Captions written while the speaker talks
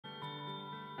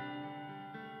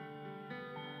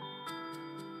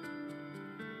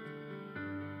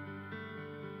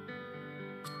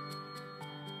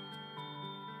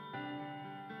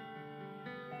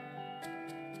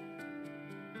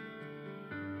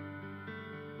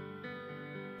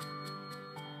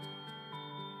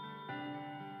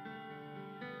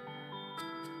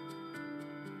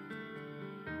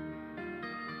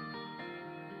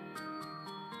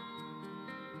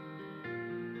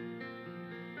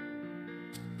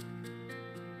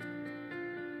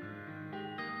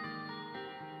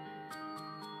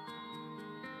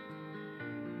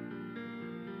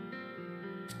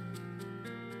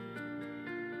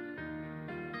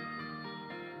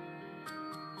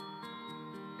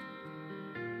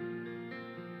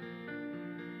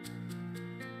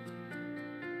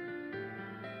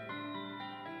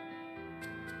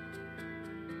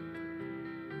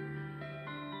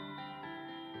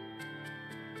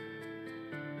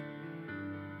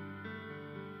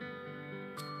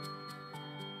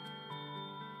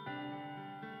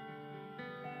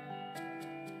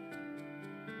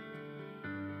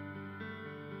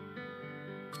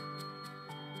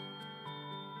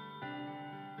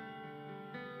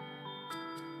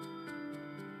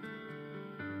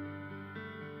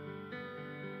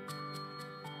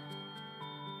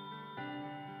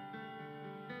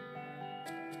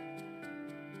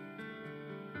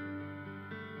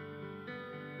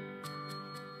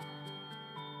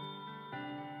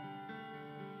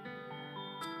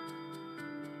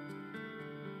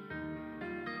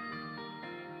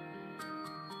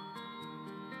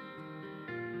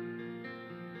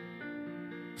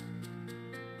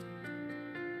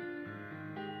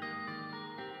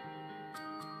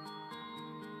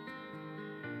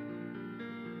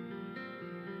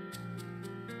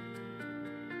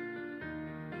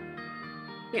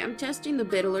Okay, I'm testing the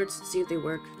bit alerts to see if they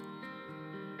work.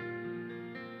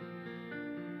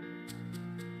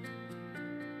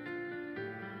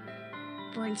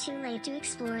 Born too late to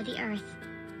explore the Earth.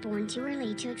 Born too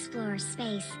early to explore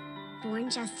space. Born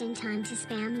just in time to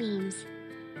spam memes.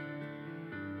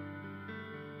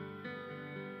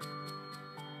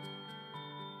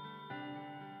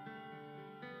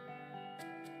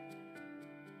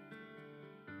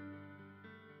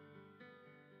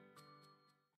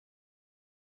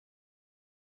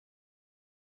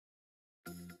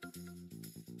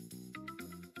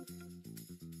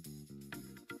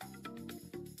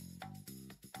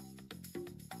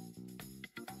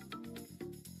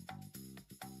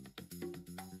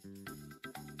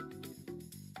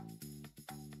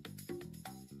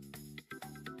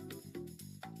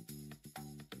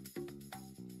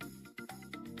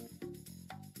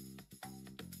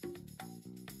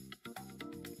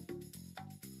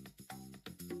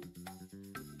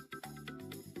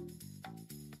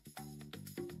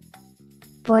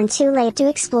 Born too late to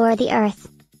explore the Earth.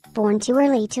 Born too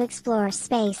early to explore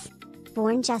space.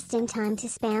 Born just in time to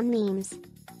spam memes.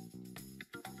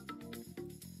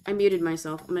 I muted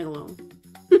myself. I'm alone.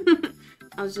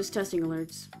 I was just testing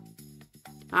alerts.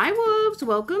 Hi, Wolves.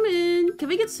 Welcome in. Can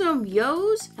we get some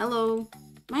yos? Hello.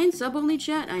 Am I in sub-only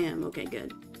chat? I am. Okay,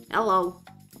 good. Hello.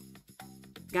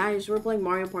 Guys, we're playing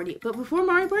Mario Party. But before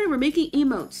Mario Party, we're making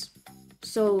emotes.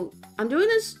 So, I'm doing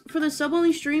this for the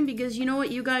sub-only stream because you know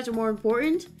what? You guys are more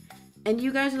important. And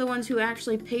you guys are the ones who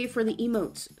actually pay for the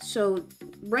emotes. So,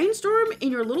 brainstorm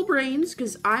in your little brains,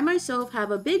 because I myself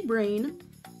have a big brain.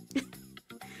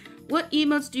 What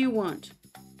emotes do you want?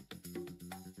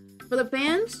 For the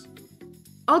fans,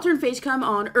 I'll turn facecam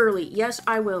on early. Yes,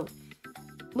 I will.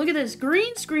 Look at this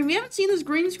green screen. We haven't seen this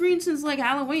green screen since like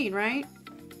Halloween, right?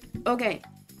 Okay.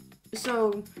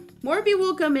 So, more people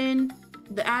will come in.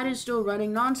 The ad is still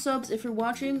running. Non-subs, if you're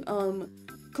watching,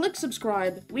 click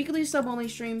subscribe. Weekly sub-only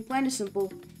stream. Plan is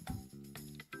simple.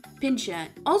 Pin chat.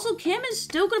 Also, cam is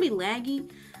still gonna be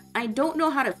laggy. I don't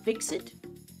know how to fix it.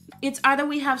 It's either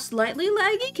we have slightly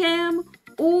laggy cam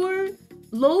or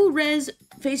low-res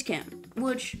face cam,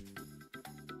 which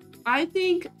I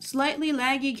think slightly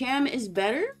laggy cam is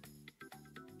better.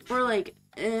 Or like,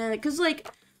 cause like,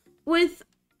 with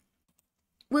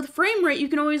frame rate, you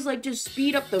can always like just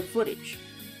speed up the footage.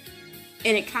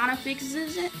 And it kind of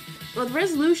fixes it. But with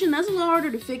resolution, that's a little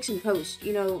harder to fix in post.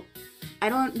 You know, I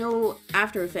don't know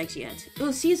After Effects yet.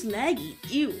 Oh, see, it's laggy.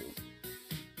 Ew.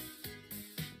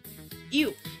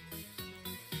 Ew.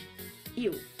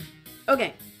 Ew.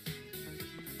 Okay.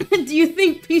 Do you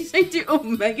think P-Side do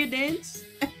Omega Dance?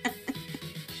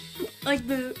 Like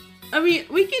I mean,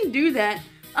 we can do that.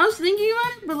 I was thinking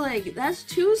about it, but like, that's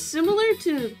too similar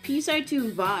to P-Side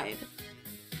 2 vibe.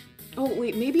 Oh,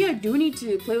 wait, maybe I do need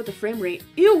to play with the frame rate.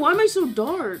 Ew, why am I so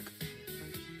dark?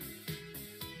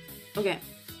 Okay.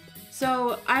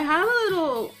 So, I have a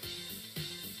little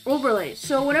overlay.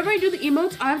 So, whenever I do the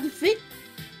emotes, I have to fit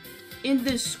in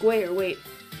this square. Wait.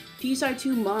 P-Side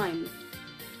 2 mime.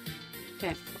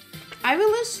 Okay. I have a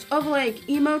list of, like,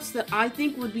 emotes that I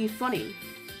think would be funny.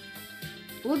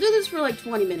 We'll do this for, like,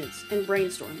 20 minutes and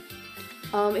brainstorm.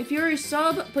 If you're a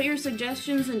sub, put your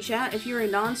suggestions in chat. If you're a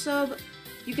non-sub,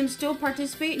 you can still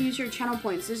participate and use your channel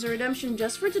points. There's a redemption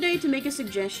just for today to make a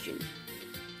suggestion.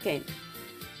 Okay.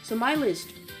 So, my list.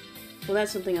 Well,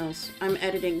 that's something else. I'm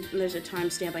editing, and there's a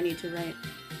timestamp I need to write.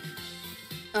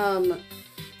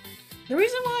 The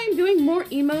reason why I'm doing more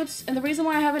emotes, and the reason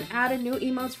why I haven't added new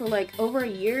emotes for, like, over a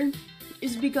year,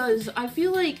 is because I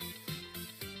feel like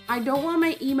I don't want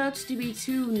my emotes to be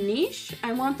too niche.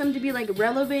 I want them to be, like,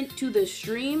 relevant to the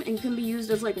stream and can be used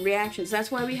as, like, reactions.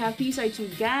 That's why we have P-Side 2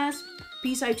 Gas,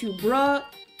 P-Side 2 Bruh,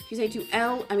 P-Side 2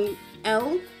 L.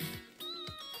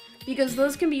 Because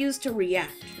those can be used to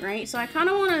react, right? So I kind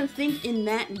of want to think in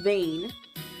that vein.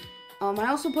 I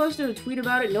also posted a tweet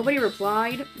about it. Nobody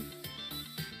replied.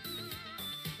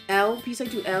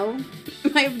 P-Side 2 L.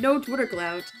 I have no Twitter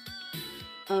clout.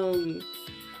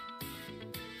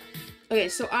 Okay,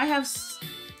 so I have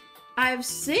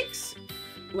 6.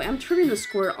 Wait, I'm turning the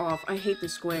square off. I hate the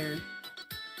square.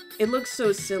 It looks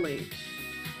so silly.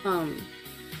 I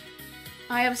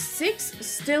have 6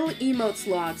 still emote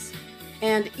slots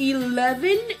and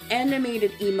 11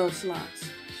 animated emote slots,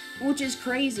 which is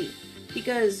crazy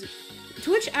because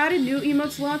Twitch added new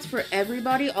emote slots for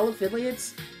everybody, all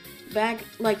affiliates, back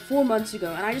like 4 months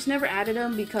ago, and I just never added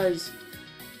them because,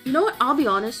 you know what, I'll be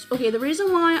honest. Okay, the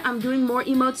reason why I'm doing more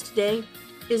emotes today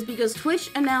is because Twitch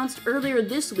announced earlier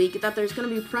this week that there's going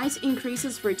to be price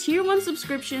increases for tier 1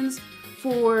 subscriptions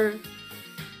for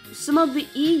some of the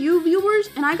EU viewers,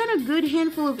 and I got a good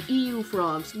handful of EU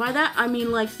frogs. By that, I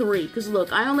mean like 3. Because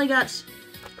look, I only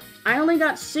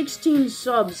got 16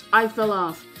 subs. I fell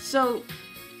off. So,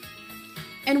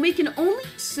 and we can only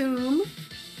assume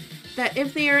that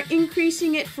if they are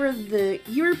increasing it for the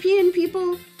European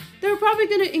people, they're probably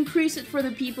going to increase it for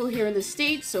the people here in the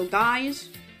States. So guys,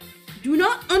 do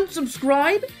not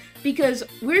unsubscribe, because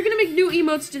we're going to make new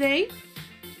emotes today.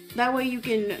 That way you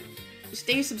can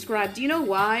stay subscribed. Do you know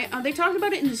why? They talked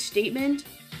about it in the statement.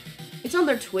 It's on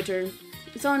their Twitter.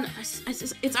 It's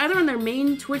either on their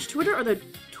main Twitch Twitter or their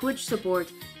Twitch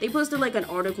support. They posted like an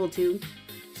article too.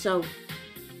 So,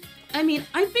 I mean,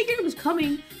 I figured it was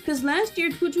coming, because last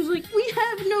year Twitch was like, we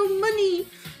have no money.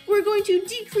 We're going to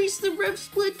decrease the rev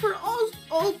split for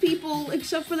all people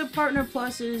except for the partner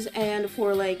pluses and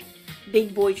for like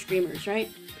big boy streamers,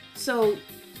 right? So,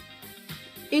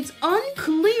 it's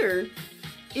unclear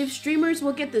if streamers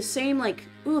will get the same, like,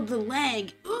 ooh, the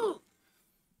lag, ooh.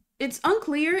 It's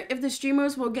unclear if the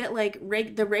streamers will get, like,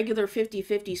 the regular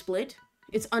 50-50 split.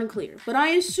 It's unclear. But I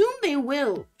assume they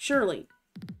will, surely.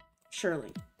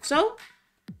 Surely. So,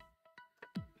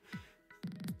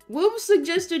 Woob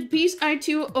suggested Peace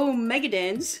I2 Omega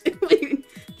Dance. Okay,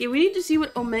 we need to see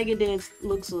what Omega Dance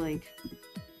looks like.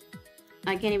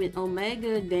 I can't even...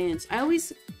 Omega Dance. I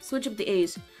always switch up the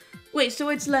A's. Wait, so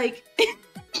it's like...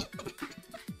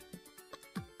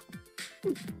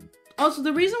 Also,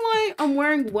 the reason why I'm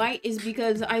wearing white is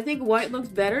because I think white looks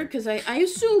better, because I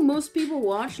assume most people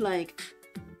watch, like,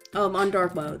 on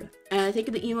dark mode. And I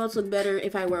think the emotes look better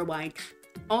if I wear white.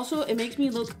 Also, it makes me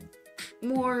look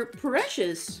more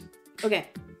precious. Okay.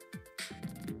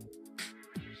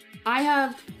 I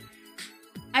have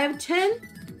 10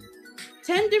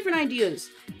 different ideas.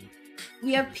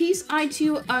 We have Peace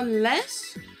I2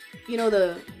 unless, you know,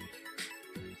 the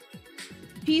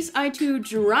Peace I2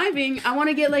 driving. I want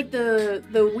to get like the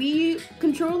Wii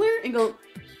controller and go.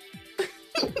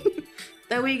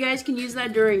 That way you guys can use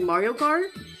that during Mario Kart.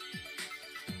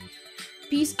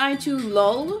 Peace I2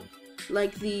 lull,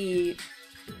 like the...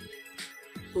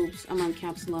 Oops, I'm on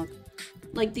caps lock.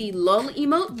 Like the lull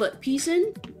emote, but peace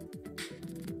in.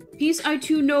 Peace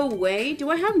I2 no way.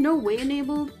 Do I have no way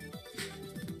enabled?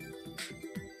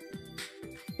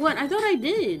 What? I thought I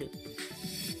did.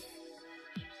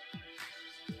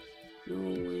 No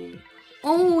way.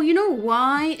 Oh, you know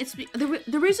why? It's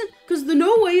the reason, because the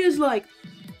no way is like,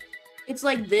 it's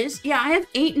like this. Yeah, I have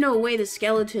Ain't No Way the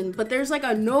skeleton, but there's like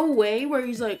a no way where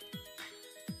he's like,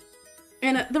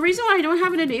 and the reason why I don't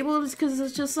have it enabled is because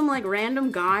it's just some like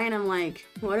random guy, and I'm like,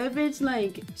 what if it's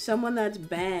like someone that's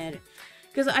bad?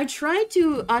 Because I tried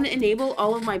to unenable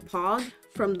all of my pog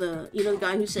from the, you know, the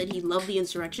guy who said he loved the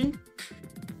insurrection.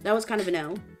 That was kind of an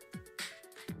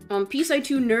L. Peace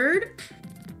I2 nerd.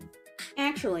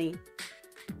 Actually,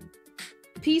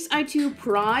 Peace I2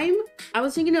 Prime. I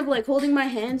was thinking of like holding my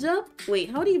hands up. Wait,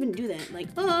 how do you even do that? Like,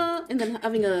 and then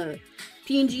having a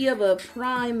PNG of a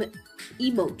Prime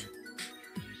emote.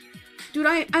 Dude,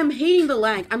 I'm hating the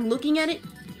lag. I'm looking at it.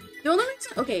 The only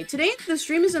reason, okay, today the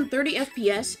stream is in 30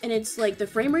 FPS and it's like the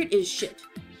frame rate is shit.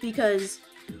 Because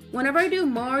whenever I do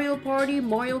Mario Party,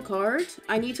 Mario Kart,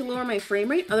 I need to lower my frame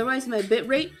rate. Otherwise my bit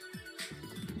rate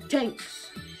tanks.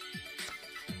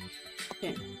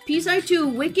 Okay. Peace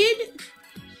I2 Wicked.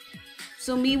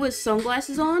 So me with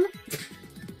sunglasses on.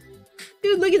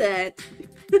 Dude, look at that.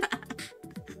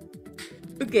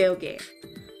 Okay.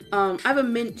 I have a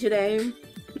mint today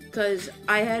because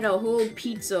I had a whole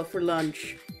pizza for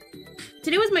lunch.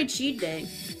 Today was my cheat day.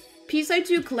 Peace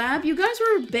I2 clap. You guys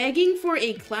were begging for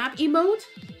a clap emote.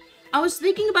 I was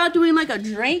thinking about doing like a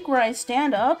Drake where I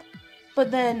stand up,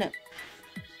 but then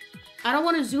I don't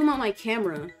want to zoom out my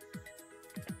camera.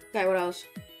 Okay, what else?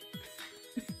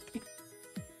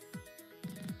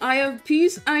 I have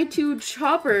Peace I2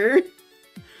 Chopper,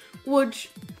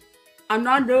 which I'm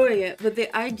not doing it, but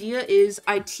the idea is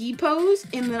I T-pose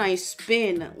and then I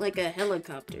spin like a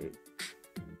helicopter.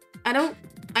 I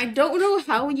don't know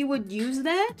how you would use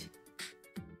that,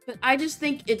 but I just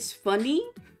think it's funny.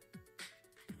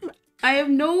 I have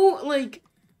no, like,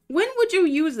 when would you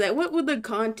use that? What would the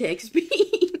context be?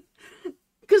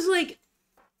 Because, like,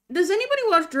 does anybody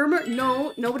watch Germa?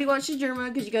 No, nobody watches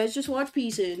Germa because you guys just watch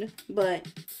Peacin'. But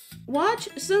watch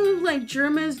some of like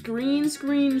Germa's green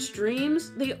screen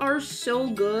streams. They are so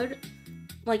good.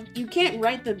 Like, you can't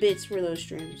write the bits for those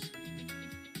streams.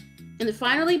 And then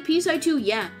finally, Peace I2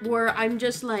 Yap, where I'm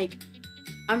just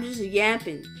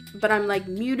yapping, but I'm like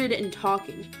muted and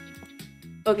talking.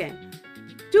 Okay.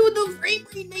 Dude, the frame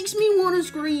rate makes me want to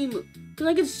scream because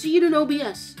I can see it in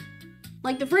OBS.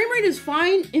 Like, the frame rate is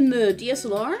fine in the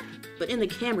DSLR, but in the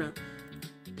camera.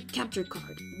 Capture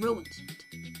card. Ruins it.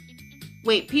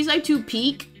 Wait, PSI2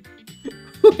 peak?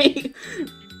 wait.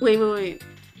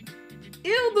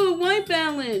 Ew, the white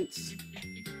balance.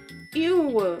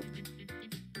 Ew.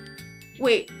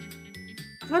 Wait.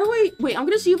 How do I... Wait, I'm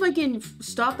gonna see if I can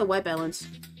stop the white balance.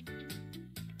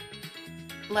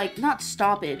 Like, not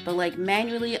stop it, but like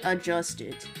manually adjust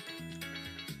it.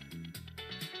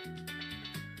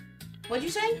 What'd you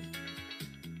say?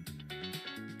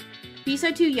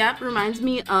 PSI2 Yap reminds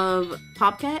me of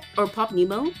Popcat or Pop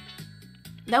Nemo.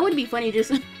 That would be funny,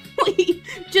 just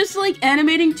just like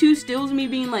animating two stills of me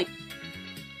being like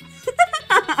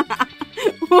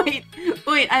wait,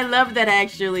 I love that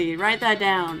actually. Write that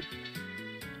down.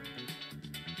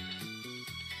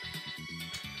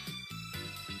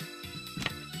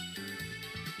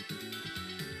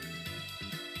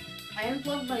 I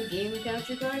unplugged my game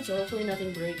capture card, so hopefully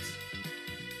nothing breaks.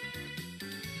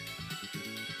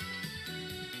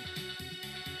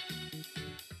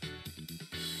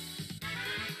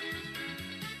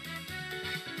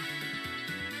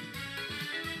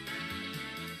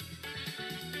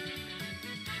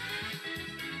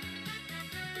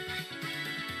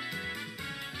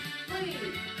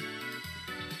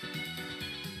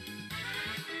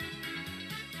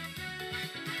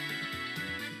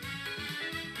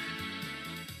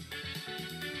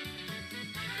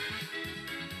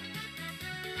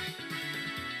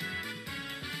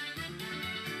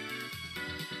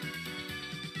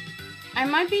 I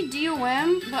might be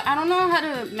DOM, but I don't know how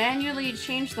to manually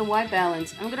change the white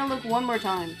balance. I'm gonna look one more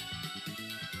time.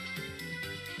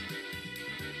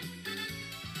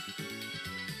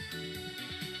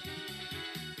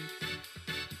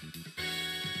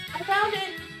 I found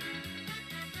it!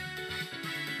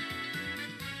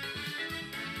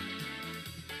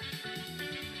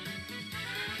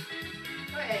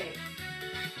 Wait.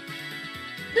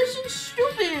 This is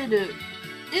stupid!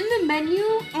 In the menu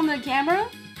on the camera,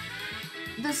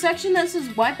 the section that says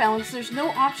white balance, there's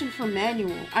no option for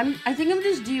manual. I think I'm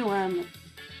just DOM.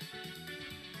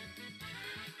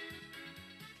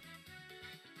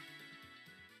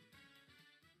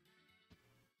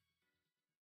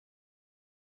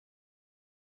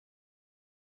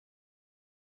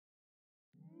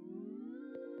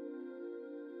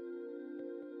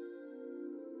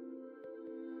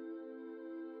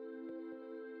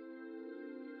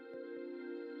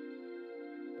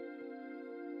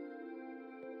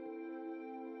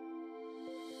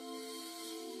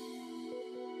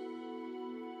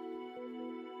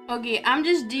 Okay, I'm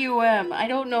just DOM. I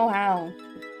don't know how.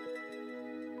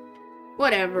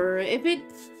 Whatever. If it...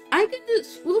 I could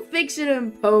just... We'll fix it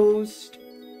in post.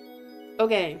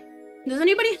 Okay. Does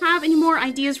anybody have any more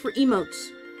ideas for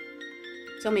emotes?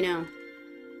 Tell me now.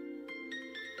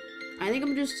 I think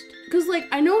I'm just... Because, like,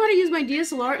 I know how to use my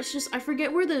DSLR. It's just I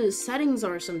forget where the settings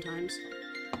are sometimes.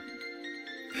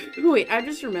 Wait, I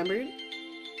just remembered.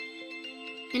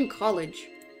 In college,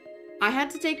 I had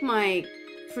to take my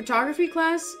photography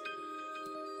class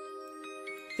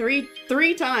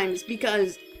three times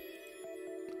because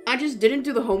I just didn't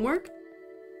do the homework.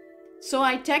 So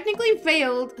I technically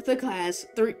failed the class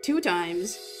two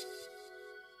times.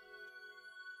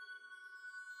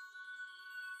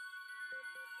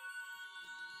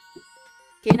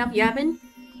 Okay, enough yapping.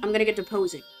 I'm gonna get to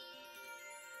posing.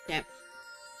 Okay.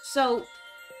 So,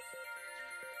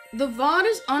 the VOD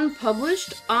is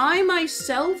unpublished. I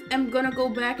myself am gonna go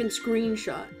back and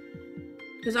screenshot.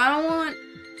 Because I don't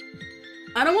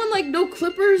want, like, no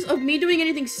clippers of me doing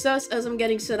anything sus as I'm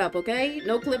getting set up, okay?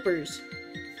 No clippers.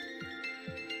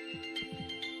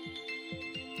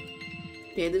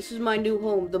 Okay, this is my new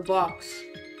home, the box.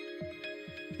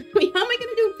 Wait, how am I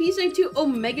gonna do PSI2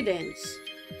 Omega Dance?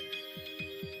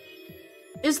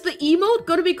 Is the emote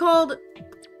gonna be called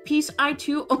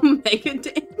PSI2 Omega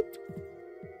Dance?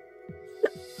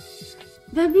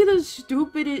 That'd be the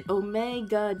stupidest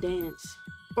Omega Dance.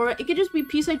 Or it could just be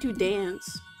PSI2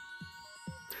 Dance.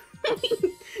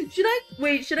 Should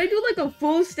I do like a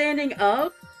full standing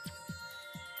up?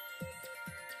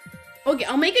 Okay,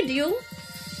 I'll make a deal.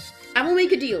 I will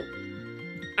make a deal.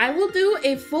 I will do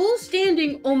a full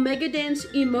standing Omega Dance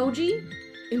emote.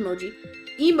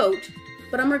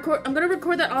 But I'm gonna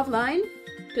record that offline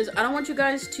because I don't want you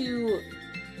guys to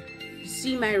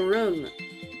see my room.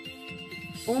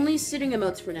 Only sitting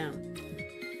emotes for now.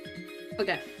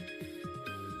 Okay.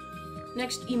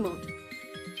 Next emote.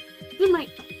 Dude,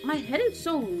 my head is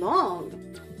so long.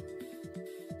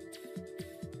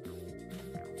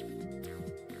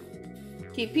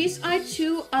 Okay,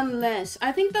 PSI2 unless.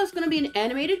 I think that's gonna be an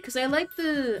animated because I like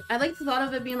the thought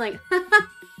of it being like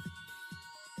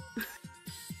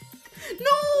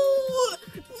No!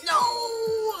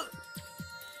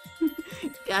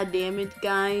 God damn it,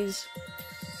 guys.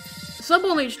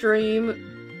 Sub-only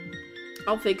stream.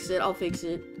 I'll fix it, I'll fix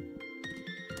it.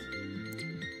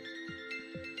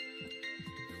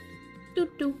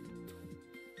 Doo-doo.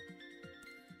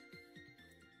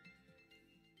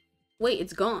 Wait,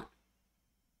 it's gone.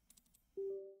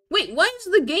 Wait, why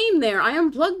is the game there? I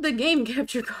unplugged the game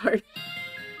capture card.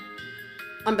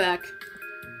 I'm back.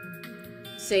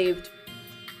 Saved.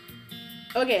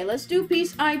 Okay, let's do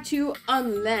piece I2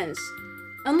 unless.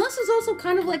 Unless is also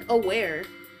kind of like aware.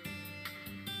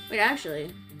 Wait,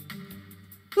 actually.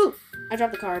 Ooh, I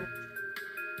dropped the card.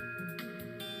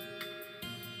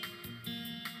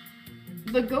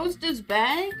 The ghost is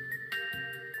back?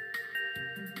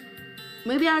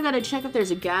 Maybe I gotta check if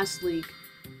there's a gas leak.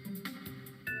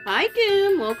 Hi,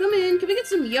 Kim. Welcome in. Can we get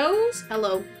some yo's?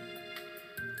 Hello.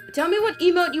 Tell me what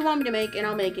emote you want me to make, and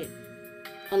I'll make it.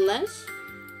 Unless?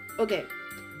 Okay.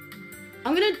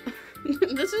 I'm gonna...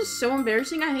 This is so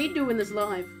embarrassing. I hate doing this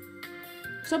live.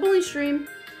 Sub-only stream.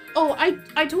 Oh,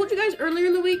 I told you guys earlier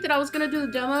in the week that I was gonna do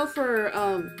the demo for,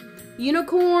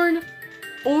 Unicorn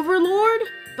Overlord,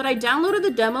 but I downloaded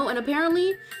the demo, and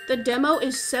apparently the demo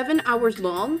is 7 hours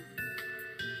long.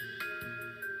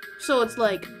 So it's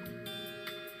like,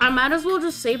 I might as well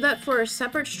just save that for a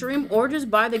separate stream or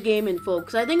just buy the game in full,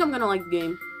 because I think I'm gonna like the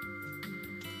game.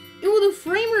 Ooh, the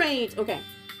frame rate! Okay.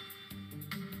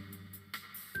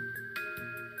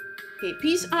 Okay,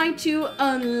 piece I2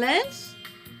 unless...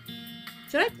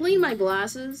 Should I clean my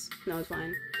glasses? No, it's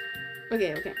fine.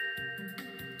 Okay, okay.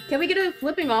 Can we get a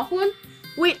flipping off one?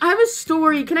 Wait, I have a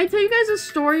story. Can I tell you guys a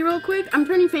story real quick? I'm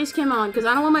turning face cam on, because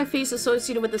I don't want my face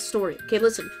associated with the story. Okay,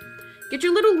 listen. Get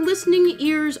your little listening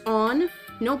ears on.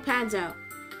 No pads out.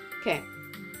 Okay.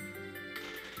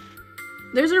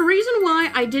 There's a reason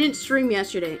why I didn't stream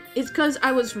yesterday. It's because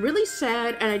I was really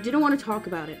sad and I didn't want to talk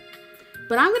about it.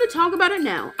 But I'm going to talk about it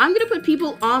now. I'm going to put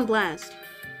people on blast.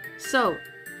 So,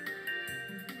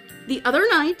 the other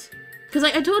night, because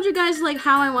I told you guys like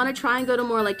how I want to try and go to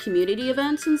more like community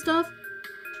events and stuff.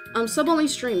 Sub-only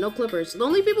stream, no clippers. The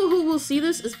only people who will see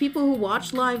this is people who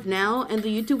watch live now and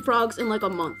the YouTube frogs in like a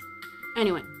month.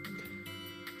 Anyway.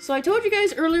 So I told you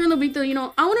guys earlier in the week that, you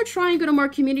know, I want to try and go to more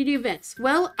community events.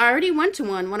 Well, I already went to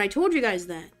one when I told you guys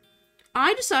that.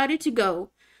 I decided to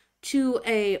go to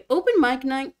a open mic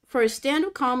night for a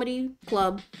stand-up comedy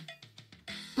club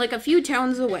like a few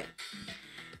towns away.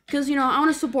 Because, you know, I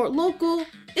want to support local. It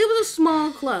was a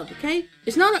small club, okay?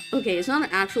 It's not an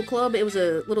actual club. It was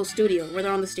a little studio where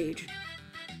they're on the stage.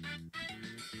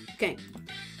 Okay.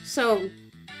 So...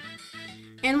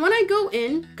 And when I go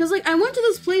in, because, like, I went to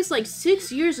this place, like,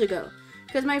 6 years ago.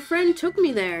 Because my friend took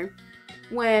me there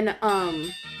when,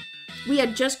 we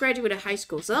had just graduated high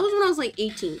school. So that was when I was, like,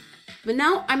 18. But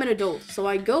now I'm an adult. So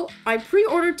I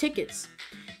pre-ordered tickets.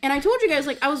 And I told you guys,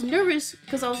 like, I was nervous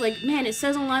because I was like, man, it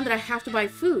says online that I have to buy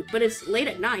food. But it's late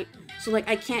at night. So, like,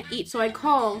 I can't eat. So I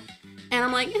call, and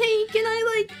I'm like, hey, can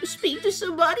I, like, speak to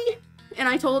somebody? And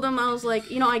I told them, I was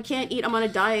like, you know, I can't eat. I'm on a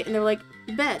diet. And they're like,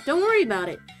 bet, don't worry about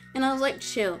it. And I was like,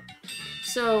 chill.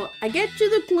 So, I get to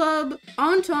the club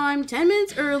on time, 10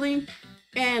 minutes early,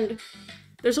 and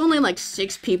there's only like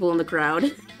 6 people in the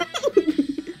crowd.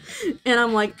 And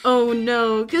I'm like, oh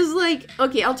no. Because, like,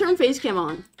 okay, I'll turn face cam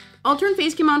on. I'll turn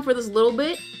face cam on for this little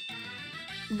bit.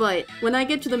 But when I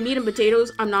get to the meat and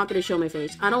potatoes, I'm not going to show my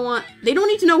face. They don't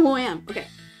need to know who I am. Okay.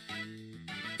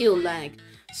 Ew, lag.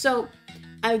 So,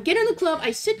 I get in the club,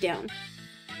 I sit down.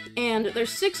 And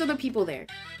there's 6 other people there.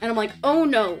 And I'm like, oh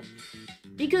no.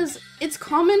 Because it's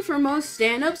common for most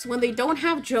stand-ups when they don't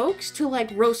have jokes to,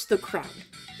 like, roast the crowd.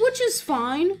 Which is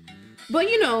fine. But,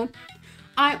 you know,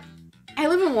 I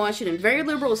live in Washington, very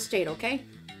liberal state, okay?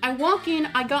 I walk in,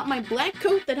 I got my black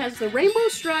coat that has the rainbow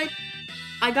stripe.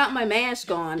 I got my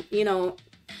mask on, you know,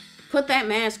 put that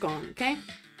mask on, okay?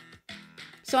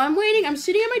 So I'm waiting, I'm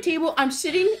sitting at my table, I'm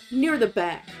sitting near the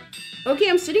back. Okay,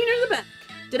 I'm sitting near the back.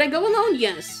 Did I go alone?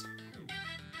 Yes.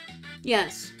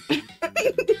 Yes.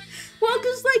 Well,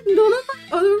 because, like, none of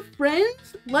my other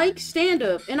friends like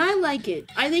stand-up, and I like it.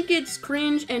 I think it's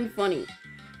cringe and funny.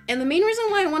 And the main reason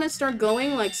why I want to start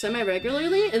going, like,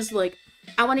 semi-regularly is, like,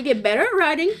 I want to get better at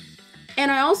writing,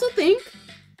 and I also think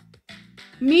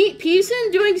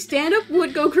Pearson doing stand-up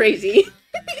would go crazy.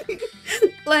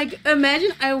 Like,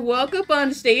 imagine I walk up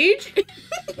on stage,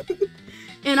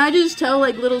 and I just tell,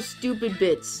 like, little stupid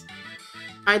bits.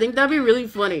 I think that'd be really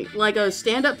funny. Like, a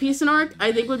stand-up piece and arc,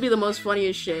 I think would be the most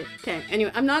funniest shit. Okay,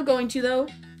 anyway, I'm not going to, though.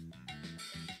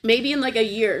 Maybe in, like, a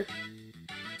year.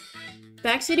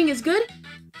 Backseating is good?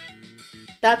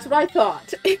 That's what I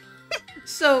thought.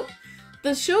 So,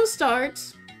 the show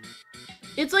starts.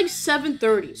 It's like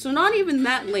 7:30, so not even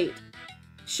that late.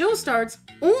 Show starts.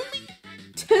 Only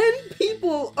 10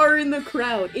 people are in the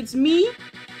crowd. It's me.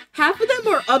 Half of them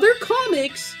are other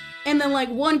comics. And then, like,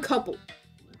 one couple.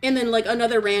 And then, like,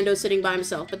 another rando sitting by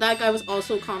himself. But that guy was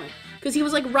also a comic. Because he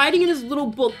was, like, writing in his little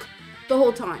book the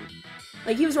whole time.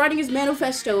 Like, he was writing his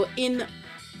manifesto in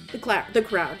the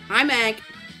crowd. Hi, Mac.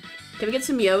 Can we get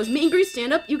some yos? Meet and greet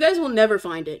stand-up? You guys will never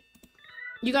find it.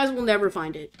 You guys will never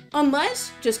find it.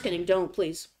 Unless... Just kidding. Don't,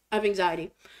 please. I have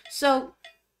anxiety. So...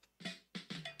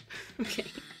 Okay.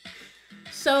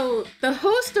 So, the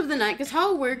host of the night, because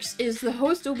how it works is the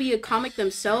host will be a comic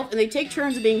themselves, and they take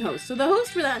turns being hosts. So the host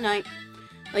for that night,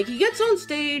 like, he gets on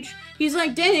stage, he's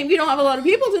like, dang, we don't have a lot of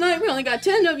people tonight, we only got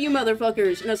 10 of you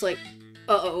motherfuckers. And I was like,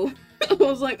 uh-oh. I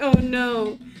was like, oh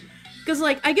no. Because,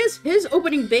 like, I guess his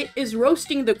opening bit is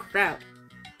roasting the crowd.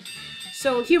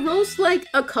 So he roasts, like,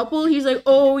 a couple, he's like,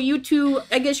 oh, you two,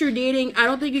 I guess you're dating, I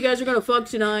don't think you guys are gonna fuck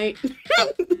tonight.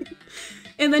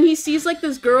 And then he sees, like,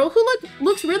 this girl who,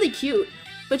 looks really cute.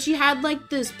 But she had,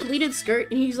 like, this pleated skirt,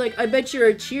 and he's like, I bet you're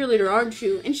a cheerleader, aren't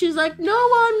you? And she's like, no,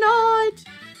 I'm not.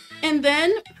 And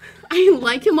then, I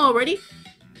like him already.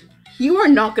 You are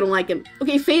not gonna like him.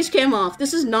 Okay, face cam off.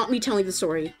 This is not me telling the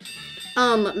story.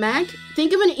 Mac,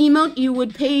 think of an emote you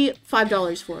would pay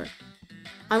 $5 for.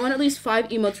 I want at least 5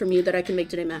 emotes from you that I can make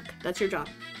today, Mac. That's your job.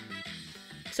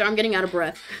 So I'm getting out of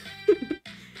breath.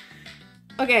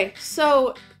 Okay,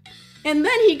 so, and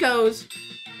then he goes,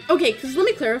 okay, because let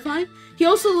me clarify. He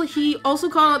also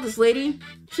called out this lady.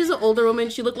 She's an older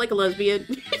woman. She looked like a lesbian.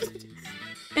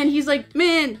 And he's like,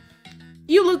 man,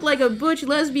 you look like a butch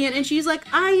lesbian. And she's like,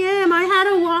 I am. I had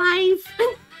a wife.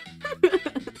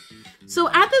 So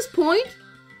at this point,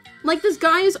 like, this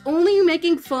guy is only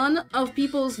making fun of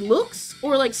people's looks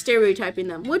or, like, stereotyping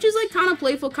them. Which is, like, kind of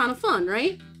playful, kind of fun,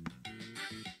 right?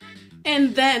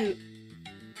 And then...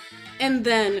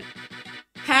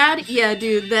 yeah,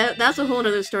 dude, that's a whole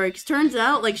other story. Because turns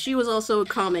out, like, she was also a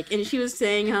comic, and she was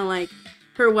saying how, like,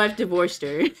 her wife divorced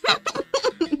her.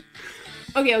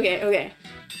 Okay.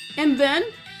 And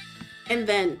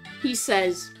then, he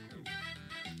says,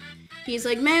 he's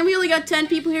like, man, we only got 10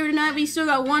 people here tonight, we still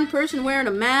got one person wearing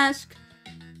a mask.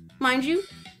 Mind you,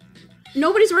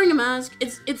 nobody's wearing a mask.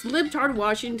 It's libtard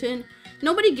Washington.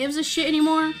 Nobody gives a shit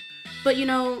anymore. But, you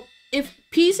know... If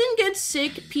Peason gets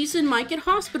sick, Peason might get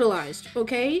hospitalized,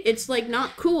 okay? It's, like,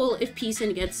 not cool if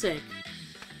Peason gets sick.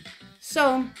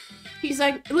 So, he's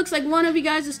like, it looks like one of you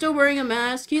guys is still wearing a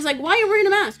mask. He's like, why are you wearing a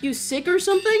mask? You sick or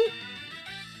something?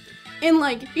 And,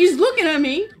 like, he's looking at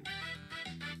me.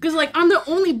 Because, like, I'm the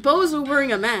only bozo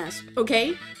wearing a mask,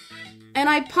 okay? And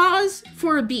I pause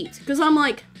for a beat. Because I'm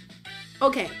like,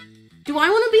 okay, do I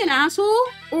want to be an asshole?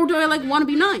 Or do I, like, want to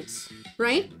be nice?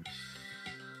 Right?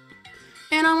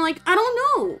 And I'm like, I don't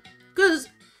know. Because,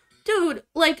 dude,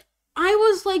 like, I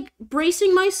was, like,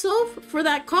 bracing myself for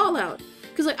that call out.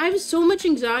 Because, like, I have so much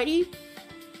anxiety,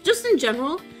 just in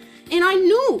general. And I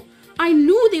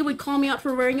knew they would call me out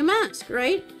for wearing a mask,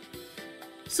 right?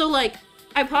 So, like,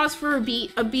 I pause for a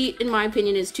beat. A beat, in my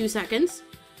opinion, is 2 seconds.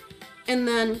 And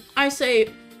then I say,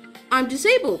 I'm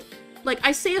disabled. Like,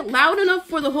 I say it loud enough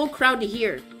for the whole crowd to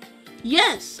hear.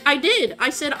 Yes, I did.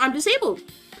 I said, I'm disabled.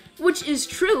 Which is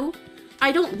true.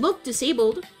 I don't look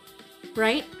disabled,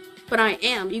 right? But I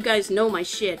am. You guys know my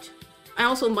shit. I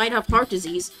also might have heart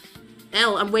disease.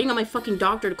 Hell, I'm waiting on my fucking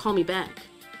doctor to call me back.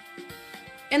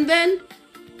 And then,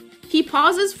 he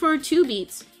pauses for 2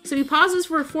 beats. So he pauses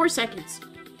for 4 seconds.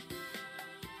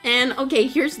 And, okay,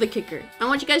 here's the kicker. I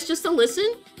want you guys just to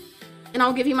listen, and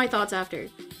I'll give you my thoughts after.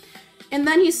 And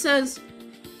then he says,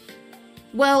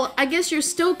 well, I guess you're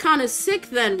still kind of sick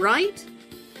then, right?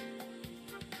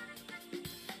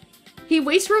 He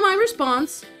waits for my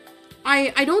response.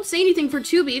 I don't say anything for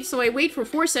 2 beats, so I wait for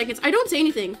 4 seconds. I don't say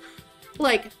anything.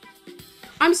 Like,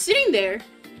 I'm sitting there,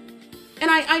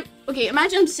 and okay,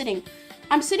 imagine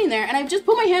I'm sitting there, and I just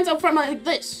put my hands out front like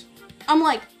this. I'm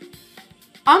like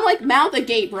mouth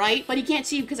agape, right? But he can't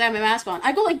see because I have my mask on.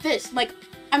 I go like this, like,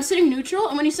 I'm sitting neutral,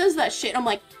 and when he says that shit, I'm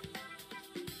like,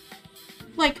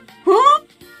 huh?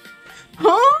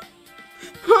 Huh?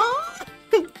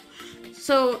 Huh?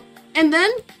 So, and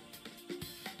then,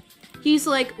 he's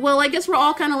like, well, I guess we're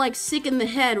all kind of, like, sick in the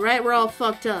head, right? We're all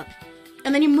fucked up.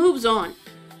 And then he moves on.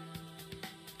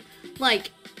 Like,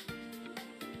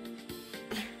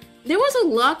 there was a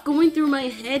lot going through my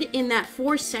head in that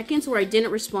 4 seconds where I didn't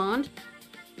respond.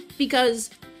 Because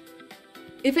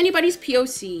if anybody's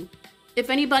POC,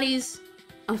 if anybody's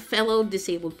a fellow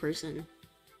disabled person,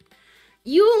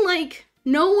 you, like,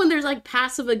 know when there's, like,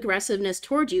 passive aggressiveness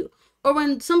towards you. Or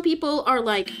when some people are,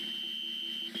 like...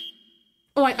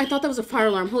 Oh, I thought that was a fire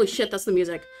alarm. Holy shit, that's the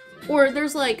music. Or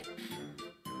there's, like,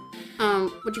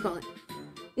 what you call it?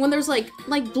 when there's like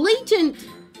blatant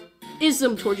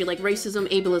ism towards you, like racism,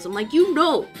 ableism, like, you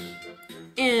know.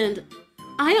 And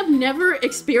I have never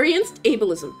experienced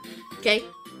ableism, okay?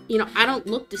 You know, I don't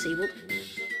look disabled,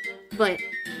 but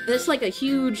it's like a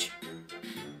huge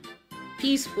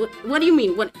piece. What do you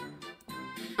mean? What?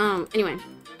 Anyway.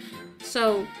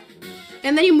 So,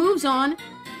 and then he moves on.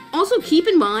 Also, keep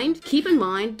in mind,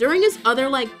 during his other,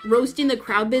 like, roasting the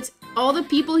crowd bits, all the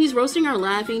people he's roasting are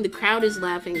laughing, the crowd is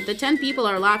laughing, the 10 people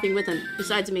are laughing with him,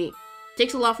 besides me.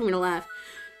 Takes a lot for me to laugh.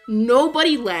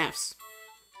 Nobody laughs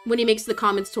when he makes the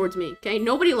comments towards me, okay?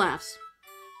 Nobody laughs.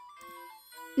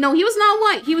 No, he was not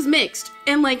white, he was mixed.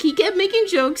 And, like, he kept making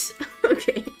jokes.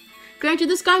 Okay. Granted,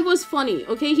 this guy was funny,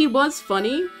 okay? He was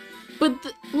funny.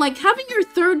 But, like, having your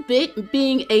third bit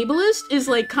being ableist is,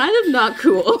 like, kind of not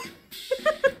cool.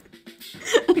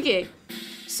 Okay.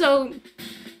 So,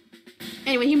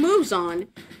 anyway, he moves on.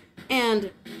 And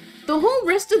the whole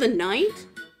rest of the night,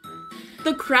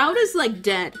 the crowd is, like,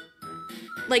 dead.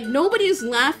 Like, nobody is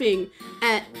laughing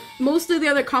at most of the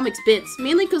other comics bits.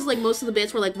 Mainly because, like, most of the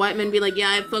bits were, like, white men be like,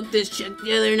 yeah, I fucked this chick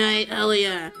the other night, hell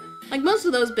yeah. Like, most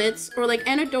of those bits, or, like,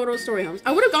 anecdotal story homes.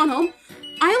 I would have gone home.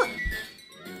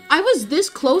 I was this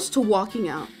close to walking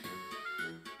out.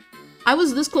 I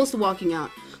was this close to walking out.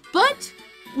 But,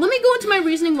 let me go into my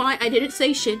reasoning why I didn't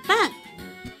say shit back.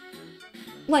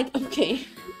 Like, okay.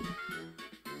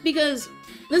 Because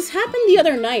this happened the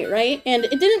other night, right? And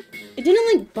it didn't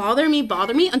like bother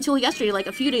me until yesterday, like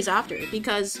a few days after,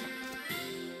 because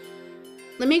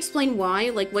let me explain why,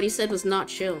 like, what he said was not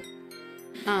chill.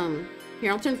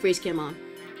 Here, I'll turn freeze cam on.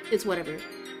 It's whatever.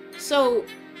 So,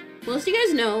 most of you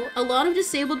guys know, a lot of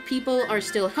disabled people are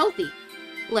still healthy.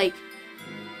 Like,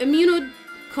 being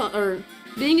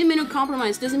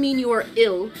immunocompromised doesn't mean you are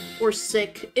ill or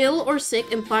sick. Ill or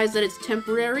sick implies that it's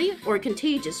temporary or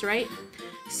contagious, right?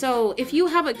 So, if you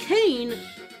have a cane,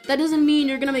 that doesn't mean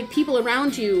you're gonna make people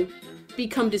around you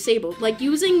become disabled. Like,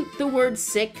 using the word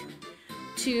sick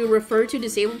to refer to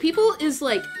disabled people is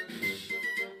like,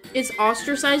 it's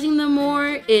ostracizing them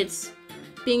more, it's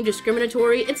being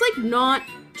discriminatory, it's like not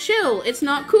chill, it's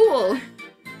not cool.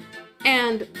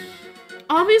 And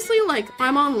obviously, like,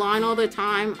 I'm online all the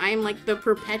time, I'm like the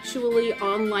perpetually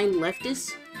online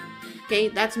leftist, okay,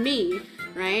 that's me,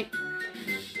 right?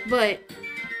 But,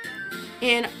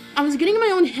 and I was getting in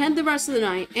my own head the rest of the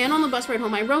night, and on the bus ride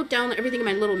home, I wrote down everything in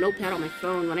my little notepad on my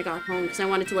phone when I got home, because I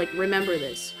wanted to, like, remember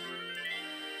this.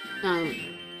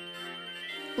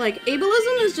 Like,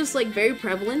 ableism is just, like, very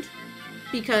prevalent,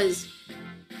 because,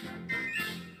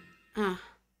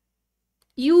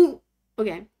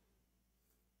 okay.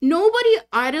 Nobody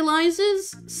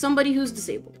idolizes somebody who's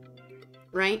disabled,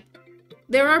 right?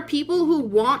 There are people who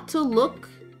want to look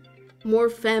more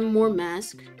femme, more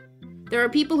masc. There are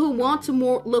people who want to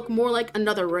look more like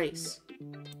another race,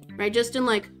 right? Just in,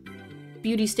 like,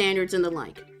 beauty standards and the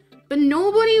like. But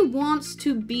nobody wants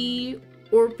to be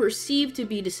or perceive to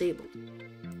be disabled.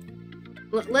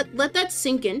 Let that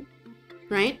sink in,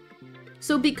 right?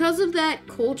 So because of that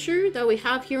culture that we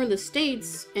have here in the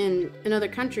States and in other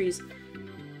countries,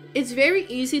 it's very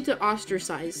easy to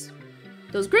ostracize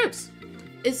those groups.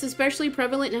 It's especially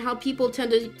prevalent in how people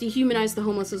tend to dehumanize the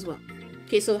homeless as well.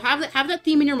 Okay, so have that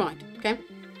theme in your mind, okay?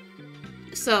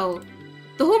 So,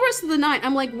 the whole rest of the night,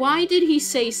 I'm like, why did he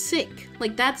say sick?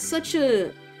 Like, that's such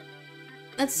a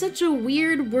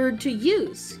weird word to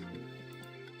use.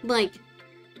 Like,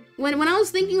 when I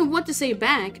was thinking of what to say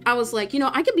back, I was like, you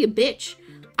know, I could be a bitch.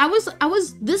 I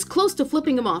was this close to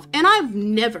flipping him off, and I've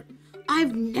never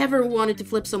wanted to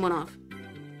flip someone off.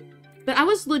 But I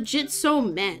was legit so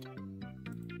mad.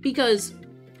 Because,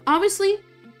 obviously,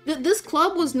 this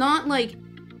club was not, like,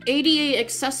 ADA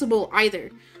accessible either.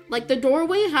 Like, the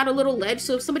doorway had a little ledge,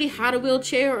 so if somebody had a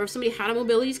wheelchair or if somebody had a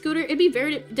mobility scooter, it'd be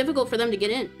very difficult for them to get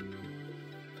in.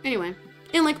 Anyway.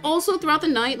 And, like, also throughout the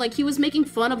night, like, he was making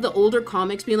fun of the older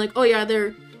comics, being like, oh yeah,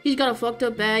 he's got a fucked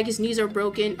up bag, his knees are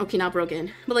broken. Okay, not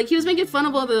broken. But, like, he was making fun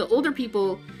of all the older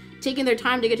people taking their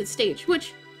time to get to the stage,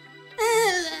 which,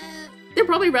 they're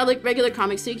probably regular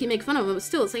comics, so you can make fun of them, but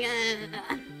still, it's like,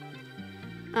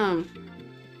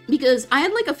 because I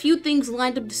had, like, a few things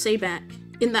lined up to say back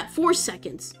in that 4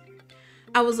 seconds.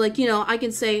 I was like, you know, I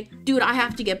can say, dude, I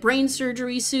have to get brain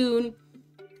surgery soon.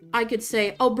 I could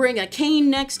say, I'll bring a cane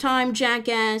next time,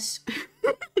 jackass.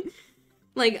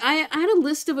 Like, I had a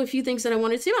list of a few things that I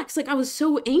wanted to say back, because, like, I was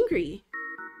so angry.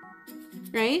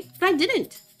 Right? But I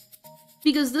didn't.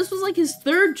 Because this was, like, his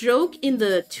third joke in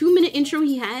the 2-minute intro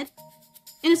he had.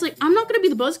 And it's like, I'm not gonna be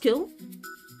the buzzkill.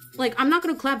 Like, I'm not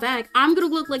gonna clap back. I'm gonna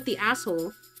look like the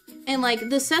asshole. And, like,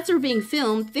 the sets are being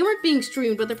filmed. They weren't being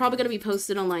streamed, but they're probably gonna be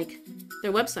posted on, like,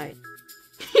 their website.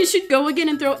 he should go again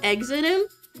and throw eggs at him.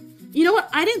 You know what?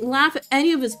 I didn't laugh at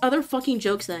any of his other fucking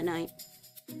jokes that night.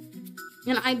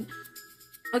 And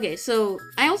okay, so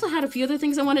I also had a few other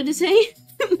things I wanted to say.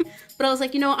 But I was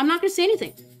like, you know, I'm not gonna say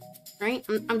anything. Right?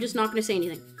 I'm just not gonna say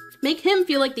anything. Make him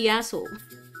feel like the asshole.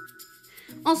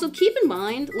 Also, keep in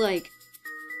mind, like,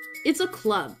 it's a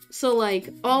club. So, like,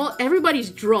 everybody's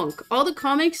drunk. All the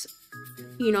comics,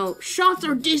 you know, shots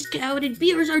are discounted,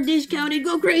 beers are discounted,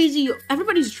 go crazy.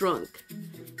 Everybody's drunk.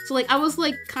 So, like, I was,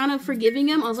 like, kind of forgiving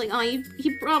him. I was like, oh,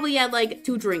 he probably had, like,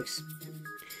 2 drinks.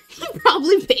 He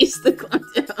probably pays the club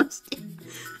to host.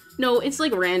 No, it's,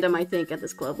 like, random, I think, at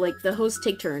this club. Like, the hosts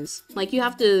take turns. Like, you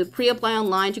have to pre-apply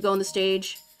online to go on the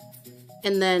stage.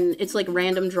 And then it's, like,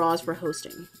 random draws for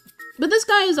hosting. But this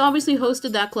guy has obviously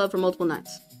hosted that club for multiple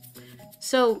nights.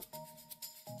 So,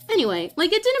 anyway,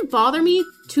 like, it didn't bother me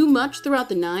too much throughout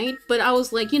the night, but I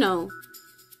was like, you know,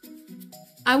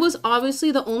 I was obviously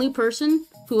the only person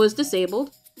who was disabled.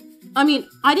 I mean,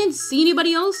 I didn't see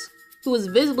anybody else who was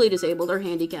visibly disabled or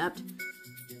handicapped.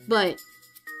 But,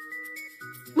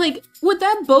 like, would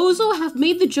that bozo have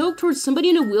made the joke towards somebody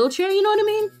in a wheelchair, you know what I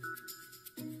mean?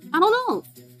 I don't know.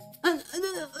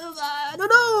 I don't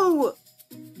know!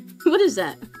 What is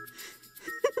that?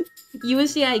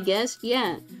 USC, I guess?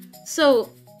 Yeah. So,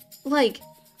 like,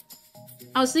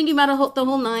 I was thinking about it the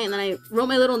whole night, and then I wrote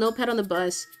my little notepad on the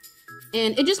bus,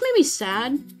 and it just made me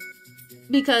sad,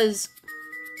 because,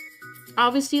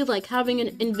 obviously, like, having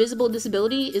an invisible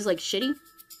disability is, like, shitty.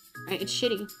 Right? It's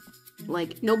shitty.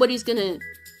 Like, nobody's gonna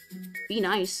be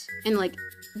nice. And, like,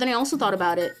 then I also thought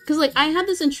about it, because, like, I had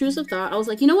this intrusive thought. I was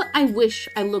like, you know what? I wish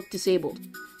I looked disabled.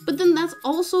 But then that's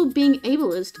also being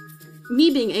ableist.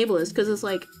 Me being ableist, because it's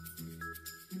like,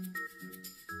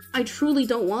 I truly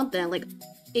don't want that. Like,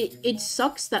 it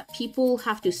sucks that people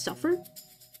have to suffer.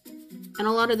 And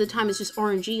a lot of the time it's just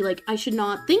RNG. Like, I should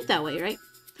not think that way, right?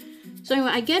 So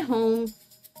anyway, I get home.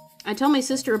 I tell my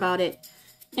sister about it.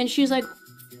 And she's like,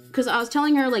 because I was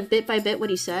telling her, like, bit by bit what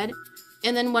he said.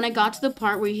 And then when I got to the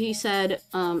part where he said,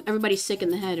 everybody's sick in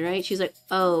the head, right? She's like,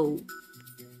 oh,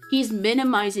 he's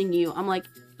minimizing you. I'm like,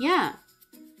 yeah.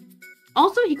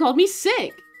 Also, he called me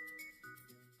sick.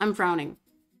 I'm frowning.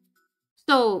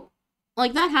 So,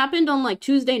 like, that happened on, like,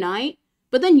 Tuesday night.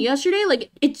 But then yesterday, like,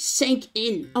 it sank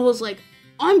in. I was like,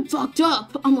 I'm fucked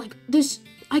up. I'm like,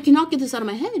 I cannot get this out of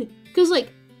my head. Because,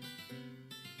 like,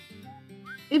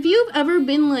 if you've ever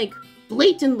been, like,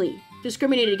 blatantly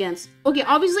discriminated against. Okay,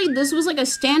 obviously, this was, like, a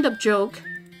stand-up joke.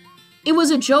 It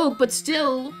was a joke, but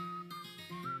still.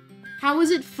 How is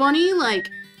it funny? Like,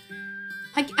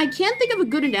 I can't think of a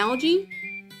good analogy.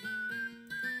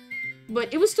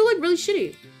 But it was still, like, really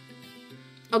shitty.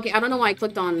 Okay, I don't know why I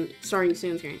clicked on starting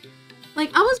soon screen. Like,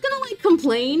 I was gonna, like,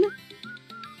 complain.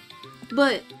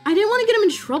 But I didn't want to get him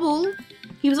in trouble.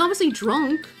 He was obviously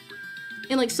drunk.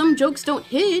 And, like, some jokes don't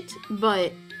hit,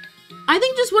 but I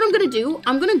think just what I'm gonna do,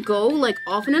 I'm gonna go, like,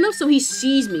 often enough so he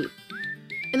sees me.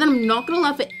 And then I'm not gonna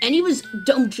laugh at any of his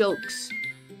dumb jokes.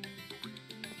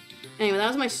 Anyway, that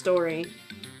was my story.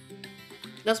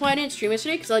 That's why I didn't stream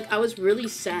yesterday, because, like, I was really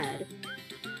sad.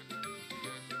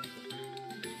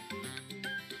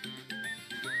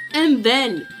 And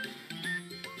then,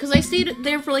 because I stayed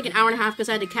there for, like, an hour and a half because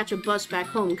I had to catch a bus back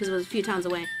home because it was a few towns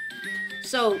away.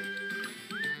 So,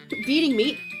 beating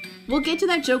meat. We'll get to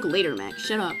that joke later, Max.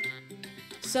 Shut up.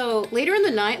 So, later in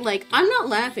the night, like, I'm not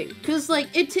laughing. Because,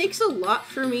 like, it takes a lot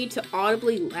for me to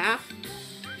audibly laugh.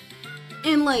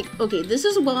 And, like, okay, this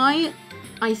is why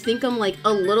I think I'm, like,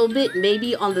 a little bit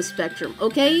maybe on the spectrum.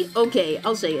 Okay? Okay,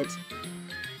 I'll say it.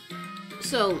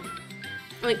 So,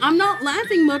 like, I'm not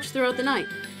laughing much throughout the night.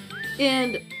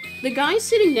 And the guy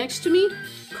sitting next to me,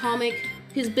 comic,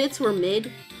 his bits were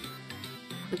mid.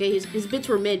 Okay, his bits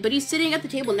were mid, but he's sitting at the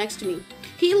table next to me.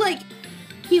 He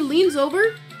leans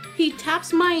over, he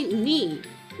taps my knee,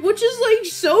 which is, like,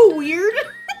 so weird.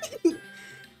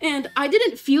 And I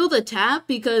didn't feel the tap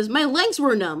because my legs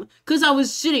were numb, because I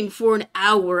was sitting for an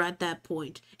hour at that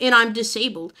point, and I'm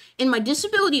disabled, and my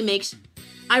disability makes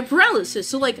I have paralysis,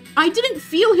 so, like, I didn't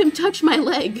feel him touch my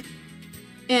leg.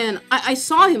 And I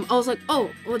saw him, I was like, oh,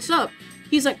 what's up?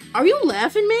 He's like, are you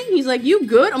laughing, man? He's like, you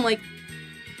good? I'm like,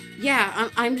 yeah,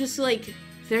 I'm just, like,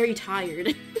 very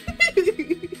tired.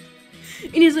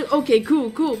 And he's like, okay, cool.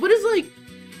 But it's like,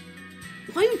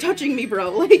 why are you touching me,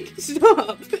 bro? Like,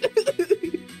 stop.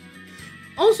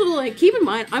 Also, like, keep in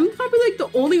mind, I'm probably, like,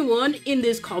 the only one in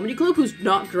this comedy club who's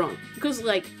not drunk. Because,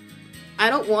 like, I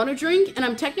don't want to drink, and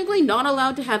I'm technically not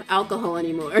allowed to have alcohol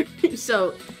anymore.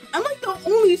 So, I'm, like, the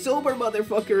only sober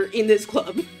motherfucker in this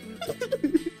club.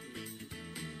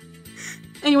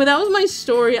 Anyway, that was my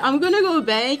story. I'm gonna go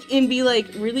back and be, like,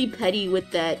 really petty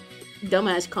with that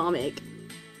dumbass comic.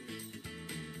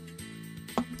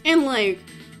 And like,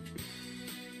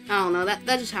 I don't know, that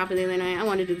just happened the other night. I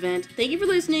wanted to vent. Thank you for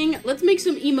listening. Let's make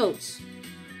some emotes.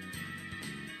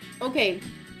 Okay.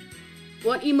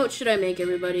 What emote should I make,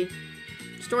 everybody?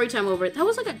 Story time over. That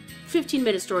was like a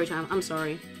 15-minute story time. I'm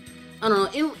sorry. I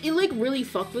don't know. It like really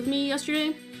fucked with me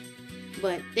yesterday.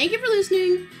 But thank you for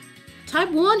listening. Type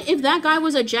 1 if that guy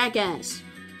was a jackass.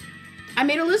 I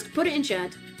made a list. Put it in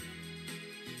chat.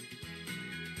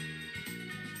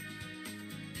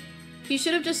 He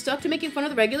should have just stuck to making fun of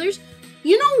the regulars.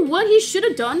 You know what he should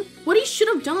have done? What he should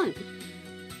have done.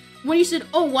 When he said,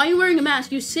 oh, why are you wearing a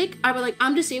mask? You sick? I was like,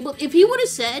 I'm disabled. If he would have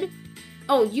said,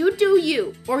 oh, you do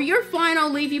you. Or you're fine, I'll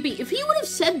leave you be. If he would have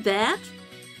said that,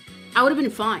 I would have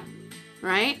been fine.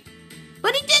 Right?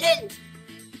 But he didn't.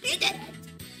 He didn't.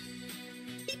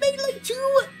 He made like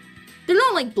 2. They're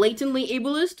not like blatantly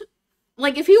ableist.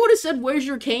 Like if he would have said, where's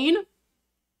your cane?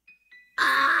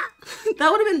 That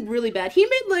would have been really bad. He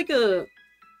made like a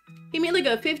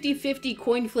 50-50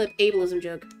 coin flip ableism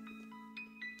joke.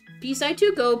 Peace I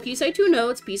 2 go, peace I 2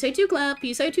 notes, peace I 2 clap,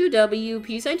 peace I 2 W,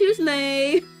 peace I 2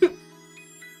 slay.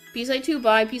 Peace I 2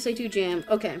 buy, peace I 2 jam.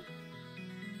 Okay.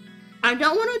 I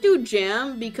don't want to do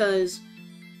jam because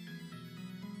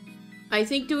I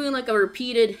think doing like a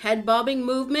repeated head bobbing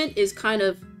movement is kind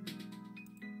of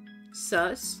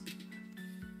sus.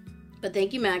 But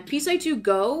thank you, Mac. Peace I 2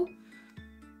 go.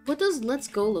 What does let's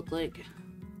go look like?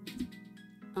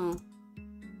 Oh.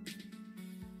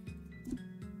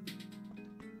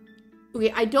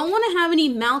 Okay, I don't want to have any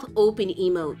mouth open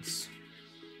emotes.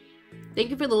 Thank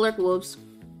you for the lurk, wolves.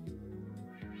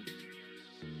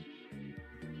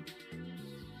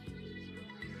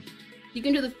 You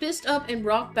can do the fist up and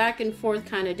rock back and forth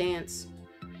kind of dance.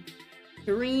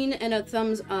 Green and a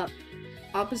thumbs up.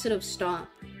 Opposite of stop.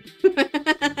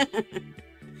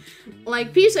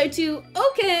 Like, peace I 2,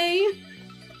 okay.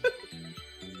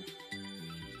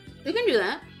 We can do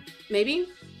that. Maybe.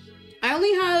 I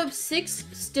only have 6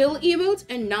 still emotes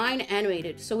and 9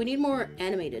 animated, so we need more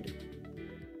animated.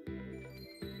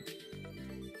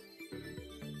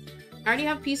 I already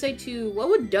have peace I 2. What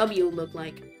would W look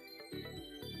like?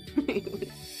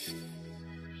 Wait,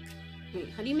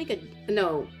 how do you make a...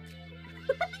 No.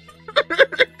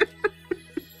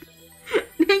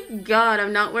 Thank God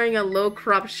I'm not wearing a low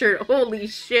crop shirt. Holy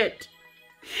shit.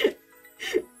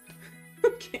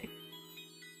 Okay.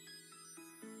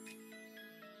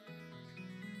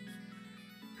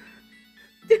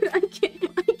 Dude, I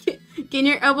can't. Can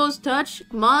your elbows touch?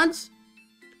 Mods?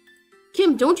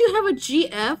 Kim, don't you have a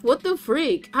GF? What the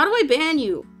freak? How do I ban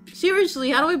you?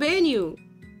 Seriously, how do I ban you?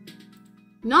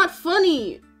 Not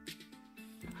funny.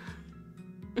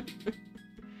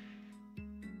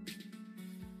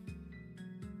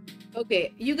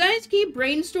 Okay, you guys keep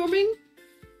brainstorming,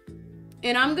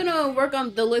 and I'm gonna work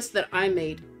on the list that I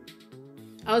made.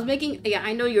 I was making... Yeah,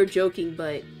 I know you're joking,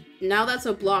 but now that's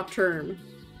a block term.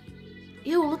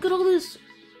 Ew, look at all this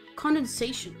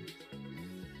condensation.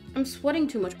 I'm sweating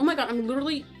too much. Oh my god, I'm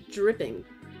literally dripping.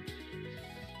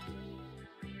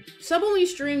 Sub-only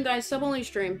stream, guys. Sub-only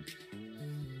stream.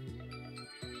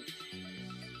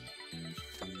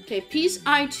 Okay, peace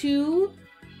I 2.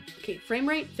 Okay, frame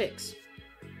rate fix.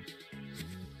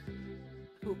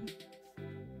 Oh.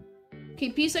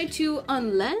 Okay, peace I 2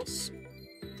 unless...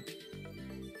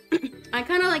 I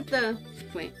kind of like the...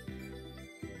 Wait.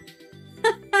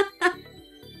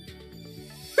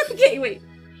 Okay, wait.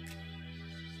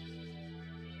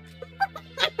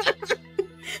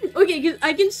 Okay, because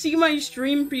I can see my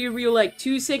stream preview like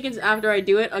 2 seconds after I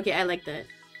do it. Okay, I like that.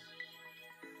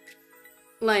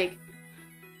 Like...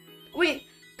 Wait,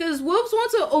 because Wolves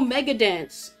wants an Omega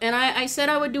dance. And I said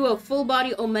I would do a full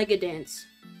body Omega dance.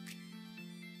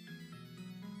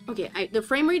 Okay, the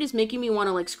frame rate is making me want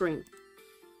to like scream.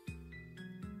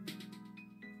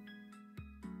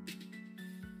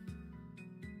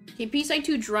 Okay, peace I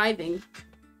 2 driving.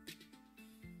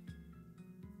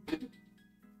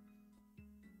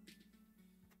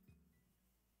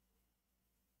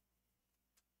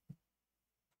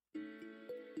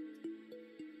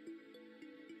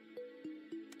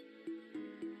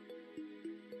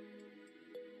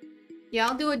 Yeah,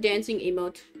 I'll do a dancing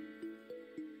emote.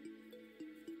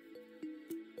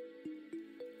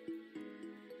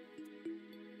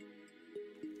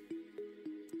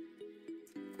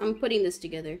 I'm putting this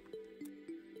together.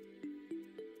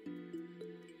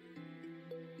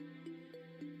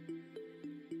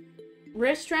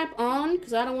 Wrist strap on,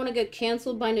 because I don't want to get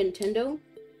canceled by Nintendo.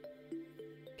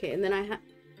 Okay, and then I have...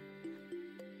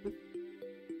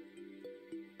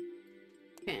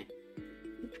 Okay.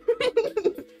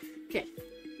 Okay.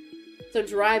 So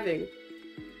driving.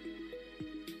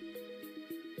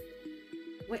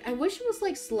 wish it was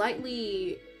like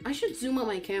slightly... I should zoom out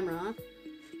my camera.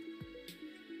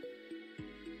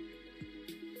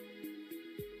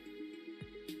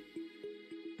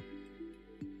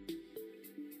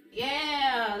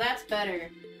 Yeah, that's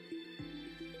better.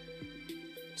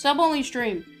 Sub-only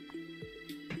stream.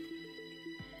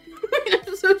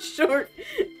 That's so short.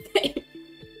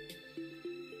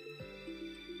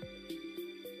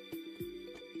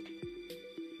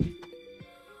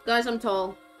 Guys, I'm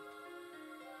tall.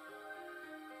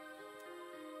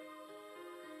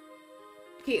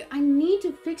 Okay, I need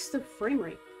to fix the frame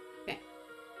rate. Okay.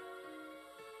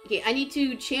 Okay, I need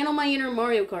to channel my inner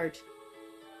Mario Kart.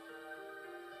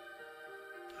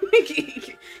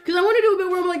 Because I want to do a bit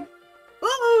where I'm like,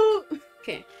 oh!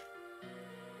 Okay.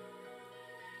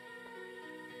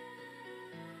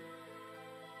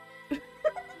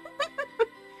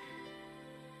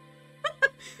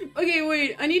 Okay,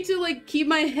 wait. I need to, like, keep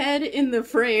my head in the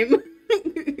frame.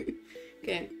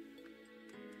 Okay.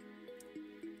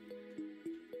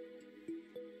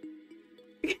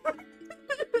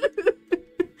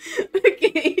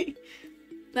 Okay.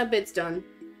 That bit's done.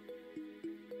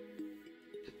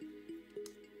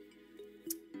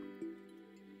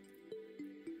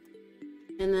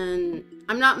 And then,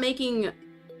 I'm not making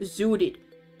zooted.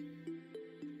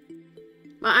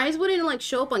 My eyes wouldn't, like,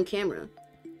 show up on camera.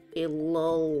 A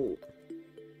lol.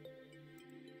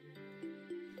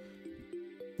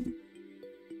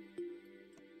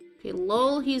 Okay,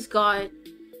 lol, he's got...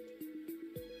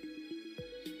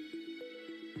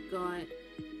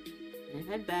 And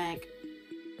head back.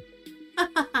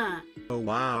 Oh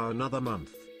wow, another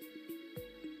month.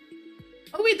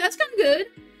 Oh wait, that's kind of good.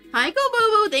 Hi,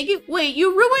 Go-Bobo, thank you. Wait,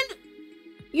 you ruined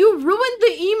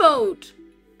the emote.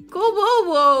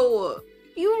 Go-Bobo,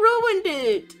 you ruined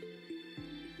it.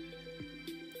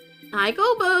 Hi,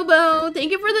 Go-Bobo,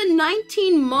 thank you for the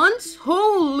 19 months.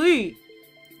 Holy.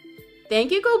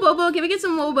 Thank you, Go-Bobo. Can we get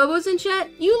some more Bobos in chat?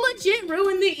 You legit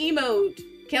ruined the emote.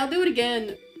 Okay, I'll do it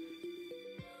again.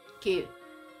 Okay.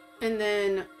 And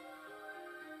then...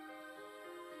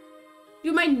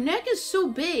 Dude, my neck is so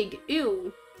big.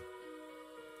 Ew.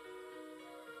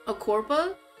 A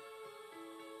Corpa?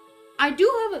 I do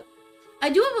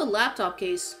have a laptop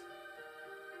case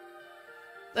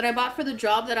that I bought for the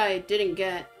job that I didn't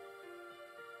get.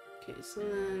 Okay, so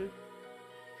then...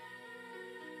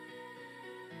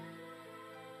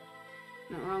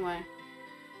 No, wrong way.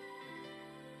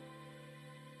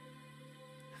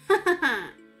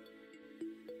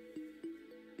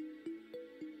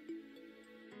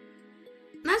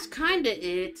 That's kinda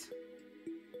it.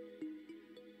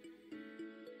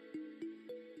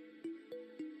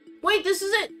 Wait, this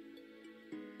is it!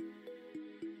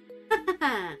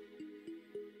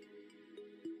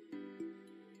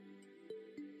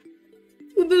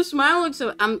 The smile looks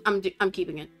so... I'm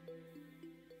keeping it.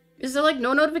 Is there, like,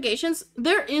 no notifications?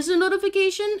 There is a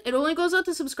notification. It only goes out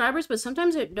to subscribers, but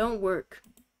sometimes it don't work.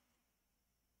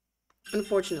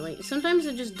 Unfortunately. Sometimes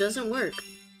it just doesn't work.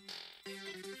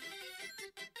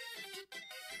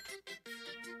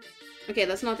 Okay,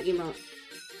 that's not the emote.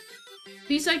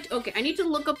 Besides, okay, I need to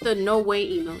look up the no way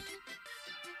emote.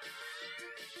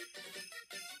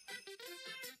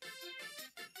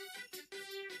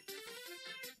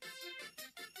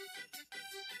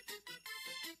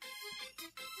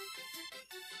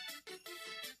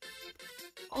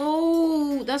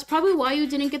 Oh, that's probably why you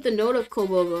didn't get the note of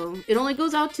Kobobo. It only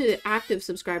goes out to active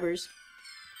subscribers.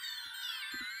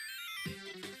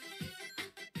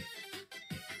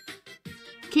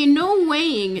 Okay, no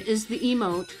weighing is the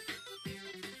emote.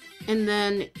 And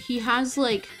then he has,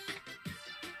 like,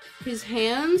 his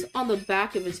hands on the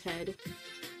back of his head.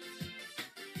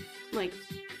 Like...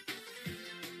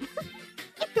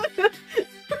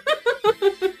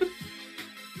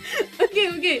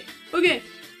 Okay.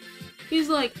 He's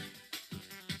like...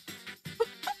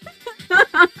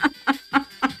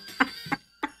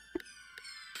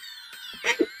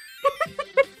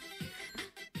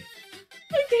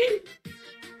 Okay.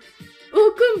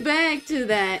 We'll come back to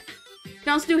that. Can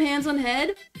I also do hands on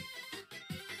head?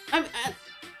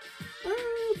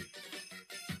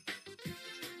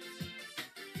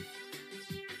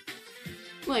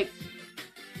 Like...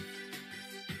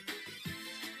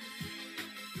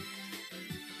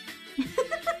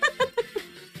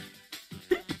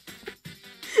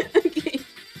 Okay.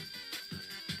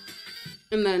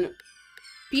 And then,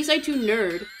 B-side 2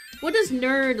 nerd. What does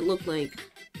nerd look like?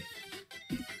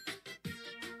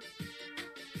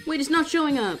 Wait, it's not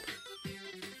showing up.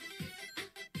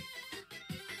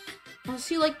 Oh,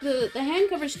 see, like, the hand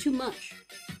cover's too much.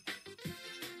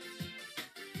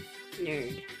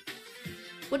 Nerd.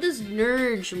 What does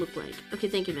nerd look like? Okay,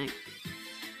 thank you, Meg.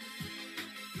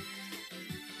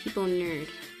 typo nerd.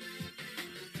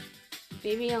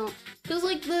 Maybe I'll... Because,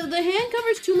 like, the hand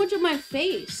covers too much of my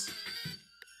face.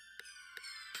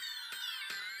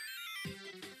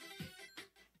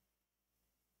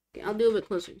 Okay, I'll do a bit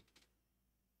closer.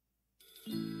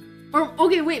 Or,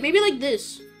 okay, wait, maybe like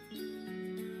this.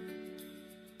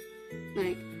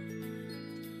 Like...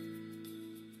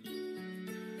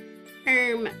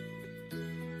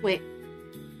 Wait.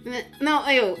 No,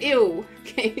 ew, ew.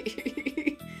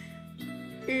 Okay.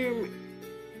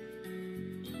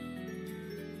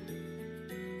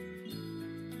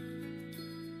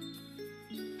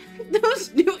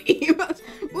 Those new emotes.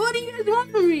 What do you guys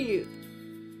want from me?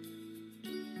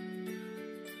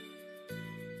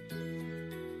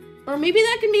 Or maybe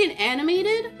that can be an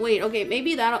animated? Wait, okay,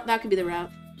 maybe that could be the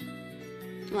route.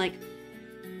 Like...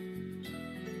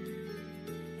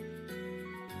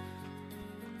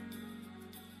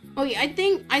 Okay, I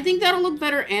think that'll look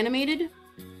better animated.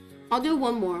 I'll do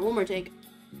one more take.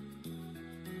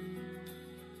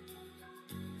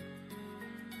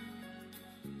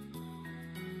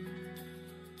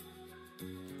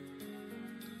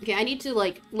 Okay, I need to,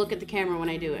 like, look at the camera when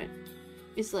I do it.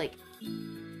 It's like...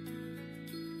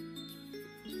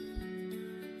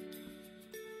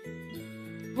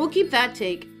 We'll keep that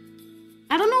take.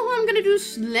 I don't know who I'm gonna do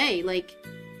slay, like...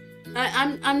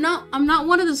 I'm not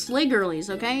one of the slay girlies,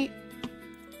 okay?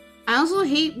 I also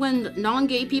hate when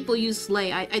non-gay people use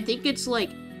slay. I think it's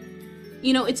like,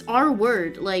 you know, it's our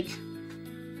word, like,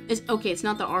 it's, okay, it's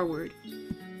not the R word.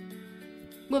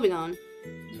 Moving on.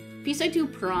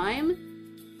 P-Side-2 Prime,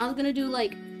 I was gonna do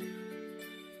like,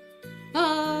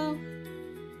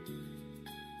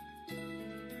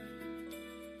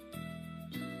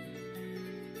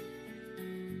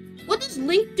 what does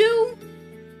Link do?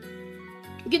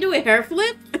 You can do a hair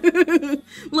flip?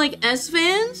 Like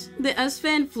S-Fans? The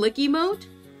S-Fan flick emote?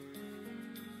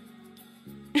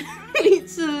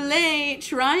 It's a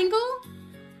triangle?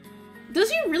 Does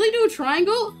he really do a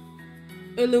triangle?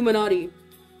 Illuminati.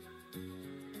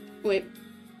 Wait.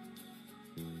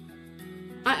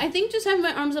 I think just having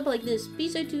my arms up like this.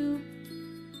 P-Side-2.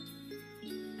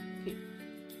 Okay.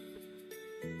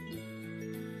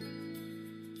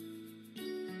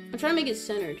 I'm trying to make it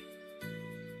centered.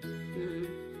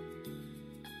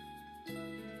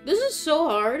 This is so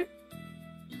hard.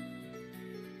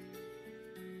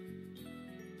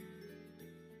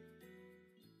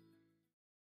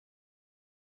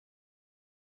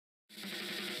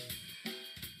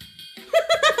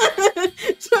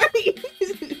 Sorry.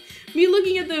 Me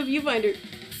looking at the viewfinder.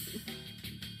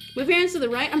 With your hands to the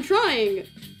right? I'm trying.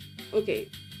 Okay.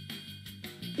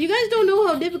 You guys don't know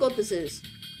how difficult this is.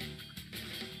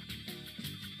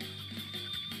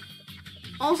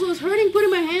 Also, it's hurting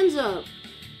putting my hands up.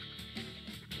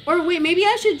 Or wait, maybe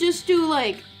I should just do,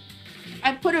 like,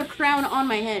 I put a crown on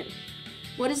my head.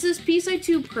 What is this?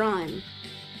 P-Side-2 Prime.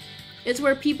 It's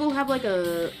where people have, like,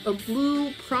 a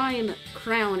blue prime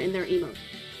crown in their emote.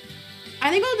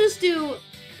 I think I'll just do...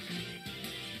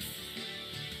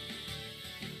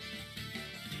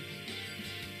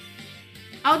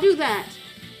 I'll do that.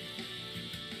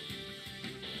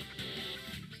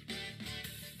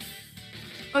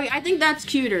 Okay, I think that's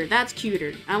cuter. That's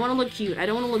cuter. I want to look cute. I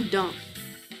don't want to look dumb.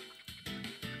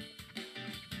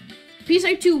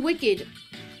 P-Side-2 Wicked.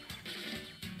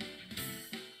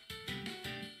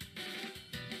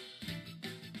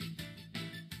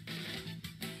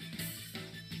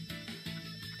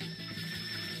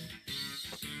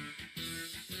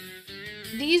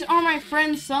 These are my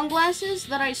friend's sunglasses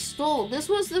that I stole. This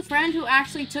was the friend who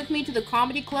actually took me to the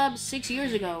comedy club 6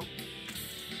 years ago.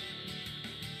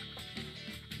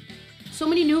 So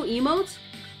many new emotes?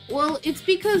 Well, it's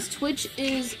because Twitch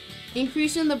is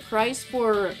increasing the price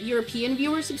for European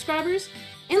viewer subscribers.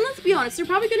 And let's be honest, they're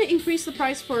probably going to increase the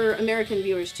price for American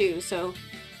viewers too, so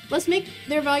let's make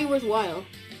their value worthwhile.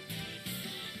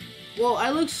 Whoa, I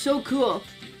look so cool.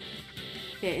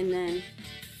 Okay, and then...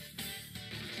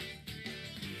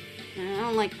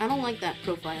 I don't like that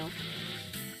profile.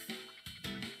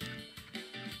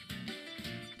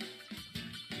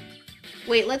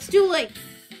 Wait, let's do like...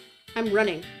 I'm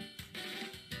running.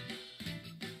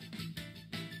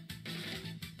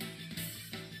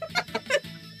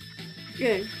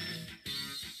 Good.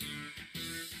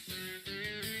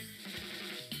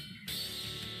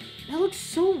 That looks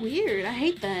so weird. I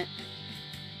hate that.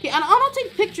 Okay, I don't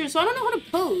take pictures, so I don't know how to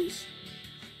pose.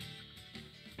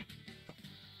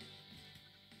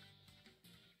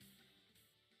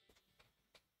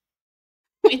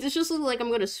 Wait, this just looks like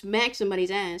I'm gonna smack somebody's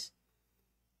ass.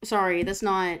 Sorry, that's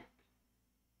not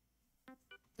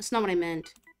what I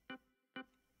meant.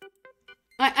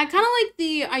 I kind of like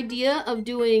the idea of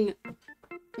doing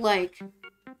Like,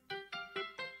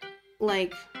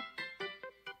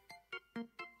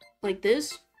 like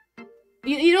this.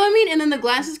 You know what I mean? And then the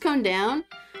glasses come down,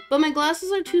 but my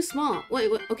glasses are too small.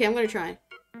 Wait, okay, I'm gonna try.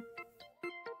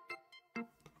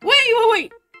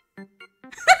 Wait.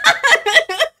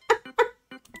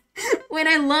 Wait,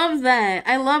 I love that.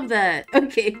 I love that.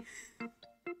 Okay.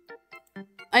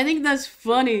 I think that's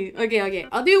funny. Okay.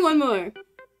 I'll do one more.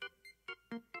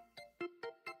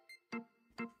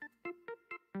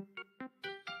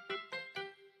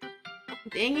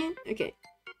 Dang it. Okay.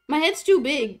 My head's too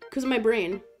big because of my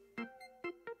brain.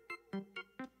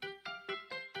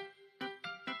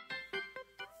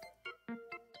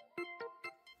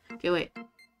 Okay, wait.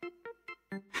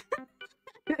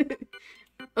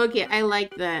 Okay, I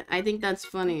like that. I think that's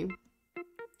funny.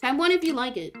 Type 1 if you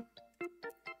like it.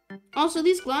 Also,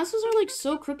 these glasses are like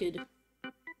so crooked.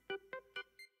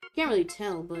 Can't really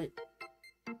tell, but...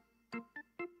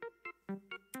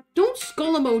 Don't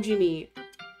skull emoji me!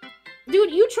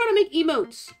 Dude, you try to make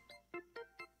emotes!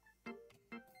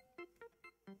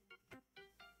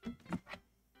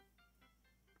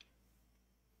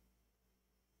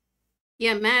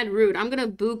 Yeah, mad rude. I'm gonna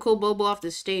boo Kobobo off the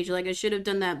stage like I should have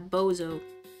done that bozo.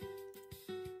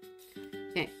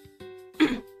 Okay.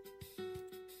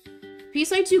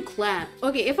 Piece I do clap.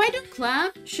 Okay, if I do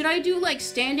clap, should I do like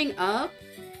standing up?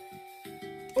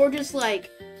 Or just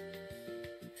like...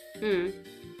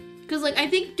 Because like I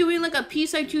think doing like a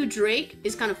piece I do Drake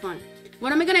is kind of fun.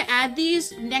 When am I gonna add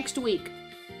these? Next week.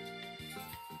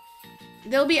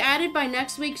 They'll be added by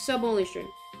next week's sub-only stream.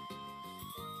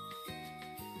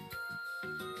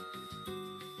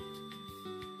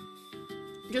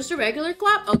 Just a regular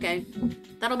clap? Okay.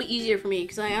 That'll be easier for me,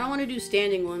 because I don't want to do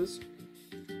standing ones.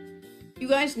 You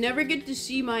guys never get to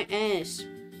see my ass.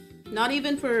 Not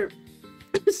even for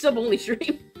sub-only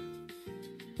stream.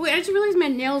 Wait, I just realized my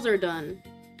nails are done.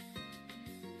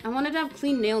 I wanted to have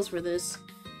clean nails for this.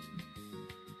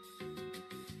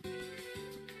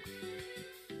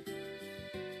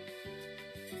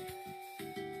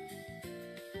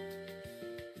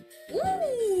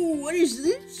 Ooh, what is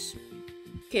this?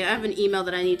 Okay, I have an email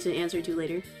that I need to answer to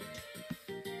later.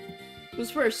 It was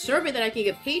for a survey that I can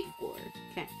get paid for.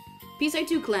 Okay. Piece I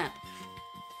 2 clap.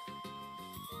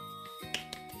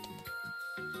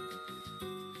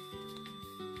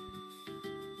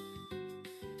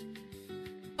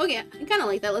 Okay, I kind of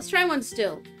like that. Let's try one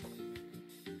still.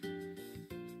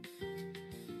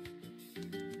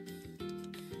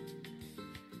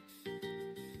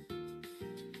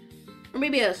 Or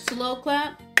maybe a slow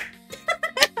clap.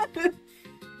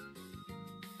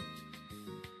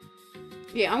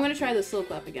 Yeah, I'm gonna try the slow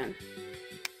clap again.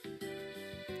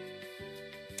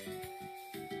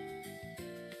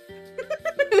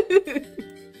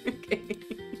 Okay.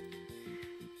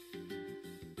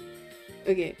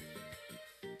 Okay.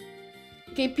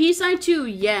 Okay, piece I 2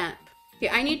 yap. Okay,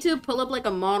 I need to pull up like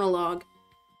a monologue.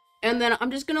 And then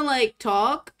I'm just gonna like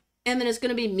talk, and then it's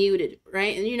gonna be muted,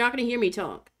 right? And you're not gonna hear me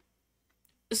talk.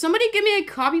 Somebody give me a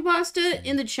copy pasta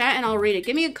in the chat and I'll read it.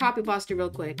 Give me a copy pasta real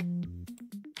quick.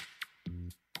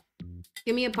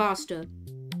 Give me a pasta.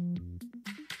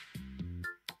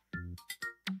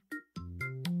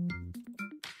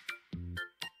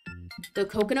 The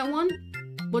coconut one?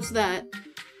 What's that?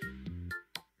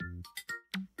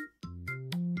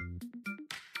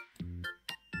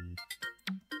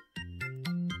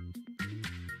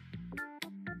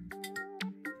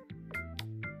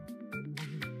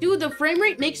 Dude, the frame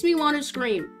rate makes me want to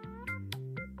scream.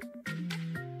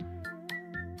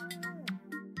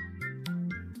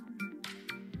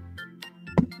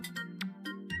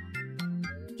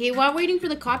 Okay, while waiting for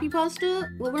the copy pasta,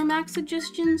 what were Mac's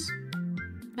suggestions?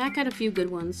 Mac had a few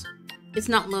good ones. It's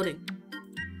not loading.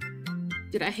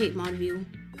 Dude, I hate mod view.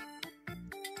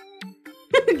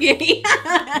 Okay.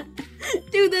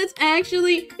 Dude, that's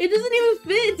actually... It doesn't even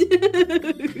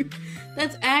fit.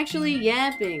 That's actually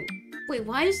yapping. Wait,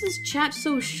 why is this chat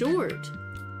so short?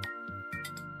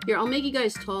 Here, I'll make you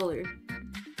guys taller.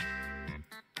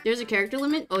 There's a character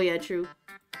limit? Oh yeah, true.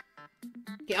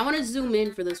 Okay, I want to zoom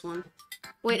in for this one.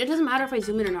 Wait, it doesn't matter if I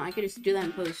zoom in or not. I can just do that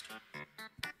in post.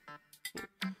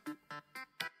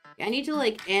 Okay, I need to,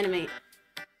 like, animate.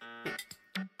 Okay.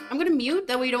 I'm gonna mute,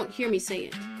 that way you don't hear me say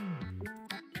it.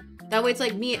 That way it's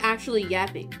like me actually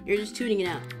yapping. You're just tuning it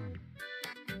out.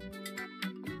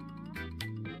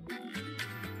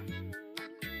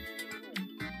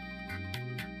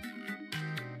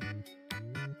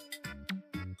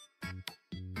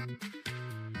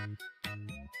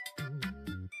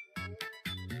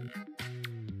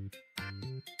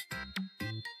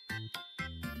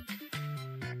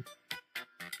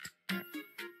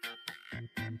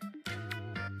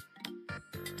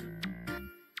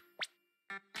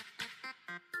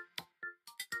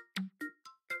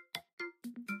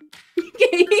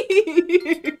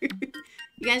 Okay.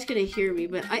 You guys couldn't hear me,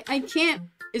 but I can't.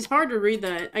 It's hard to read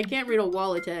that. I can't read a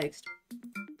wall of text.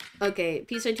 Okay,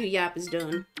 PSI2 Yap is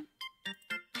done.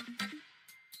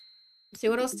 So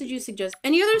what else did you suggest?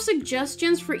 Any other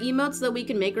suggestions for emotes that we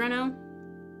can make right now?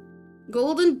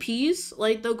 Golden piece?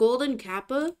 Like the golden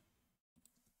kappa?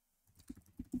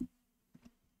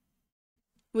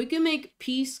 We can make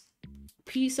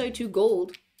PSI2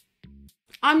 gold.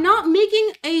 I'm not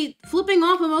making a flipping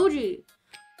off emoji.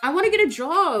 I want to get a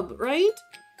job, right?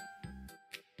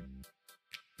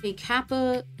 A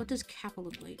kappa. What does kappa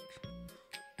look like?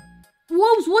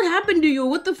 Whoops, what happened to you?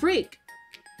 What the freak?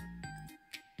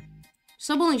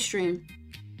 Sub-only stream.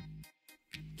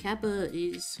 Kappa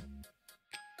is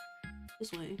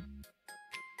this way.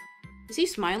 Is he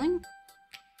smiling?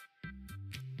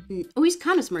 Oh, he's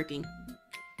kind of smirking.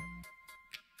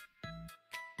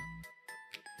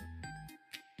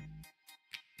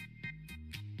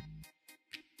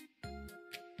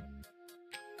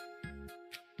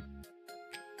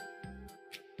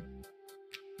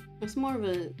 It's more of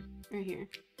a right here.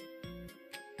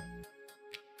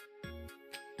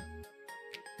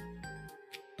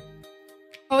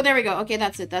 Oh, there we go. Okay,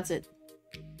 that's it. That's it.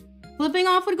 Flipping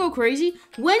off would go crazy.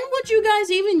 When would you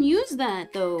guys even use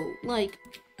that, though? Like,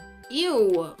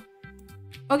 ew.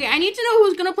 Okay, I need to know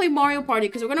who's gonna play Mario Party,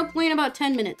 because we're gonna play in about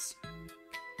 10 minutes.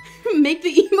 Make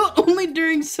the emote only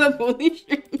during sub-only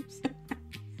streams.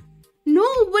 No,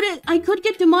 but I could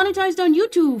get demonetized on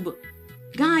YouTube.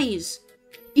 Guys,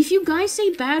 if you guys say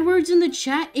bad words in the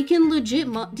chat, it can legit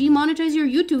demonetize your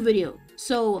YouTube video.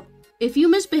 So, if you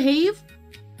misbehave,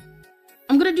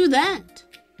 I'm gonna do that.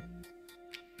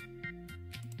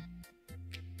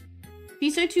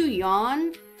 PSI2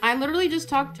 yawn? I literally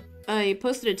just I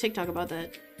posted a TikTok about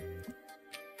that.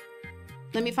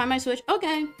 Let me find my Switch.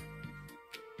 Okay.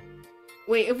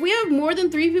 Wait, if we have more than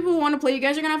 3 people who want to play, you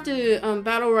guys are gonna have to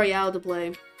Battle Royale to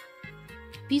play.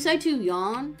 PSI2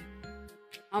 yawn?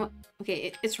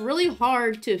 Okay, it's really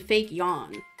hard to fake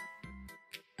yawn.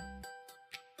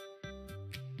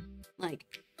 Like...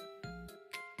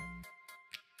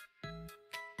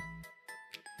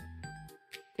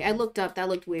 Okay, I looked up, that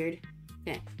looked weird.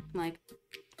 Okay, I'm like...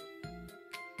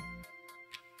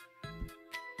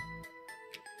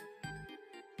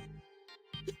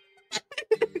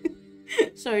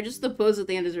 Sorry, just the pose at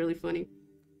the end is really funny.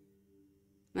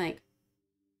 Like...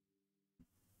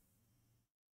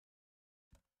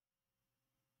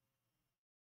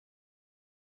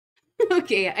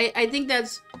 Okay, I think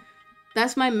that's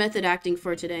my method acting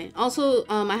for today. Also,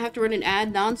 I have to run an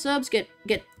ad. Non-subs get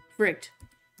fricked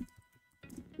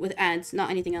with ads, not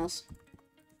anything else.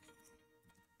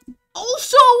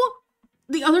 Also,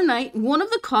 the other night, one of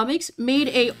the comics made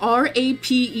a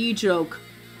RAPE joke.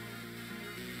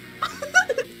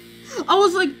 I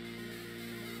was like,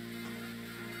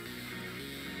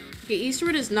 okay,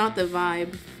 Eastwood is not the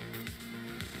vibe.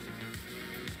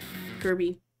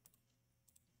 Kirby.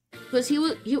 Because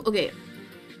okay,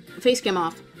 face cam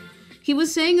off. He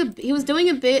was saying, he was doing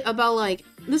a bit about, like,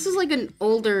 this is like an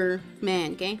older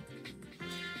man, okay?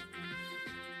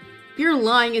 You're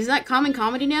lying, is that common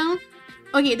comedy now?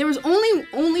 Okay, there was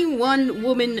only one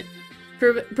woman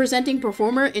presenting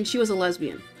performer, and she was a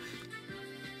lesbian.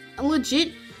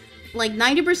 Legit, like,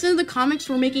 90% of the comics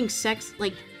were making sex,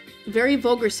 like, very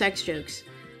vulgar sex jokes.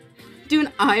 Do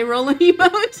an eye roll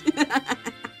emote?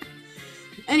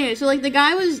 Anyway, so, like, the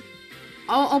guy was...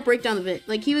 I'll break down the bit.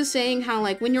 Like, he was saying how,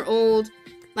 like, when you're old,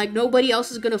 like, nobody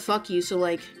else is gonna fuck you, so,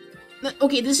 like...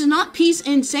 Okay, this is not Peace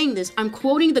in saying this. I'm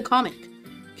quoting the comic.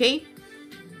 Okay?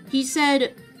 He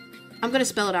said... I'm gonna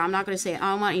spell it out. I'm not gonna say it.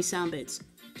 I don't want any sound bits.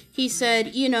 He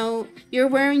said, you know, you're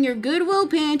wearing your Goodwill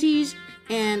panties,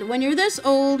 and when you're this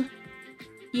old,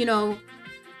 you know,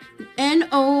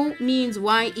 N-O means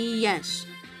Y-E-S.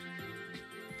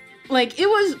 Like, it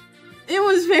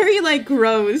was very, like,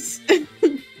 gross.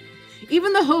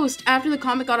 Even the host, after the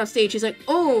comic got off stage, he's like,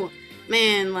 oh,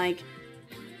 man, like,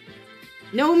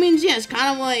 no means yes,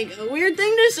 kind of like a weird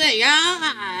thing to say,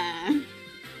 ah.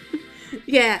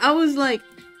 Yeah, I was like,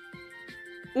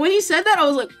 when he said that, I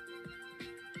was like,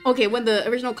 okay, when the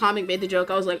original comic made the joke,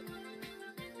 I was like,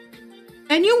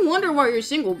 and you wonder why you're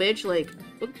single, bitch, like,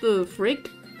 what the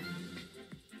frick?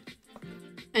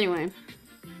 Anyway,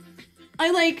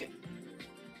 I like...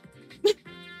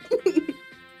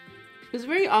 It was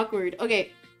very awkward.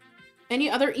 Okay. Any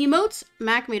other emotes?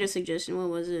 Mac made a suggestion. What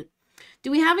was it?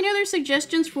 Do we have any other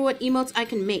suggestions for what emotes I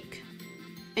can make?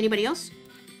 Anybody else?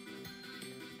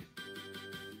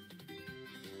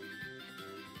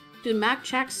 Dude, Mac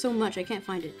chats so much. I can't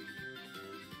find it.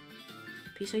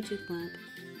 PSI2 clap.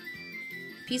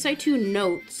 PSI2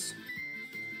 notes.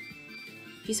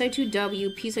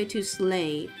 PSI2W, PSI2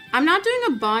 Slay. I'm not doing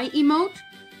a bye emote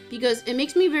because it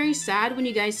makes me very sad when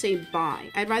you guys say bye.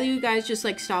 I'd rather you guys just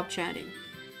like stop chatting.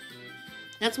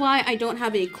 That's why I don't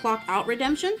have a clock out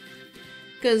redemption.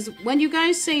 Because when you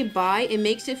guys say bye, it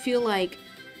makes it feel like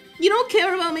you don't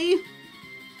care about me.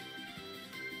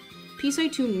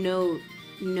 PSI2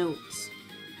 notes.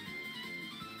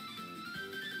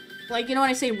 Like, you know when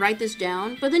I say write this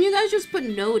down? But then you guys just put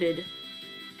noted.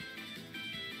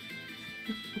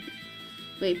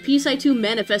 Wait, PSI2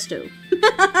 manifesto.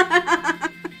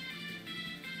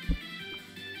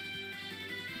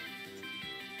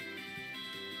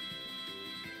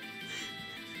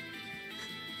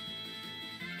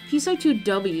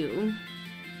 PSI2W.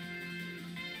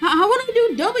 How would I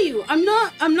do W? I'm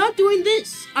not doing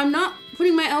this. I'm not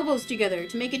putting my elbows together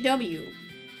to make it W.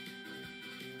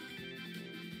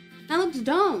 That looks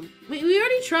dumb. We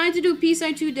already tried to do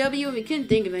PSI2W and we couldn't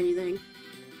think of anything.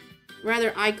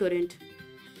 Rather, I couldn't.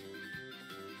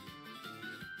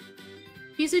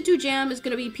 PSI2 Jam is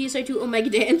gonna be PSI2 Omega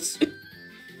Dance.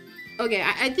 Okay,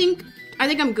 I think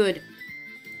I'm good.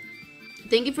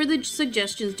 Thank you for the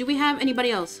suggestions. Do we have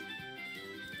anybody else?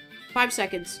 5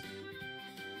 seconds.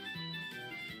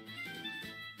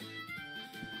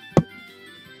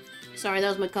 Sorry, that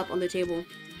was my cup on the table.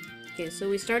 Okay, so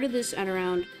we started this at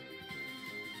around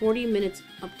 40 minutes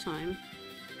uptime.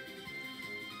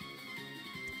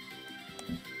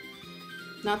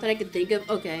 Not that I could think of.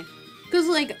 Okay. Because,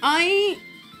 like, I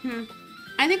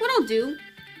think what I'll do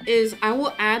is I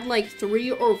will add, like,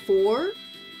 3 or 4.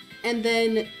 And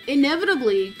then,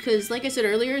 inevitably, because, like I said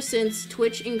earlier, since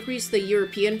Twitch increased the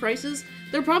European prices,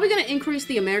 they're probably going to increase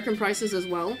the American prices as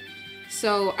well.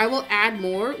 So, I will add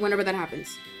more whenever that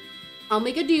happens. I'll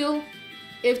make a deal.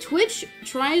 If Twitch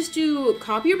tries to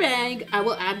copy your bag, I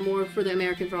will add more for the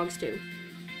American frogs too.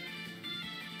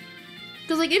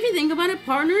 Because, like, if you think about it,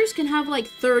 partners can have, like,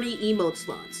 30 emote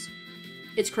slots.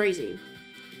 It's crazy.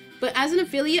 But as an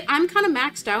affiliate, I'm kind of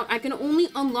maxed out. I can only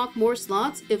unlock more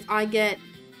slots if I get,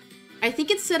 I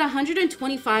think it's set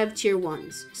 125 tier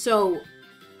 1s. So,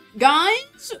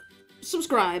 guys,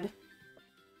 subscribe.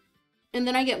 And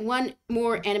then I get 1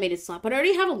 more animated slot. But I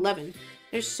already have 11.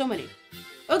 There's so many.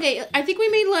 Okay, I think we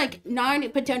made like 9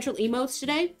 potential emotes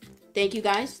today. Thank you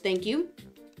guys. Thank you.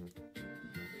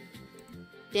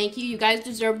 Thank you. You guys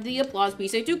deserve the applause.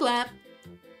 PSI2 clap.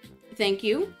 Thank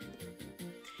you.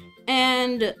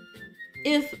 And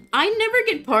if I never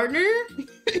get partner,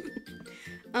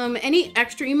 any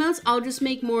extra emotes, I'll just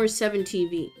make more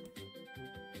 7TV.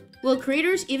 Will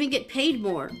creators even get paid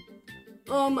more?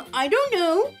 I don't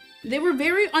know. They were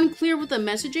very unclear with the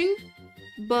messaging,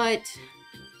 but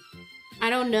I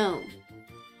don't know.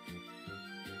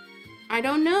 I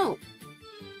don't know.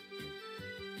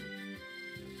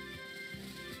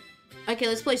 Okay,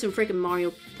 let's play some freaking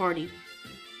Mario Party.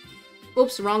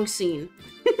 Oops, wrong scene.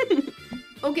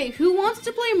 Okay, who wants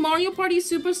to play Mario Party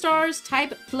Superstars?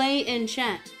 Type play in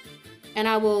chat. And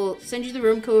I will send you the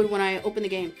room code when I open the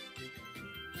game.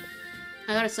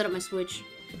 I gotta set up my Switch.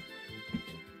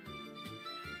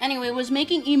 Anyway, was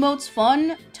making emotes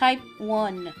fun? Type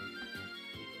 1.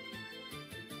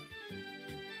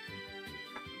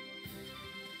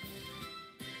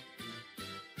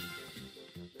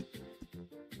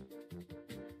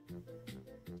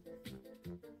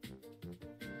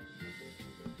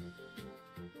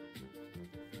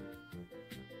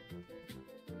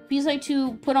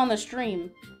 PSI2 put on the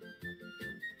stream.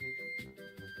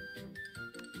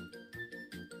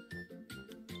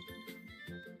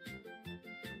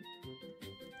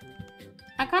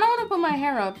 I kind of want to put my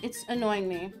hair up. It's annoying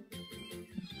me.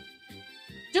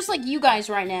 Just like you guys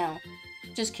right now.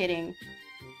 Just kidding.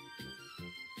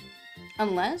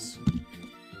 Unless...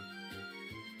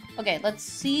 Okay, let's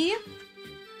see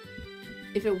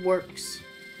if it works.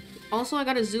 Also, I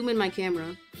gotta zoom in my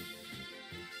camera.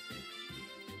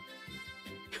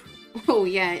 Oh,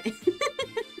 yeah.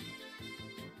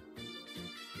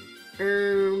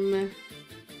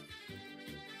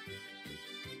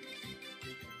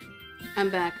 I'm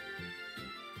back.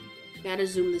 Gotta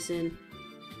zoom this in.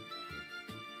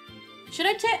 Should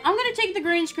I take... I'm gonna take the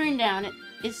green screen down.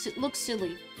 It looks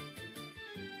silly.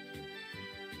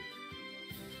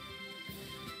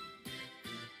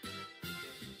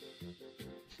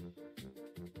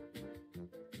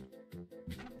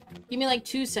 Give me like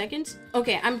 2 seconds.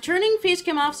 Okay, I'm turning face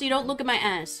cam off so you don't look at my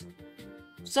ass.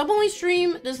 Sub-only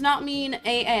stream does not mean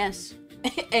AS.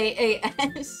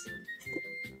 AAS.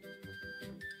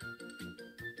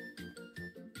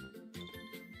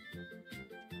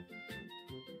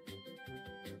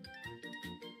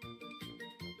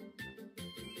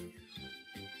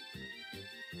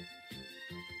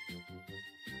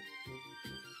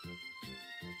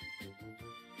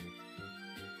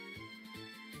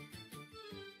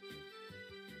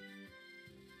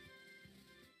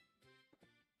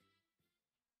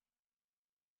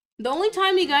 The only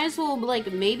time you guys will,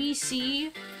 like, maybe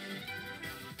see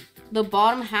the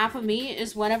bottom half of me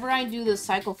is whenever I do the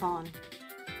cyclothon.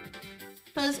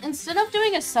 Because instead of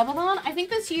doing a subathon, I think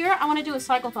this year I want to do a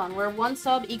cyclothon where one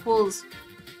sub equals...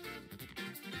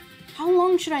 How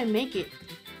long should I make it?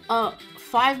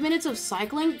 5 minutes of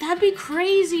cycling? That'd be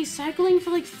crazy! Cycling for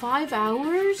like 5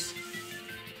 hours?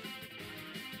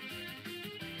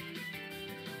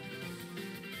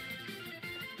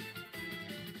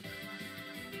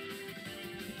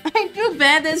 I feel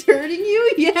bad that's hurting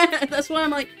you? Yeah, that's why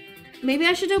I'm like... Maybe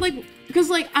I should do like... Because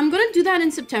like, I'm gonna do that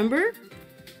in September.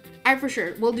 For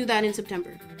sure, we'll do that in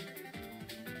September.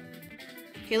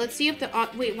 Okay, let's see if the...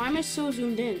 Wait, why am I so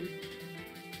zoomed in?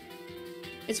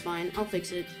 It's fine, I'll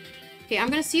fix it. Okay, I'm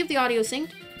gonna see if the audio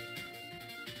synced.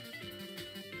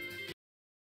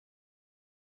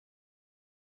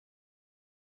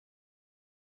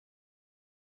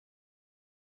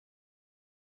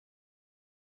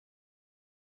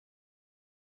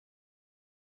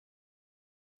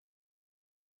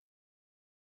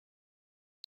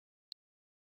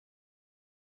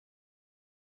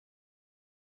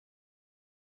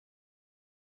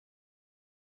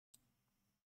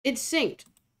 It's synced.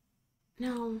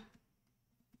 No.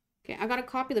 Okay, I gotta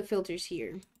copy the filters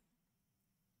here.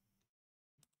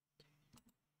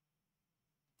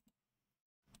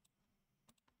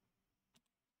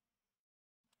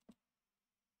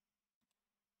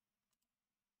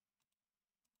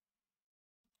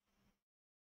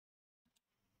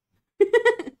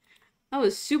 That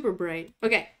was super bright.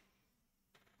 Okay.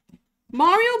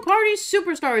 Mario Party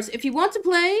Superstars. If you want to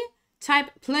play, type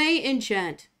play in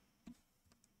chat.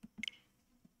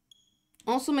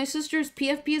 Also, my sister's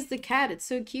PFP is the cat. It's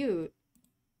so cute.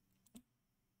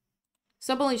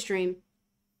 Sub-only stream.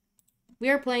 We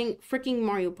are playing freaking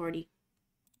Mario Party.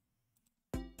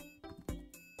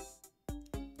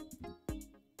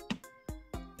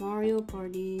 Mario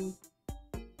Party.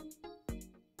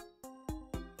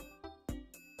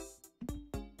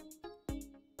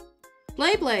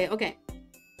 Play. Okay.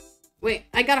 Wait,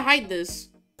 I gotta hide this.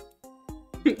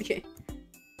 Okay.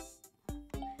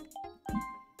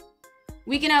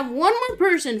 We can have one more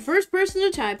person. First person to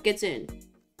type gets in.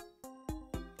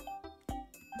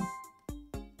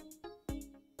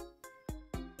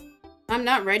 I'm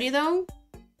not ready, though.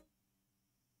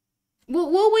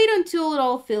 We'll wait until it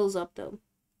all fills up, though.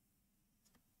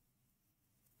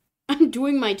 I'm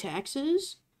doing my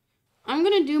taxes? I'm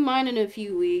gonna do mine in a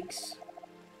few weeks.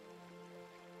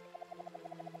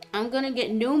 I'm gonna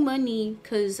get no money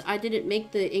because I didn't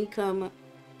make the income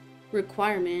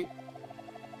requirement.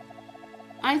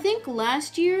 I think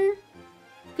last year,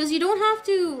 because you don't have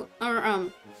to,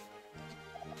 or,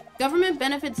 government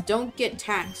benefits don't get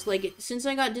taxed. Like, since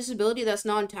I got disability, that's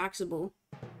non-taxable.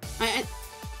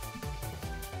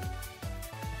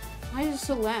 Why is it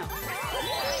so loud?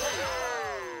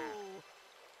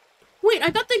 Wait,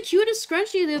 I got the cutest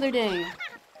scrunchie the other day.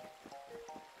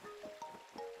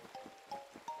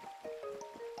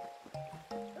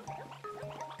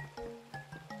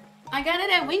 I got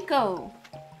it at Winko.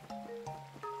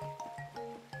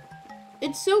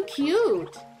 It's so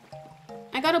cute.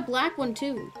 I got a black one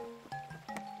too.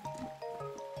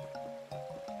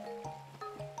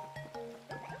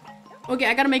 Okay,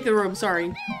 I gotta make the room,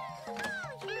 sorry.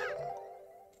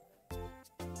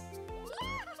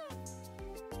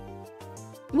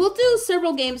 We'll do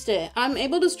several games today. I'm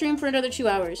able to stream for another 2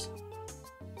 hours.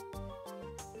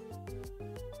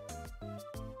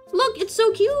 Look, it's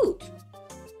so cute.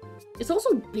 It's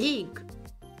also big.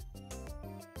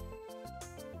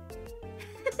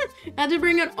 I had to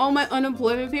bring out all my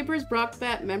unemployment papers, brought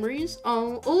back memories.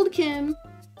 Oh, old Kim.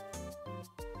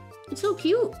 It's so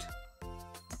cute.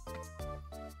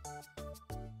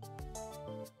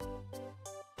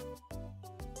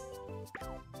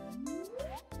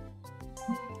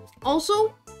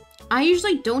 Also, I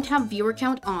usually don't have viewer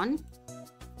count on,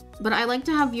 but I like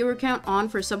to have viewer count on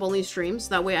for sub-only streams.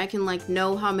 That way I can, like,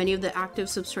 know how many of the active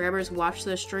subscribers watch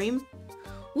the stream.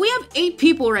 We have 8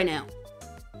 people right now.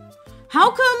 How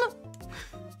come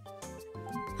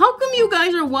you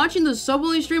guys are watching the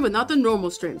sub-only stream but not the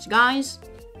normal streams, guys?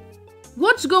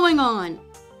 What's going on?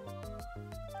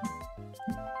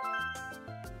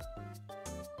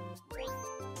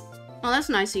 Oh, that's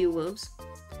nice of you, Wolves.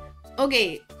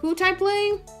 Okay, who typed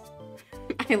play?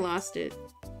 I lost it.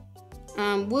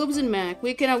 Wolves and Mac.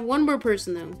 We can have one more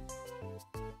person, though.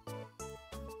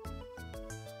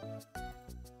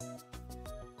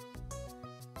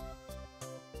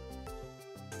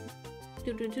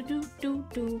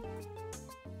 Do.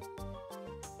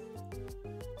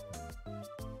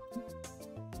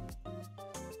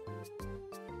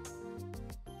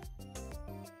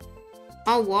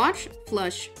 I'll watch,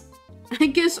 flush. I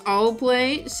guess I'll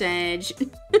play, Sag.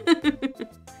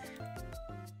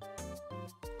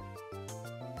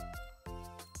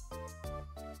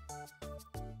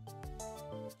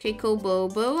 Okay,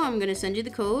 Kobobo, I'm gonna send you the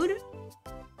code.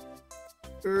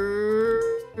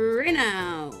 Right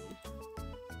now.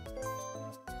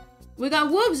 We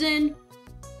got wolves in.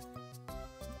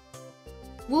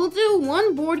 We'll do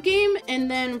one board game, and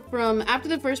then from after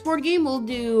the first board game, we'll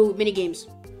do mini games.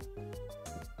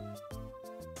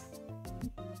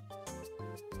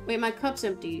 Wait, my cup's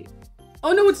empty.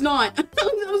 Oh, no, it's not.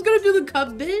 I was gonna do the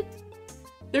cup bit.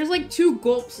 There's like 2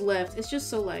 gulps left. It's just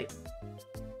so light.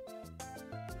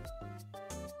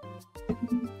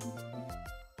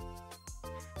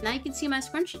 Now you can see my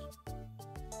scrunchie.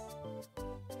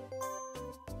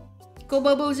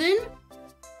 Kobobo's in.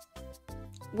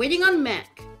 Waiting on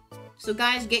Mac. So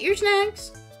guys, get your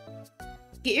snacks.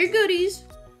 Get your goodies.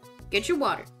 Get your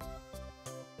water.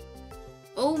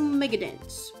 Oh, mega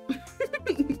dance.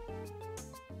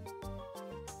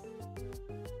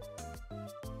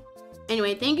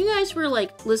 Anyway, thank you guys for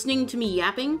like listening to me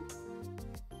yapping.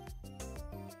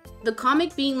 The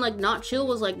comic being like not chill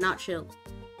was like not chill.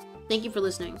 Thank you for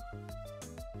listening.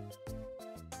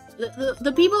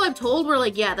 The people I've told were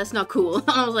like, yeah, that's not cool. And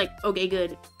I was like, okay,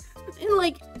 good. And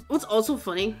like, what's also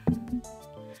funny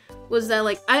was that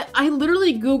like, I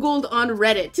literally Googled on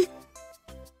Reddit.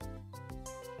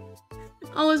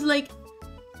 I was like,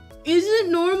 is it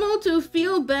normal to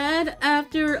feel bad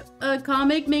after a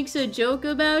comic makes a joke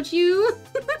about you?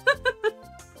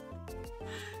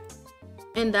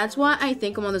 And that's why I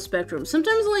think I'm on the spectrum.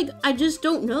 Sometimes, like, I just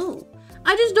don't know.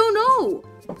 I just don't know.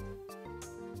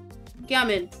 Okay,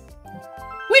 I'm in.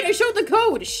 Wait, I showed the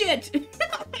code! Shit!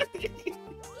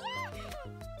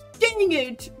 Dang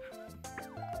it!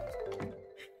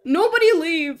 Nobody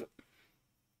leave!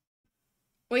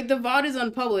 Wait, the VOD is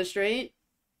unpublished, right?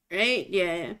 Right?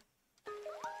 Yeah.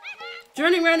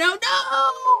 Joining right now.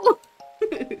 No!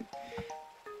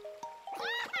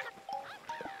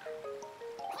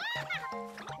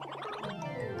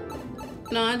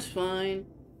 No, it's fine.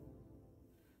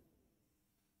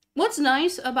 What's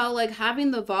nice about like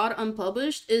having the VOD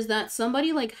unpublished is that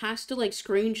somebody like has to like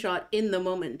screenshot in the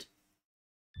moment.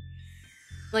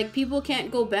 Like people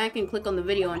can't go back and click on the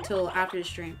video until after the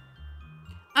stream.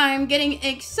 I'm getting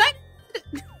excited!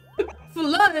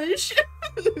 Flush!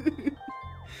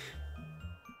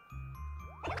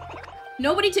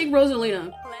 Nobody take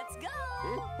Rosalina. Let's go!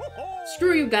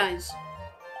 Screw you guys.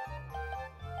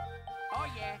 Oh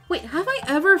yeah. Wait, have I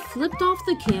ever flipped off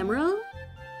the camera?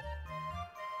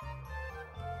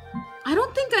 I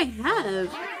don't think I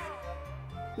have.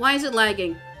 Why is it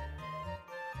lagging?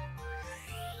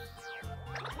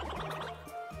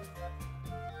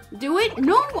 Do it?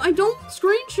 No, I don't want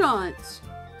screenshots.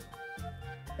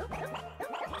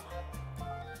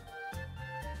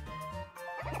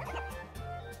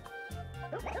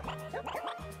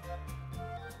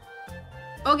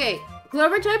 Okay,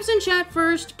 whoever types in chat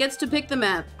first gets to pick the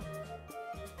map.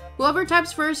 Whoever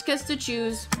types first gets to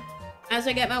choose as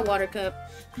I get my water cup.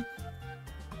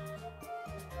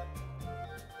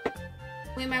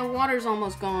 Wait, my water's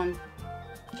almost gone.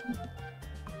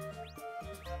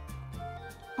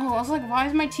 Oh, I was like, why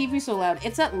is my TV so loud?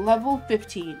 It's at level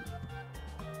 15.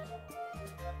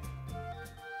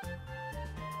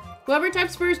 Whoever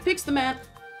types first picks the map.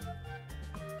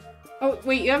 Oh,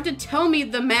 wait, you have to tell me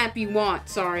the map you want.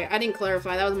 Sorry, I didn't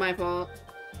clarify. That was my fault.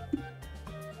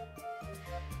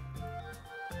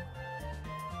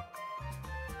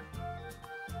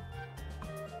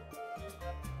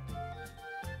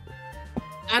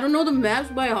 I don't know the maps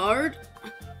by heart.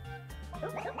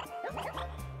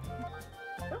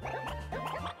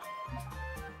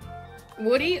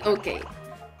 Woody? Okay.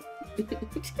 20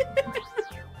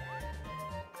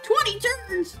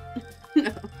 turns!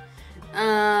 No.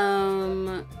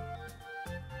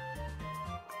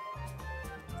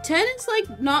 10 is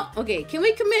like not... Okay, can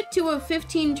we commit to a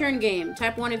 15 turn game?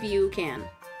 Type 1 if you can.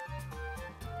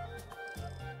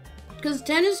 Because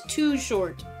 10 is too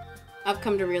short, I've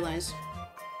come to realize.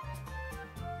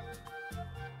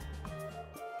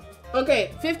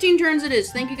 Okay, 15 turns it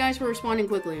is. Thank you guys for responding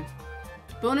quickly.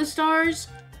 Bonus stars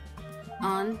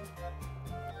on.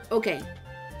 Okay.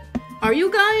 Are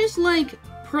you guys like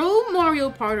pro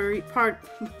Mario Are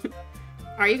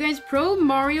you guys pro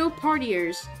Mario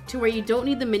Partiers to where you don't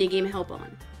need the minigame help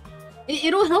on?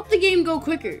 It'll help the game go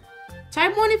quicker.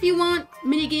 Type 1 if you want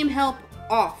minigame help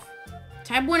off.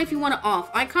 Type 1 if you want it off.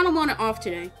 I kind of want it off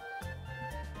today.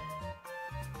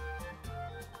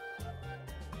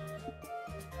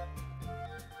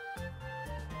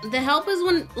 The help is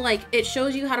when, like, it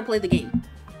shows you how to play the game.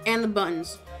 and the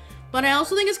buttons. But I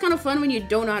also think it's kind of fun when you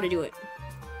don't know how to do it.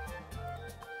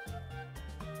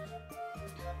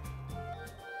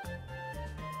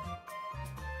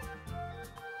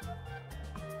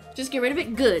 Just get rid of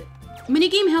it. Good.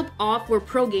 Minigame help off. We're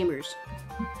pro gamers.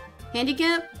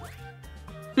 Handicap?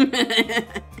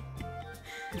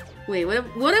 Wait,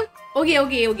 what if...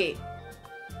 Okay.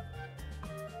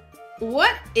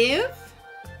 What if...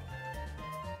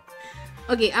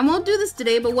 Okay, I won't do this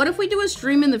today, but what if we do a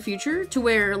stream in the future to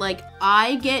where, like,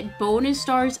 I get bonus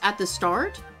stars at the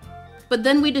start, but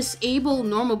then we disable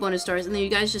normal bonus stars, and then you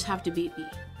guys just have to beat me.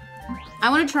 I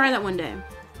want to try that one day.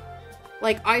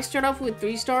 Like, I start off with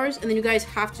 3 stars, and then you guys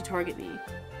have to target me.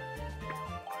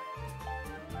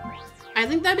 I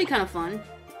think that'd be kind of fun.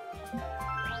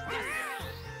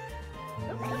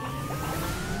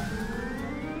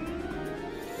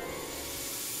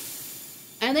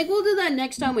 I think we'll do that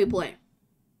next time we play.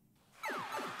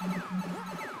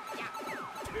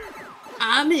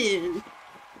 I'm in.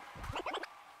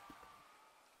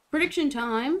 Prediction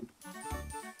time.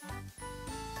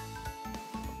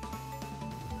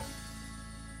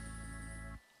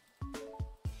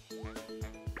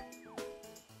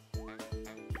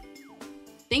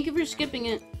 Thank you for skipping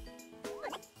it.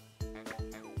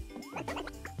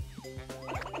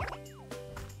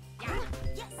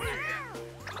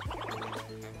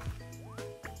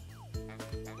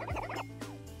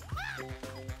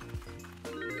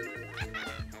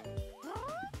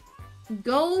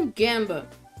 Go Gamba.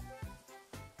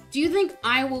 Do you think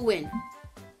I will win?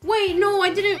 Wait, no,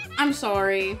 I didn't. I'm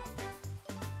sorry.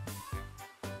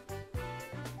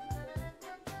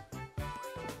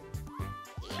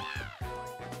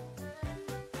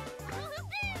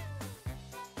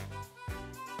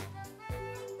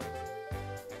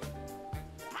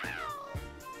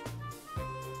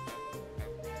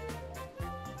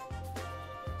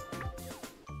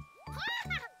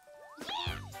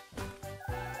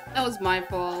 That was my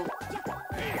fault.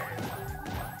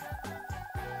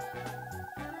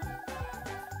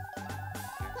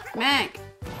 Mac.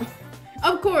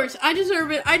 Of course, I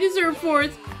deserve it. I deserve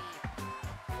 4th.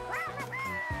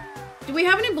 Do we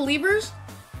have any believers?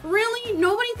 Really?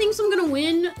 Nobody thinks I'm gonna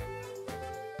win?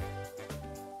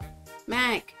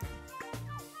 Mac.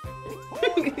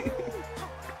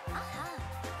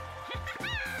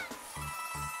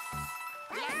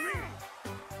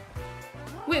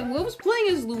 Wait, Will's playing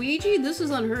as Luigi? This is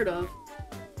unheard of.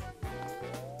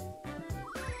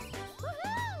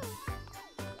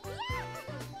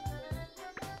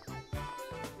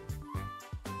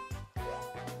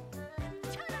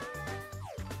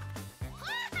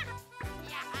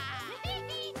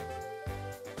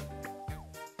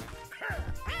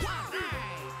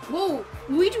 Whoa,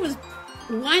 Luigi was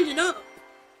winded up.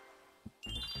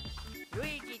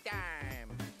 Luigi time.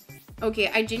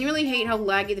 Okay, I genuinely hate how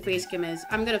laggy the face cam is.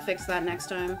 I'm gonna fix that next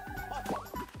time.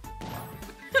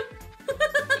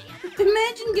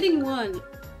 Imagine getting 1.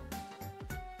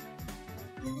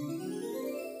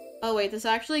 Oh wait, this is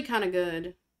actually kind of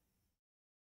good.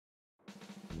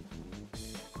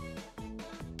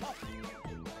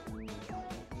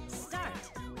 Start.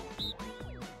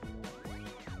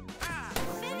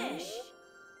 Finish.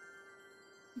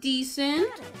 Decent.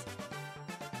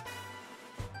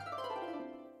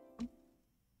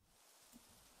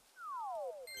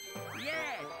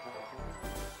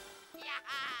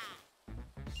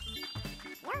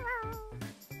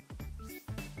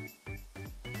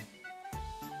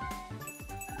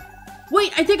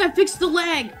 Wait, I think I fixed the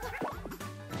lag!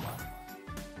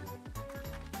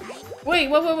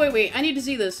 Wait. I need to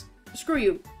see this. Screw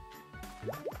you.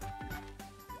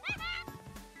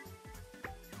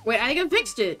 Wait, I think I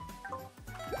fixed it.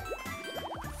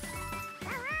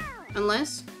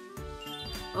 Unless...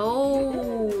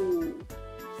 Oh.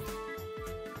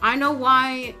 I know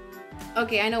why...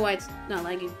 Okay, I know why it's not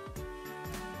lagging.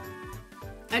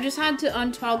 I just had to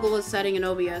untoggle a setting in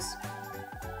OBS.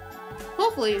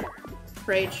 Hopefully...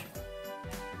 Rage.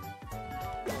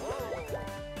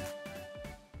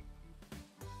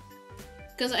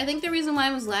 Because I think the reason why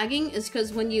I was lagging is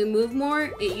because when you move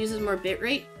more, it uses more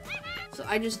bitrate. So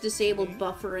I just disabled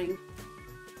buffering.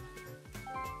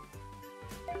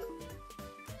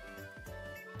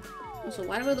 So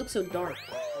why do I look so dark?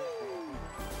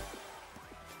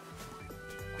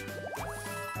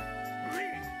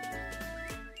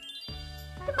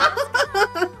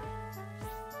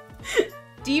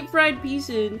 Deep fried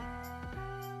pieces.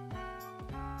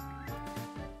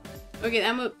 Okay,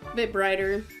 I'm a bit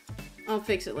brighter. I'll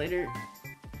fix it later.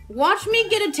 Watch me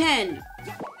get a 10!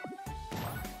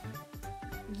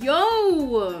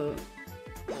 Yo!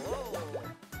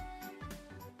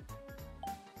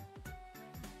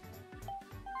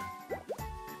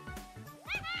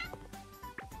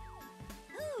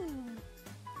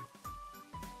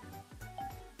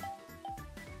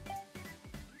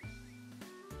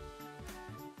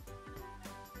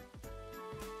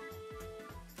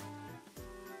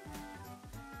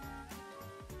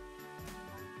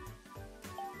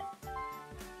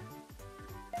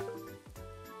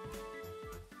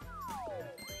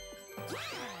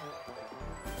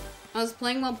 I was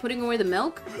playing while putting away the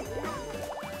milk?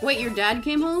 Wait, your dad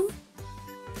came home?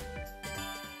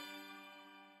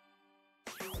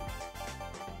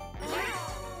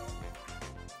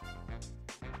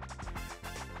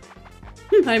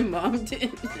 My mom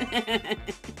did.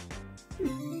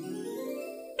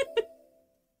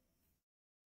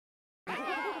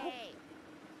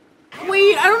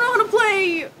 Wait, I don't know how to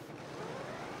play!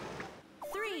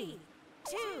 3,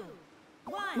 2,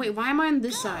 1. Wait, why am I on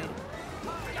this side?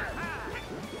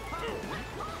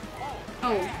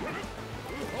 Oh.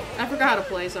 I forgot how to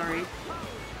play, sorry.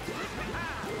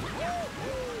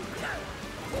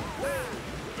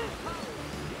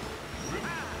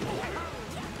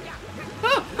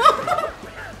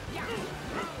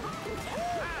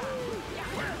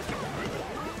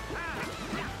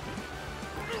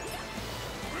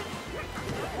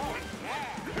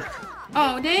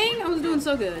 Oh, dang! I was doing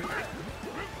so good.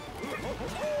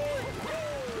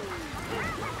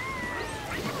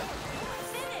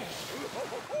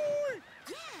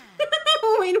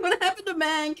 Wait, what happened to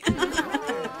Mac?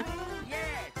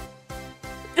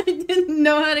 I didn't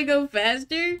know how to go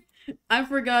faster. I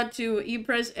forgot to. You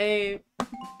press A.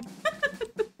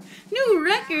 New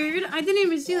record? I didn't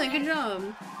even see that. Good job.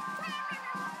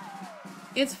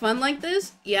 It's fun like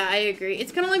this? Yeah, I agree.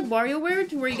 It's kind of like WarioWare,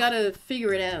 to where you gotta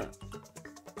figure it out.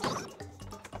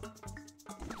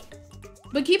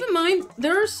 But keep in mind,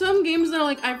 there are some games that are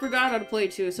like, I forgot how to play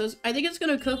too, so I think it's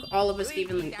gonna cook all of us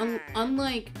evenly.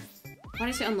 Unlike... Why do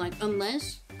I say unlike?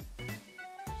 Unless...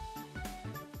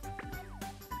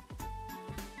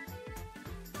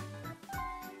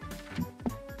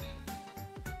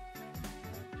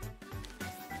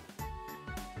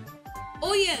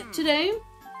 Oh yeah, today,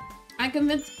 I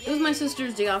convinced... It was my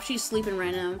sister's day off, she's sleeping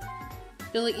right now.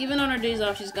 So like, even on her days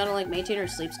off, she's gotta like maintain her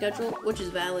sleep schedule, which is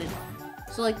valid.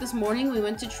 So like this morning we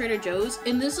went to Trader Joe's,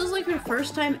 and this is like her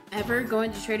first time ever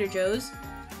going to Trader Joe's.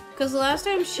 Cause the last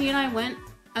time she and I went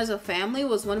as a family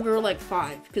was when we were like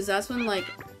 5, cause that's when like,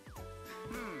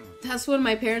 that's when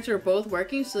my parents were both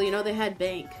working, so you know they had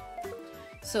bank.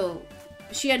 So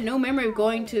she had no memory of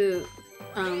going to,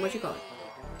 what you call it?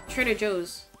 Trader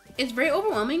Joe's. It's very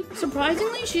overwhelming.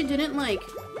 Surprisingly, she didn't like,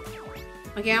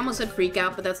 okay, I almost said freak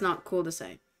out, but that's not cool to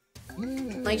say.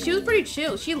 Like, she was pretty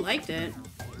chill. She liked it.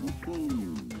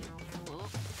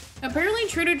 Apparently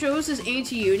Trader Joe's is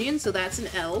anti-union, so that's an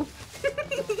L.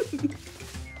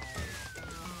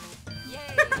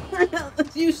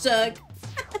 You suck.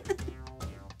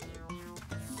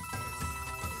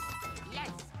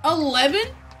 11?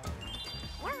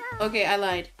 Okay, I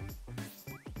lied.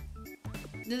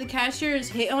 Did the cashiers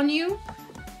hit on you?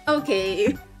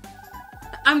 Okay.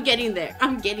 I'm getting there.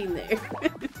 I'm getting there.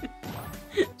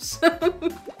 So...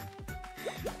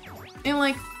 And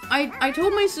like, I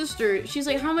told my sister, she's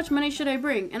like, how much money should I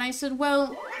bring? And I said,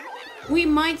 well, we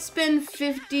might spend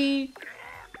 50,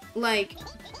 like,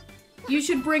 you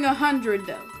should bring 100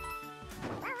 though.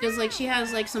 Because like, she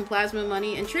has like some plasma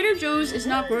money, and Trader Joe's is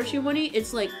not grocery money,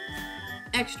 it's like,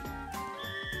 extra.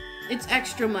 It's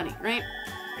extra money, right?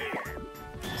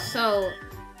 So,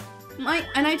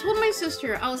 and I told my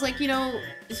sister, I was like, you know,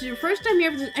 this is your first time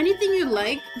here, if there's anything you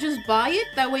like, just buy it,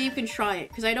 that way you can try it,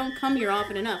 because I don't come here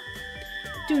often enough.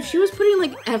 Dude, she was putting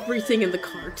like everything in the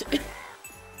cart.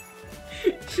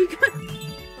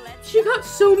 she got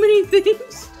so many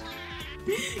things.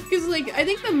 Cause like, I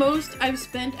think the most I've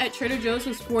spent at Trader Joe's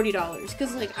was $40.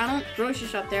 Cause like, I don't grocery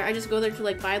shop there, I just go there to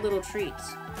like buy little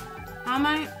treats. How am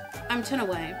I? I'm 10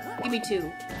 away. Give me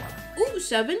 2. Ooh,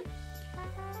 7.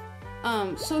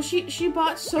 So she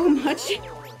bought so much.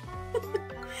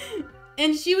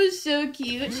 And she was so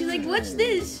cute. She's like, what's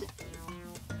this?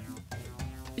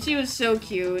 She was so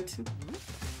cute.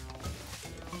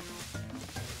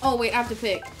 Oh, wait, I have to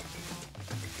pick.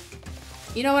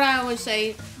 You know what I always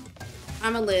say?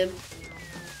 I'm a lib.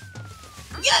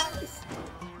 Yes!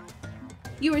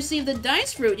 You received the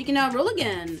dice fruit. You can now roll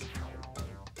again.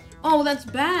 Oh, that's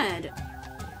bad.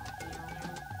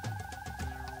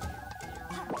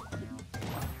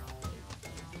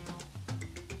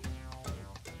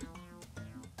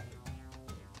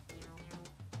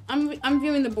 I'm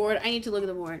viewing the board. I need to look at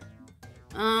the board.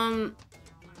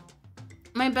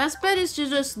 My best bet is to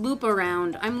just loop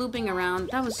around. I'm looping around.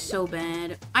 That was so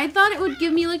bad. I thought it would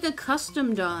give me like a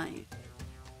custom die.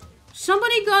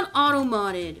 Somebody got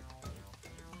auto-modded.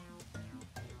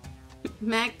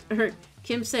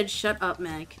 Kim said, shut up,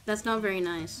 Mac. That's not very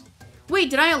nice. Wait,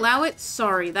 did I allow it?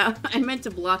 Sorry, I meant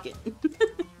to block it.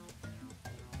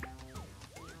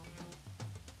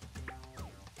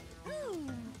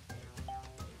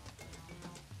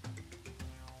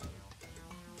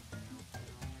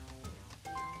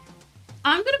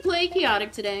 I'm gonna play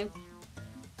Chaotic today.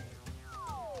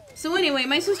 So anyway,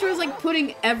 my sister was like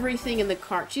putting everything in the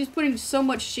cart. She's putting so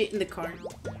much shit in the cart.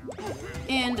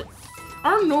 And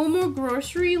our normal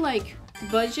grocery like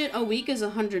budget a week is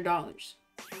 $100.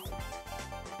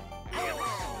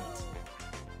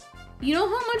 You know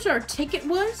how much our ticket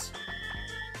was?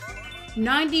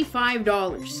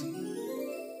 $95.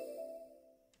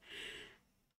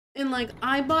 And like,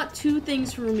 I bought 2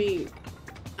 things for me.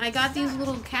 I got these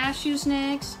little cashew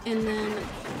snacks, and then...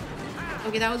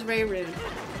 Okay, that was very rude.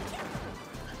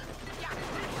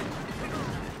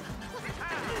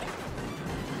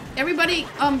 Everybody,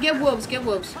 get wolves, get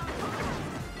wolves.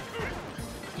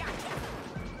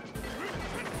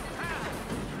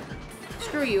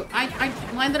 Screw you. I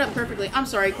lined it up perfectly. I'm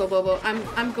sorry, Kobobo.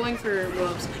 I'm going for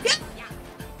wolves. Yeah!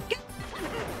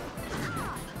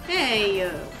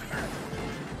 Hey!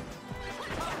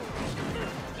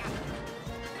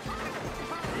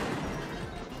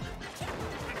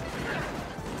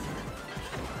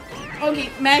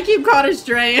 Okay, Mackie caught a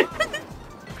stray.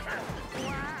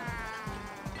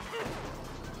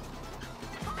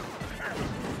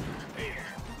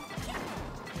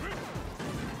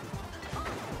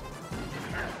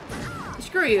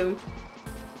 Screw you.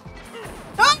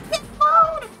 Oh, get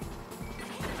blown!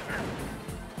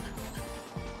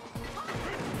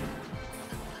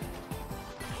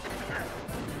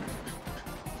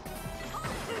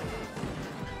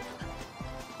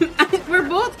 We're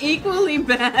both equally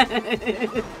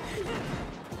bad.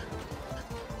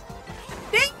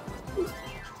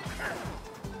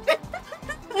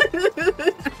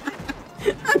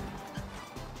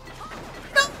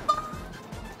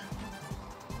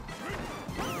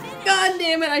 God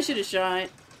damn it, I should have shot.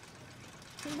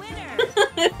 Winner.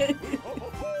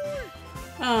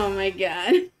 Oh my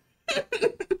god.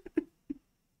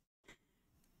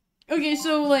 Okay,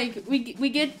 so like we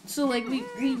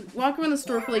walk around the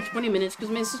store for like 20 minutes because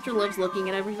my sister loves looking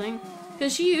at everything.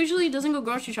 Because she usually doesn't go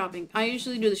grocery shopping. I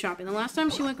usually do the shopping. The last time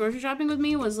she went grocery shopping with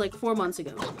me was like 4 months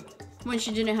ago, when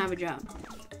she didn't have a job.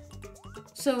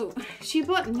 So she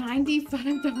bought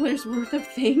 $95 worth of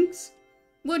things,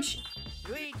 which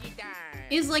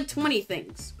is like 20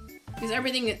 things. Because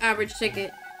everything average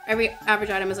ticket, every average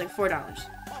item is like $4.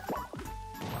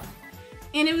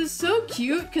 And it was so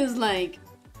cute because like,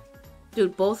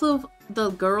 dude, both of the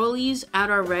girlies at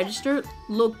our register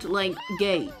looked like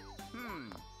gay.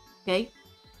 Okay?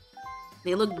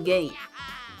 They looked gay.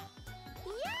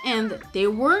 And they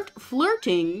weren't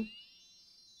flirting,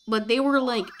 but they were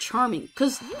like charming.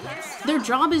 Because their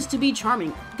job is to be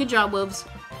charming. Good job, Wolves.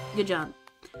 Good job.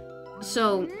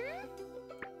 So,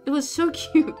 it was so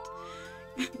cute.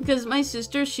 Because my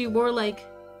sister, she wore like...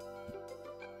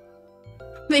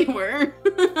 They were.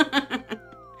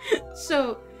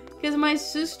 So... Because my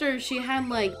sister, she had,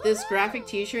 like, this graphic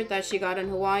t-shirt that she got in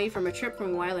Hawaii from a trip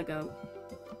from a while ago.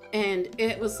 And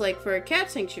it was, like, for a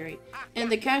cat sanctuary.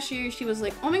 And the cashier, she was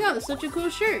like, oh my god, that's such a cool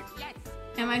shirt.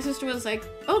 And my sister was like,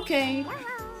 okay.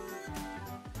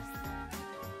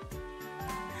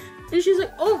 And she's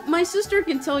like, oh, my sister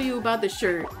can tell you about the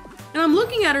shirt. And I'm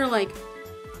looking at her like,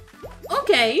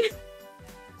 okay.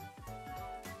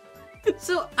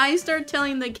 So I start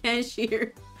telling the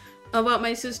cashier about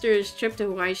my sister's trip to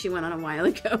Hawaii she went on a while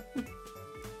ago.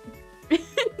 And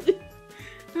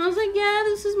I was like, yeah,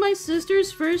 this is my sister's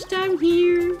first time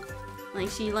here. Like,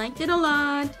 she liked it a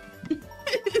lot.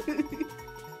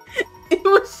 It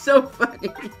was so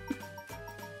funny.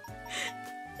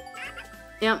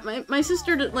 Yeah, my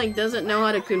sister, like, doesn't know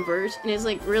how to converse, and it's,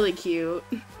 like, really cute.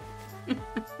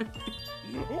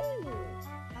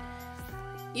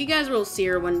 You guys will see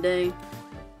her one day.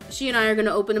 She and I are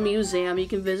gonna open a museum. You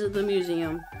can visit the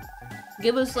museum.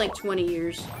 Give us like 20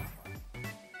 years.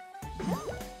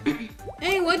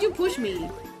 Hey, why'd you push me?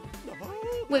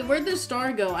 Wait, where'd the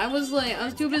star go? I was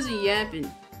too busy yapping.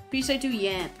 Peace I to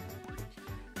yap.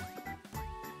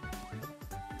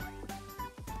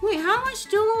 Wait, how do I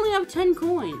still only have 10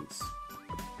 coins?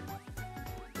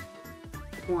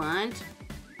 What?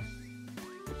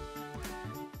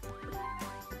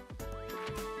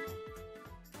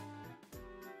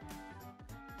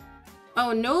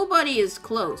 Oh, nobody is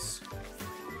close.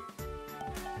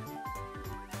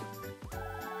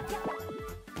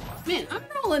 Man, I'm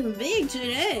rolling big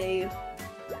today.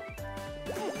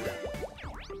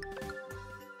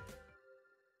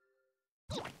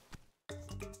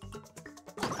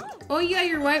 Oh yeah,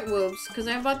 you're right, Wolves, because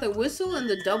I bought the whistle and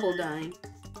the double die.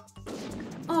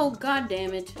 Oh, god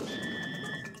damn it.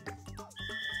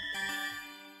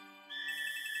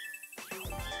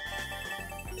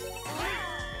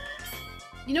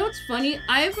 You know what's funny?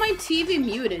 I have my TV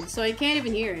muted, so I can't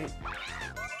even hear it.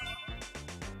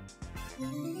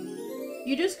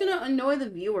 You're just gonna annoy the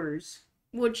viewers,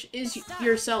 which is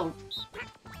yourself.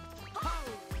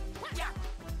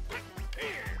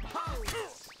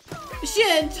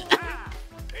 Shit!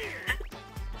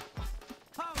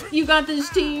 You got this,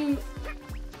 team.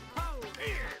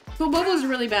 Cool Bubba's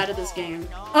really bad at this game.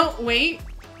 Oh, wait.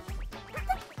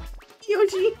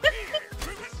 Yoshi.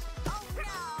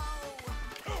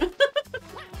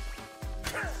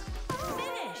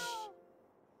 Finish.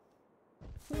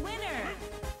 Winner.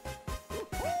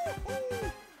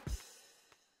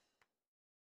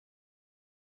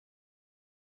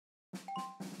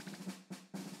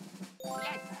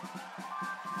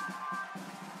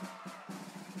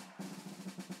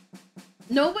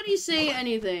 Nobody say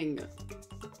anything.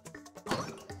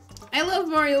 I love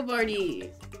Mario Party.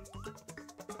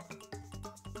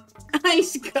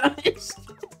 Ice Gust.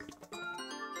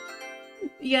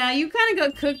 Yeah, you kind of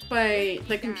got cooked by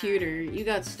the computer. You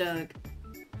got stuck.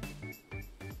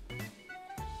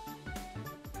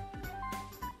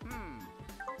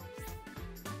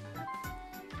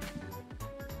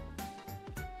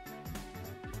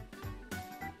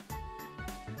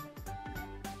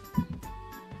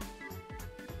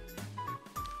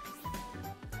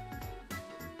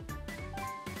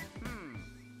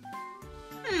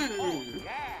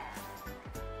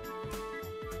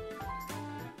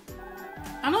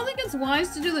 I don't think it's wise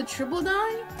to do the triple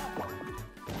die.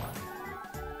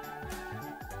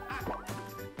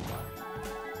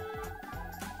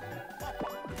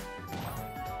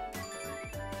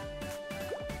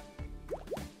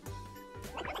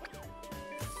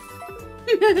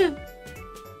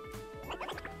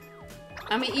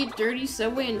 I'm gonna eat dirty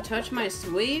Subway and touch my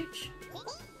Switch.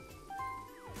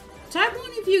 Type 1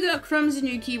 if you got crumbs in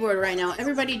your keyboard right now.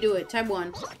 Everybody do it. Type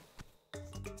 1.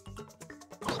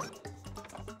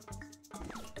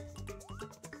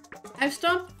 I've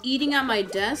stopped eating at my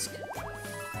desk.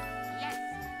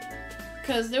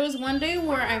 Because there was one day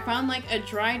where I found like a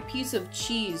dried piece of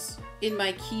cheese in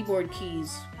my keyboard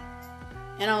keys.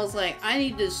 And I was like, I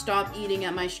need to stop eating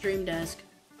at my stream desk.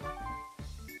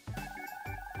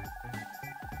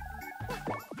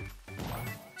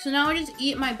 So now I just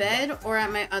eat at my bed or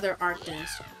at my other art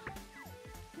desk.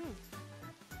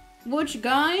 Which,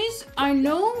 guys, I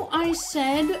know I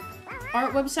said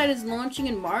art website is launching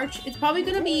in March. It's probably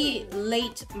gonna be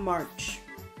late March.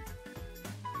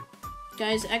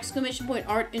 Guys, exclamation point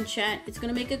art in chat. It's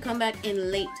gonna make a comeback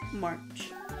in late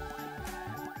March.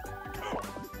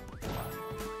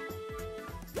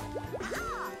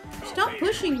 Stop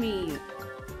pushing me.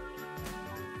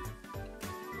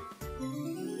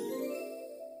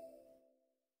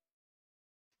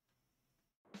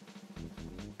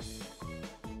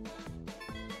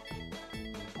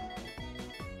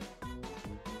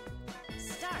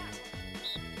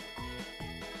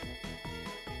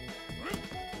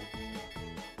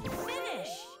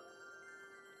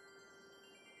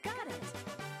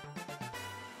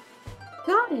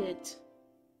 Got it.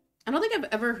 I don't think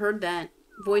I've ever heard that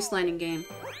voice line in game.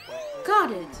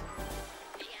 Got it.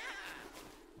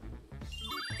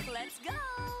 Let's go.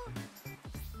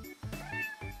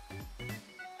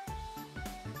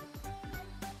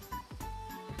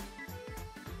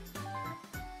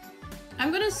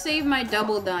 I'm gonna save my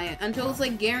double diet until it's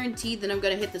like guaranteed that I'm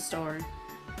gonna hit the star.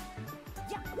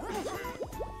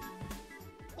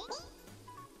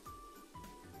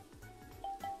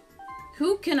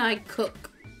 Who can I cook?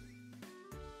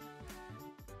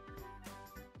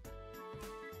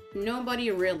 Nobody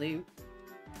really.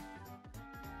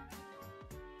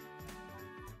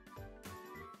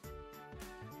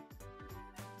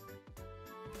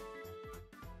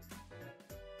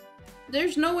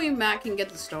 There's no way Matt can get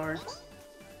the star.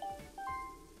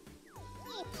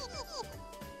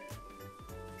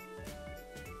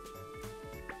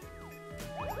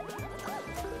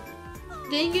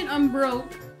 Dang it, I'm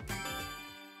broke.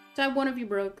 Type 1 of you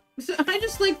broke. I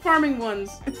just like farming ones.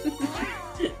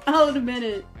 I'll admit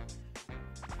it.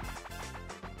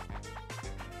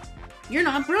 You're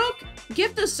not broke?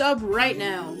 Gift a sub right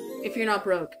now, if you're not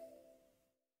broke.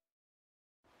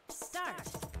 Start.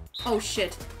 Oh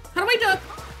shit. How do I duck?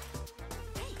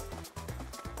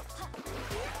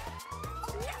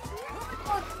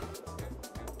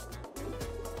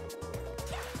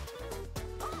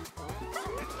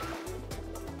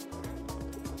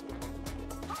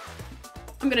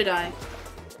 I'm gonna die.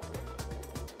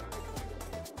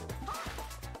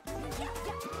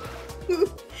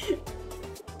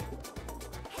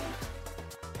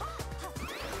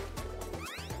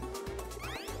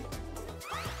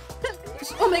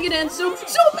 Omega Dance so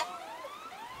bad.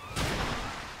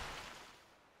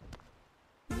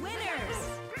 Winners.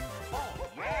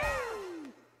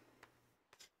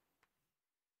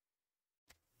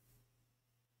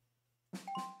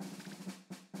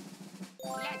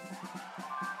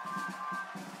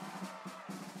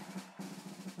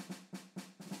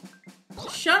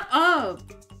 Shut up!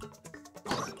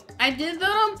 I did that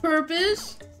on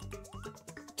purpose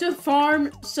to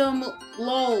farm some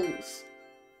lols.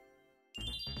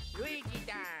 Luigi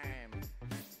time.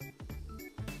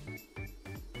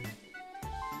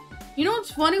 You know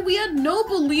what's funny? We had no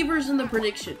believers in the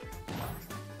prediction.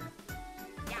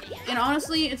 And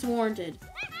honestly, it's warranted.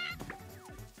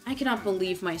 I cannot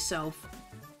believe myself.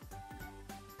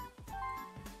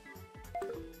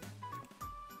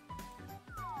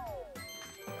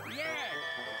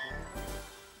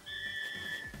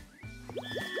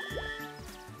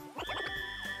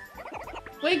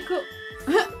 Wait, I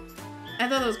thought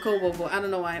that was Kobobo. I don't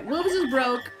know why. What was this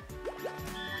broke?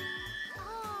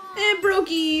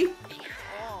 Brokey!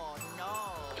 Oh no.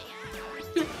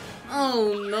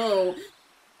 Oh no.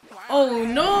 Oh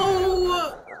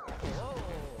no!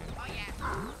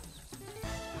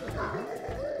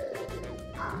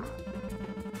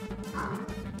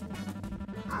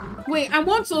 Wait, I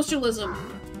want socialism.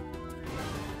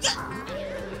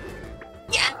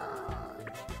 Yeah!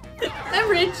 I'm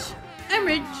rich. I'm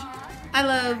rich. I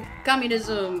love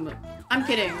communism. I'm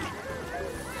kidding.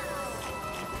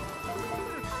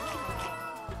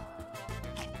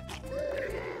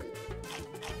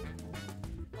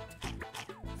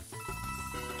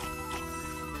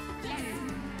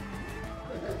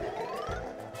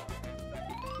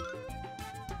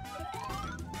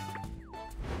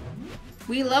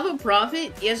 We love a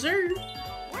profit, yes sir.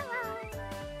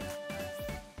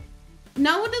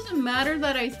 Now it doesn't matter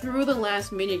that I threw the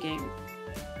last minigame.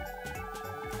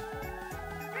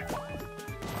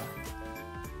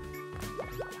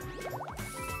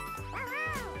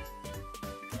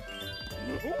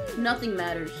 Nothing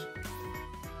matters.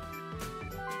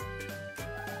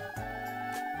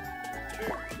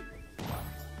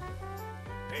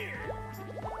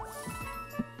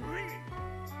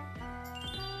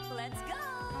 Let's go.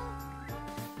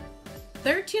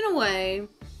 13 away.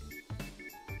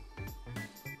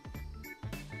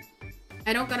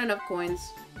 I don't got enough coins.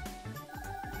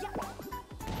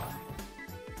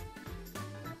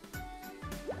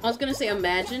 I was gonna say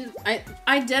imagine. I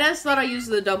deadass thought I used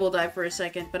the double die for a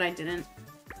second, but I didn't.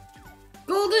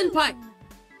 Golden pipe!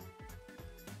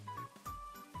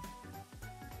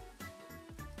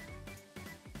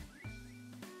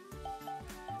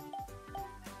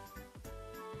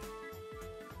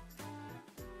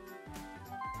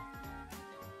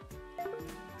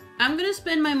 I'm gonna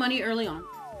spend my money early on.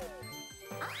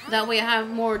 That way I have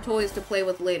more toys to play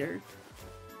with later.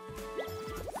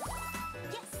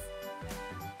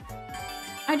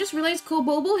 I just realized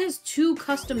Kobobo has 2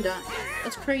 custom dies.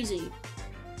 That's crazy.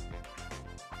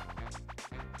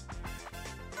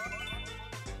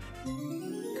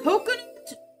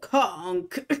 Coconut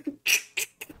conch.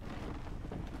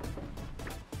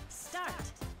 Start.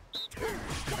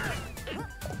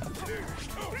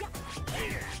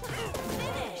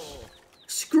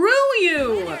 Screw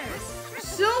you!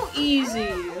 So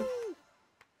easy.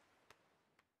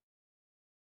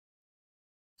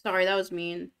 Sorry, that was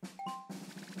mean.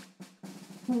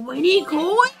 20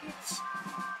 coins?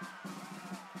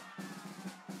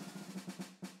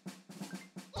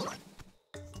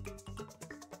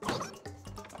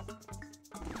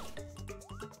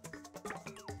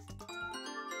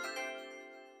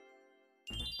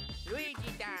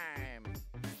 Luigi time.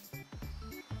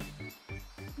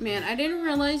 Man, I didn't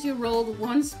realize you rolled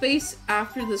 1 space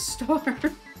after the star.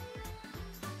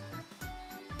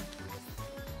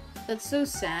 That's so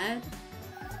sad.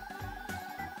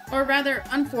 Or rather,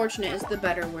 unfortunate is the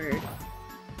better word.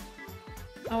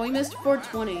 Oh, we missed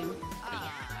 420.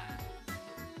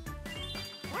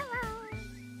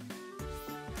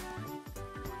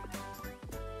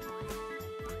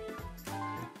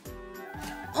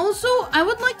 Also, I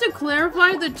would like to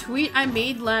clarify the tweet I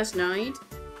made last night.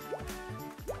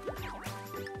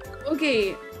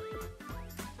 Okay.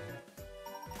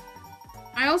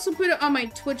 I also put it on my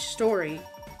Twitch story.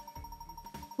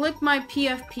 Click my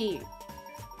PFP.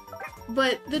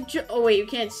 But oh wait, you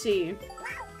can't see.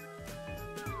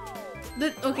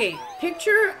 Okay,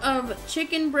 picture of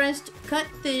chicken breast cut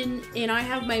thin, and I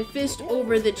have my fist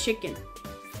over the chicken.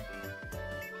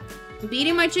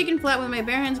 Beating my chicken flat with my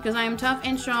bare hands because I am tough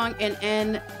and strong and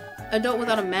an adult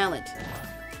without a mallet.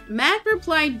 Mac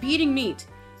replied, beating meat.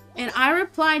 And I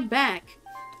replied back,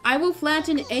 I will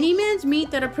flatten any man's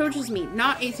meat that approaches me,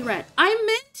 not a threat. I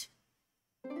meant,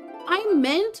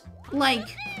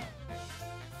 like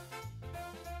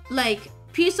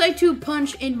PSI2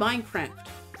 punch in Minecraft.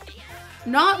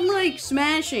 Not like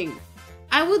smashing.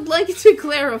 I would like to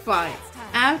clarify.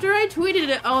 after I tweeted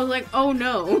it, I was like, oh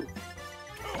no.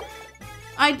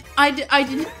 I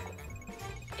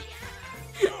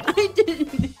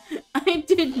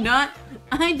did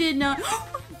not.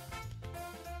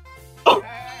 Oh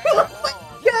my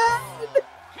god!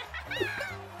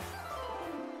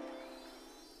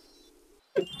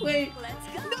 Wait. Let's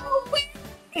go. No, wait.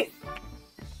 Dude,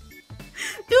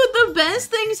 the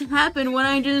best things happen when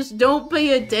I just don't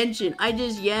pay attention. I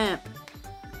just yap.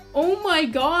 Oh my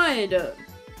god.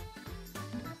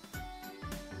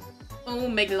 Oh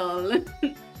my lol.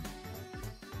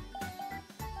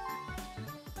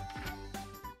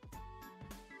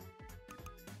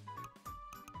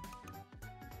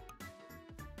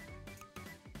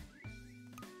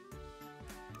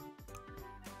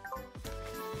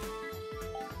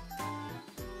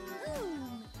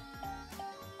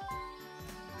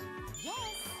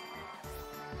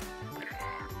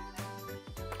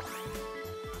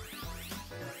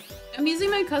 I'm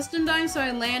using my custom die so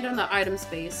I land on the item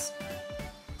space.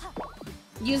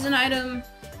 Use an item,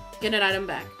 get an item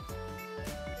back.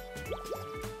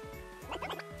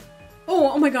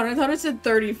 Oh my god, I thought it said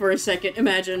 30 for a second,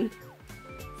 imagine.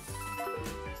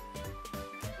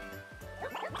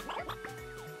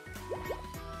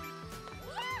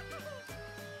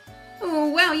 Oh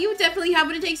wow, you definitely have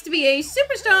what it takes to be a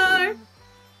superstar!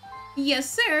 Yes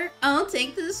sir, I'll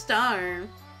take the star.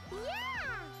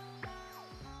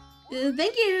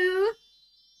 Thank you!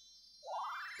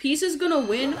 Peace is gonna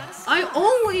win. I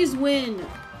always win!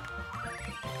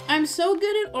 I'm so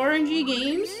good at RNG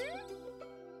games.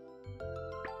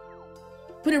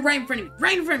 Put it right in front of me.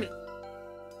 Right in front of me!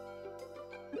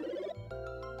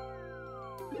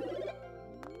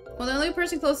 Well, the only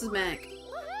person close is Mac.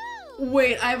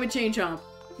 Wait, I have a chain chomp.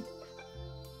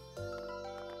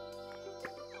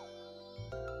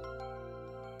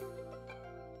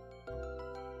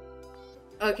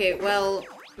 Okay, well,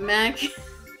 Mac...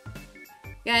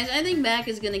 Guys, I think Mac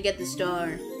is gonna get the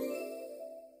star.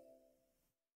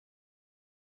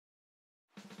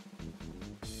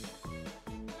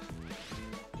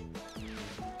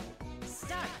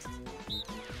 Start.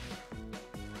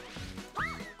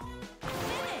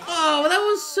 Oh, that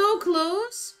was so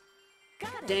close!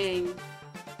 Got it. Dang.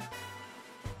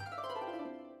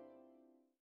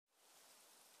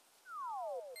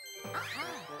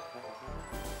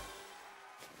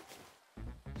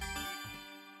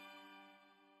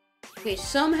 Okay,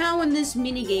 somehow in this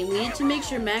minigame, we need to make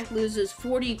sure Mac loses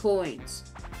 40 coins.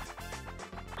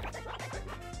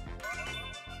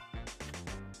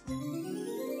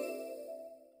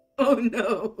 Oh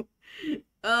no.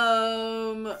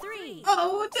 3,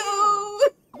 Oh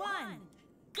 1,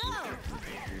 go! no!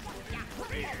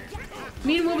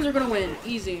 Me and Wolves are gonna win.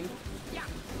 Easy.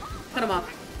 Cut him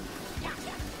off.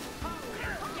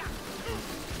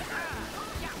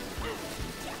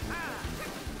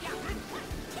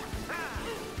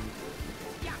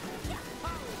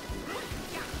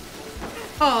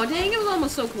 Oh, dang, it was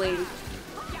almost so clean.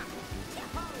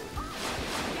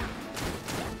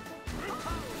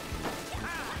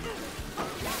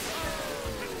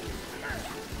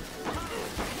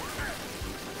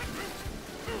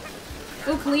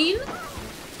 Go clean?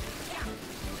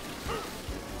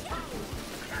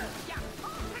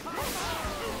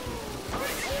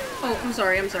 Oh, I'm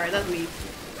sorry, that's me.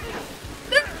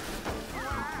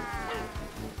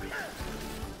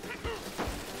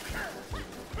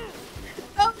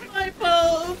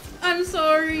 I'm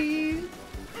sorry.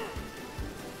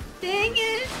 Dang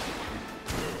it.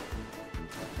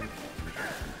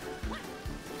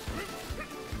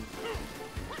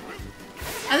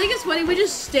 I think it's funny we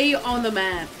just stay on the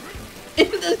map.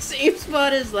 In the same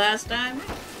spot as last time.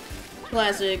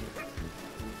 Classic.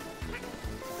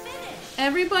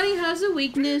 Everybody has a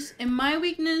weakness, and my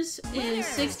weakness is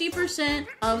 60%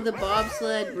 of the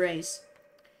bobsled race.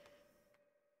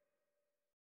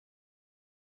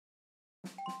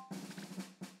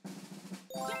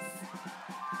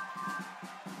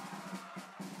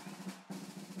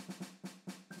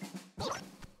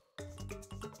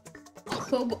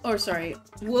 Or sorry,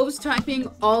 Wolves typing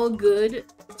all good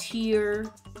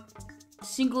tear,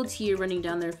 single tear running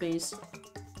down their face.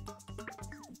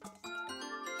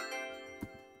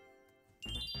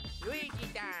 Luigi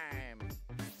time.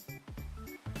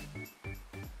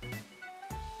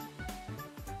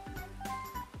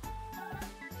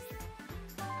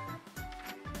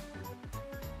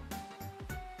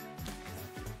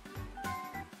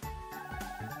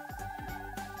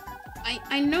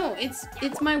 I know,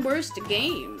 it's my worst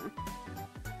game.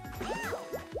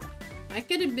 That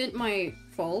could have been my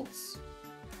faults.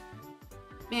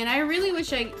 Man, I really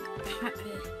wish I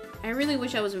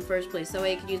was in first place, that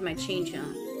way I could use my chain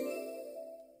chomp.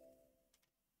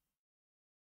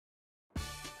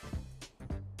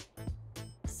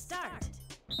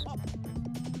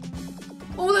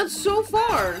 Oh, that's so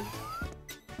far!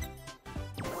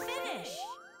 Finish.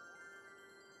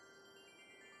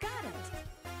 Got it.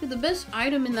 Dude, the best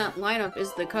item in that lineup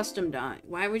is the custom die.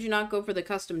 Why would you not go for the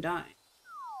custom die?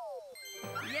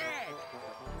 Yeah.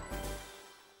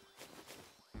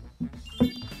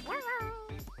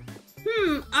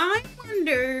 I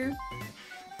wonder...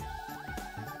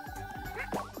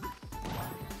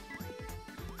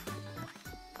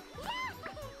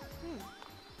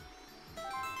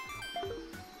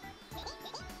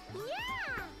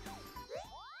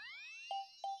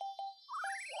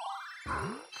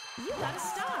 You got a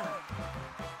star.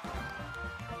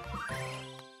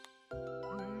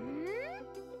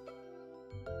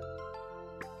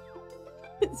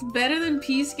 It's better than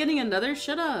Peace getting another?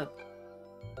 Shut up.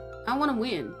 I want to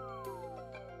win.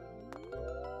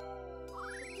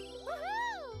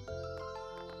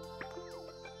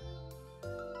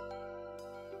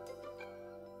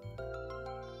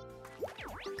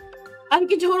 I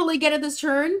can totally get it this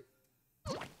turn.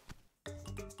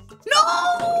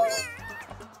 No!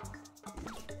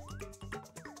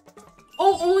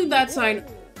 Oh, only that side.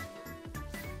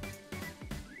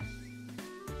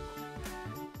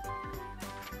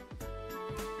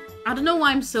 I don't know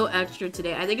why I'm so extra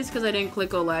today. I think it's because I didn't click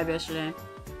go live yesterday.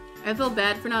 I felt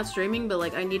bad for not streaming, but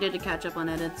like I needed to catch up on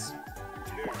edits.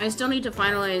 I still need to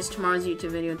finalize tomorrow's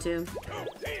YouTube video too.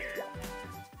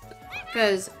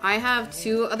 Because I have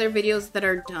 2 other videos that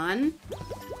are done,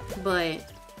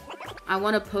 but I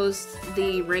want to post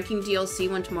the ranking DLC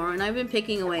one tomorrow, and I've been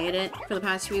picking away at it for the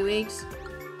past few weeks.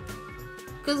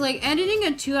 Because, like, editing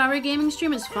a 2-hour gaming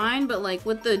stream is fine, but, like,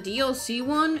 with the DLC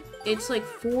one, it's, like,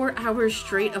 4 hours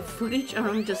straight of footage, and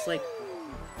I'm just, like...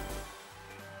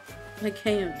 I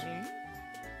can't.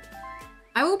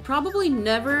 I will probably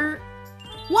never...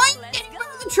 Why did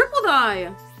the triple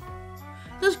die?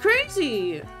 That's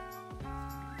crazy!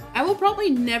 I will probably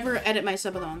never edit my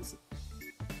subathons.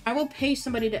 I will pay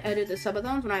somebody to edit the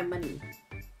subathons when I have money.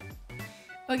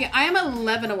 Okay, I am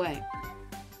 11 away.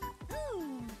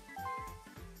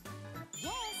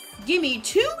 Give me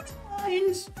 2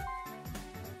 lines!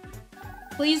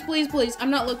 Please, please, please. I'm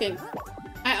not looking.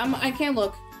 I can't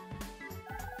look.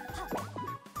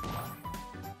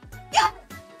 Yeah!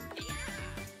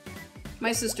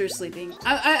 My sister's sleeping.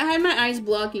 I had my eyes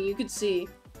blocking, you could see.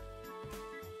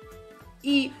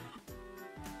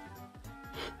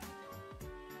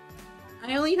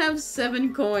 I only have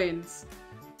 7 coins.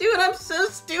 Dude, I'm so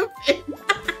stupid.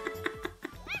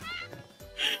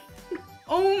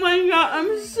 Oh my god,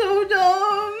 I'm so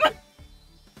dumb.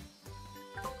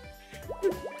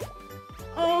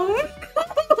 Oh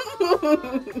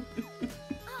no.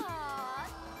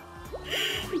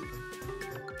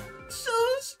 So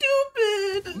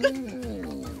stupid.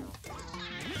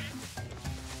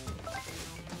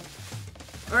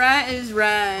 Right is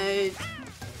right.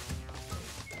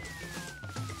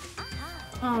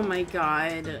 Oh my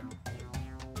god.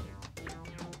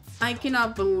 I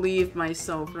cannot believe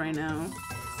myself right now.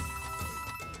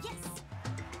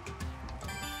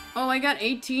 Oh, I got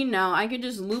 18 now. I can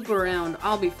just loop around.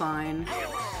 I'll be fine.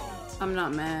 I'm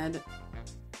not mad.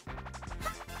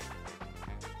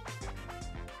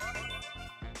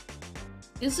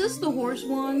 Is this the horse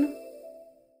one?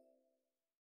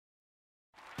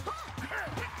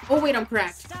 Oh wait, I'm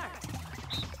cracked.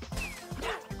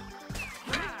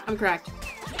 I'm cracked.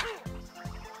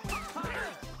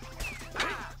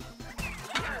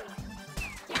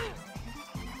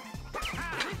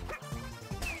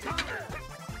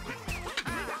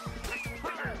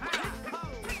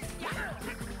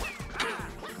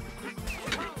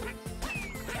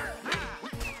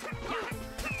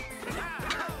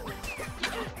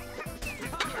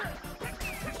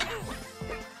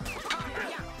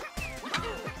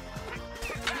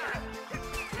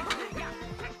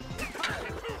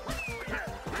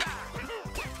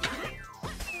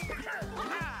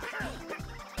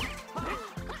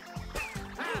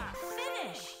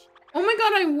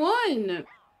 I won!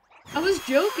 I was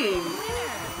joking.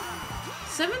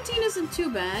 17 isn't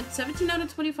too bad. 17 out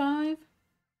of 25.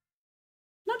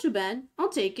 Not too bad. I'll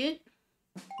take it.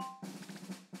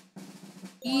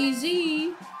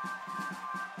 Easy.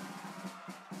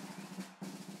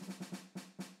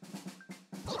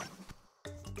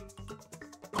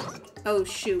 Oh,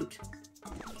 shoot.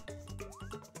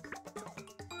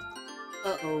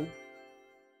 Uh-oh.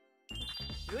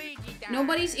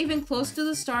 Nobody's even close to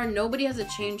the star. Nobody has a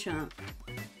chain chomp.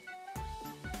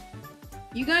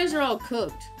 You guys are all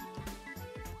cooked.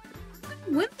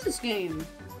 Win this game.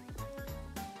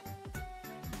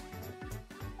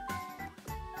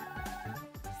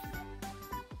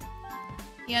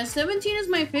 Yeah, 17 is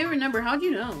my favorite number. How'd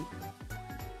you know?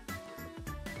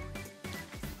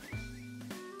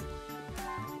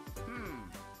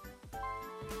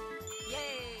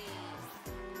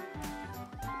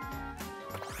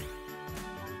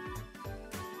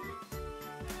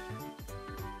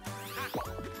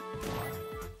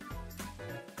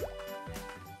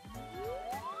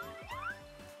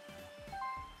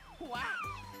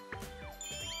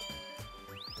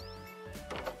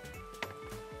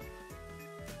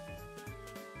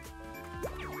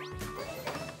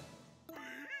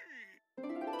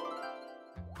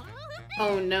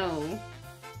 Oh no.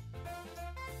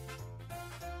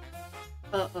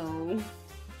 Uh-oh.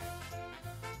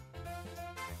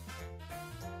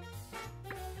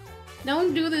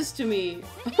 Don't do this to me.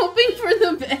 Hoping for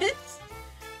the best?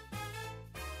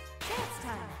 Dance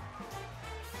time.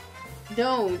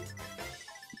 Don't.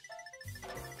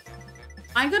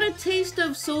 I got a taste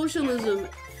of socialism.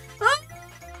 Ah!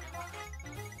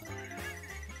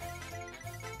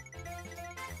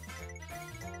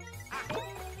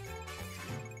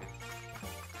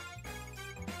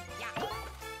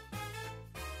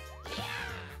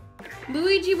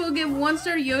 Luigi will give 1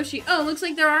 star to Yoshi. Oh, looks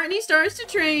like there aren't any stars to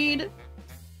trade.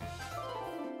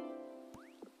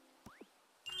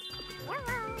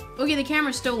 Okay, the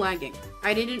camera's still lagging.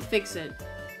 I didn't fix it.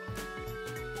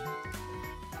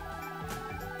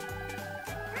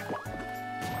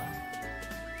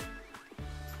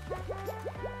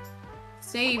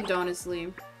 Saved,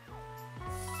 honestly.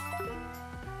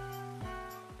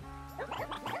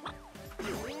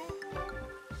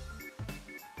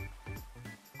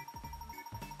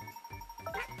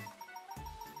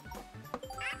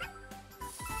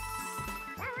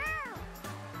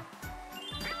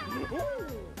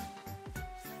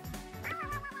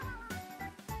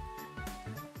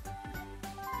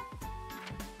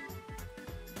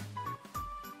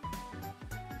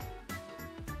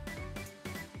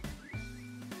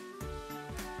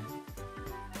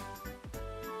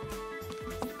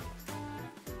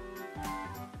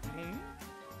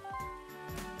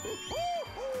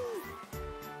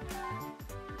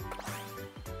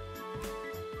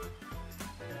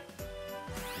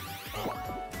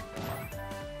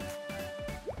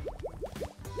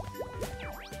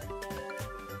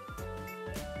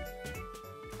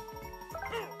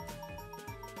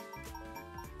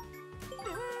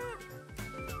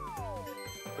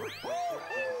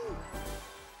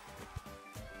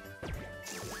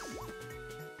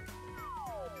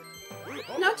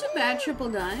 Not too bad, triple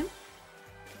dime.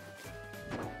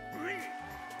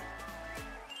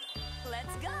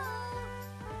 Let's go.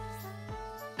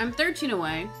 I'm 13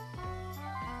 away.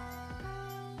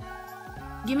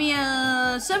 Give me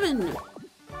a 7.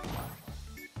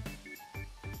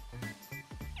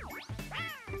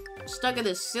 Stuck in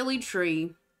this silly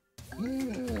tree.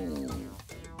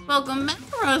 Welcome back,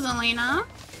 Rosalina.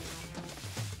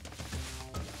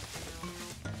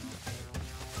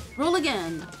 Roll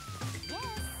again.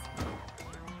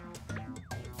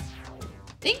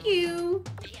 Thank you.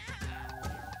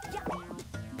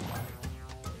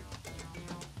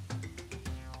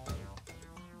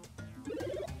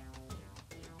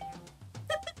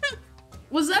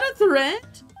 Was that a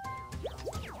threat?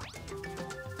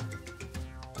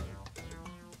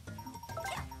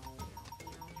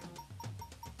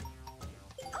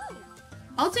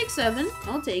 I'll take 7.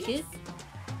 I'll take it.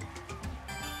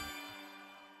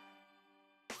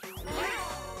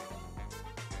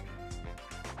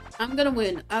 I'm gonna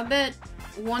win. I bet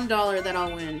 $1 that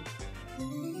I'll win.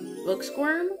 Book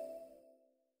squirm?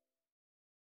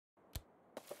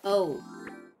 Oh.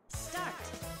 Start.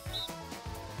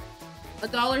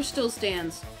 $1 still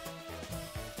stands.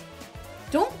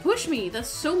 Don't push me! That's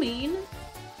so mean.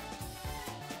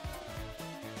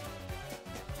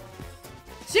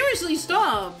 Seriously,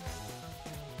 stop!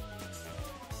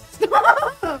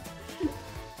 Stop!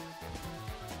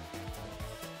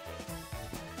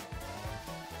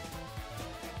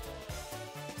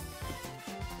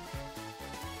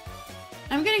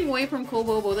 I'm getting away from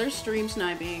Kobobo. They're stream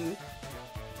sniping.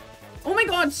 Oh my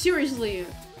god, seriously!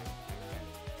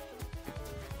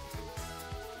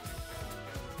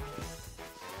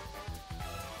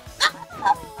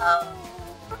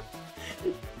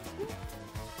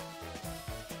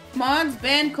 Mods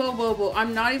ban Kobobo.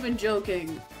 I'm not even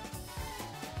joking.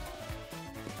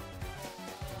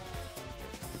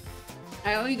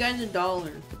 I owe you guys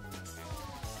 $1.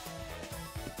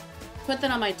 Put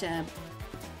that on my tab.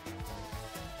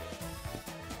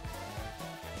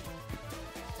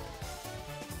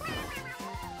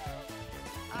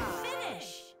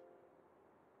 Finish.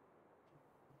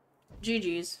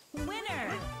 GG's.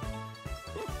 Winner.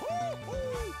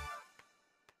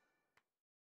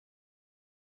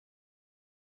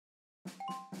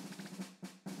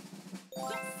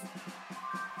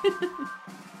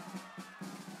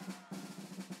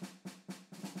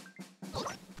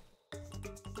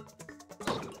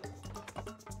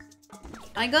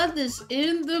 I got this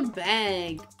in the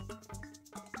bag.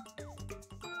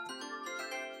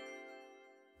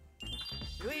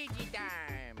 Luigi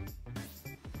time.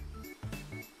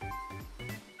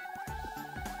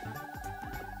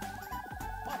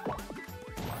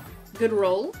 Good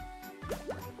roll.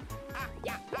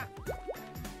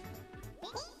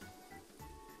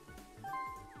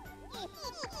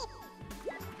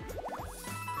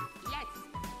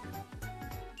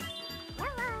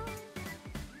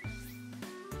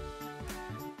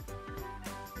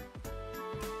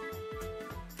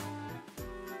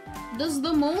 Does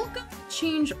the mole guy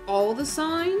change all the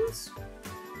signs?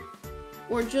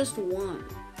 Or just one?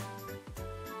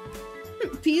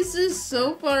 Peace is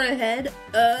so far ahead.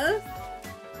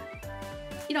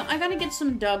 You know, I gotta get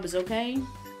some dubs, okay?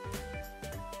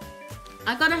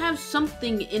 I gotta have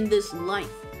something in this life.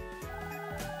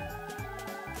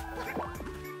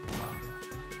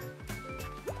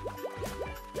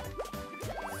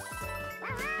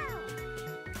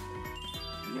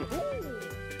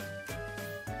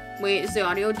 Wait, is the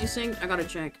audio desynced? I gotta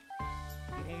check.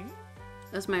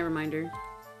 That's my reminder.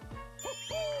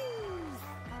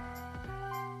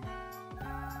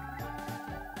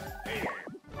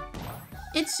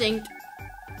 It's synced.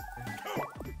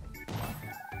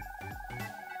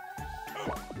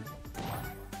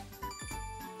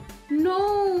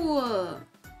 No!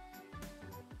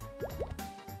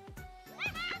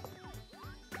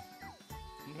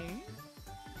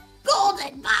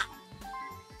 Golden Box!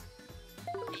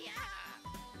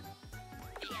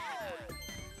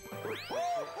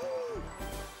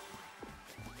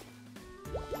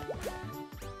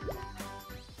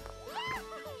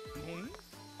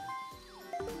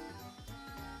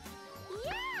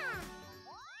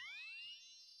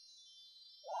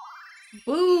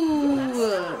 Boo!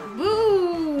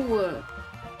 Boo!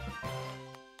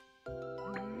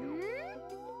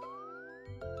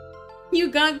 You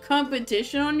got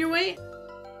competition on your way?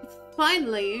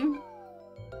 Finally.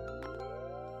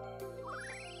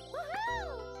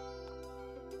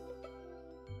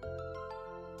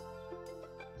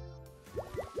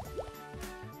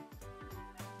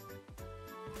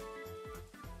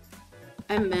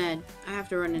 I'm mad. I have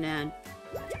to run an ad.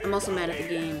 I'm also mad at the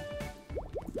game.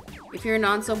 If you're a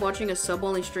non-sub watching a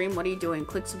sub-only stream, what are you doing?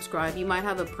 Click subscribe. You might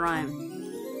have a prime.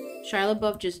 Shia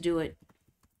LaBeouf, just do it.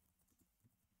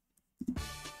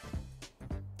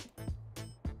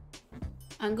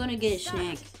 I'm gonna get a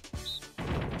snack.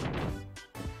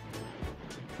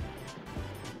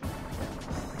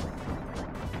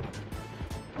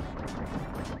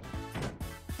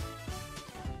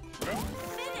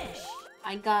 Finish.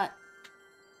 I got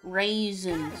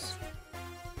raisins.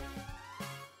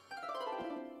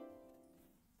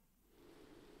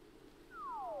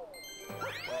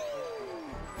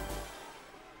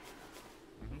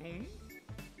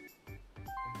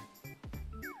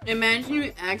 Imagine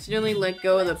you accidentally let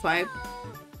go of the pipe.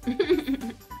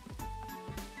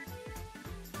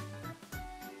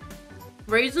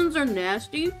 Raisins are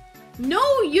nasty?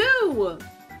 No, you!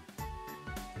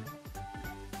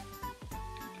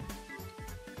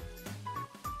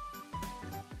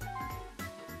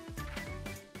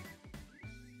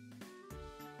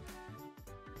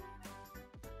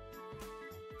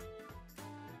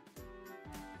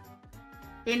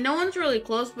 And no one's really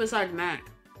close besides Mac.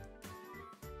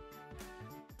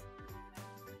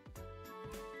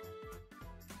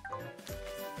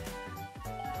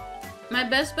 My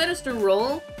best bet is to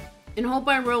roll and hope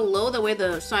I roll low, that way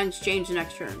the signs change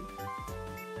next turn.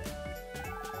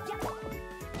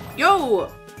 Yo!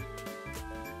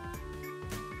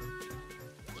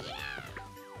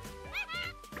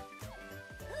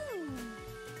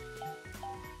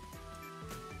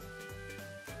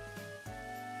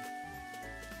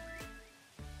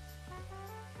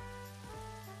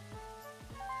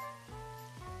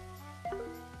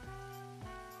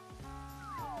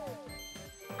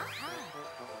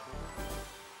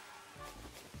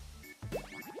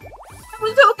 I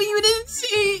was hoping you didn't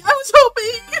see. I was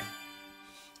hoping.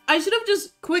 I should have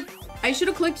just clicked. I should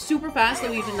have clicked super fast that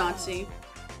we did not see.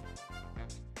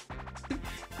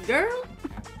 Girl.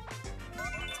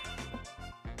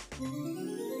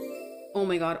 Oh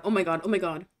my god. Oh my god. Oh my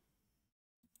god.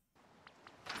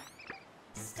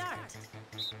 Start.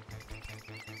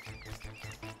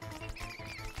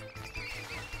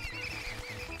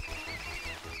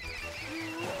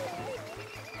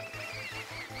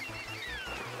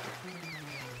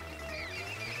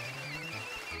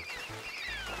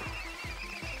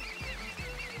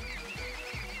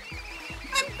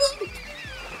 I'm booked.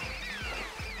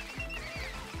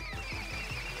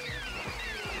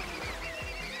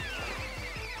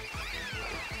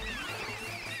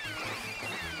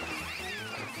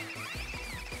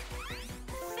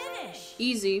 Finish.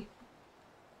 Easy.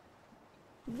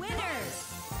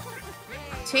 Winners.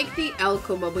 Take the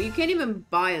Alcoba, but you can't even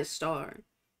buy a star.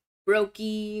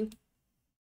 Brokey.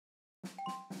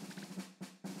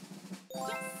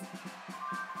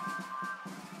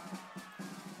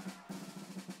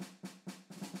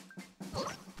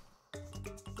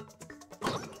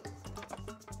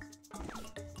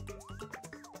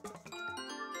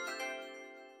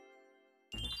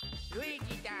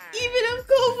 Luigi time. Even if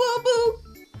Kobobo,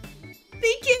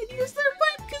 they can't use their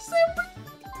pipe because they're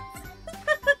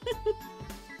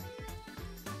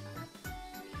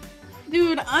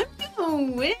Dude, I'm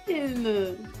gonna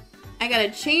win. I got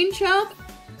a chain chomp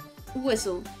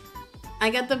whistle. I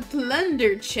got the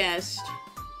plunder chest.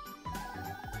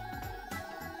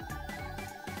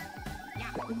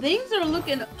 Things are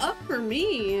looking up for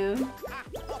me.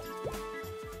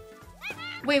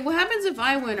 Wait, what happens if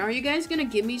I win? Are you guys gonna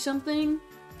give me something?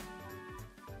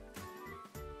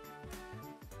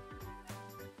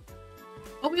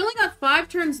 Oh, we only got 5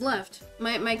 turns left.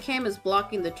 My cam is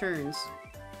blocking the turns.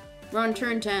 We're on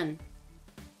turn 10.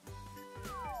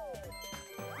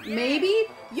 Maybe?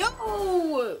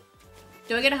 Yo!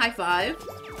 Do I get a high five?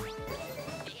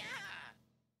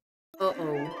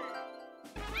 Uh-oh.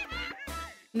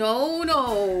 No,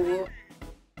 no!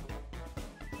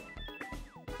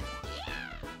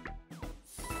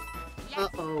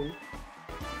 Uh-oh.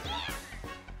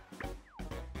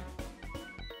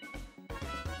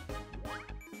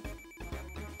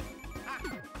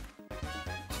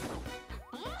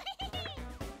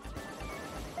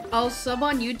 I'll sub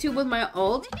on YouTube with my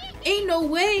ult? Ain't no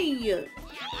way!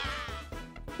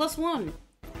 +1. You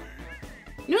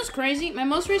know what's crazy? My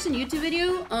most recent YouTube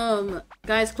video,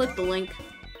 guys, click the link.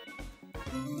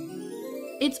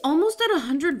 It's almost at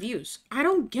 100 views. I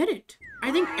don't get it.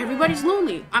 I think everybody's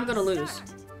lonely. I'm gonna lose.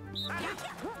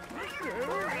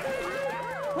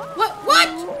 What? What?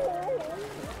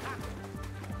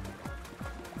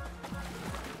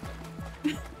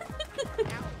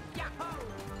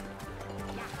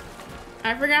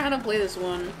 I forgot how to play this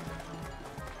one.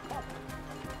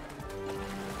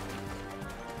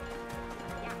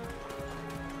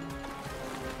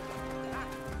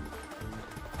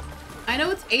 I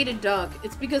know it's A to duck.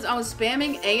 It's because I was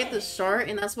spamming A at the start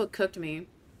and that's what cooked me.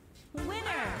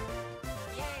 Winner.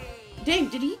 Dang,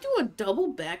 did he do a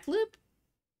double backflip?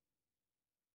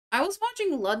 I was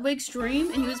watching Ludwig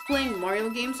stream and he was playing Mario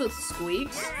games with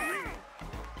squeaks.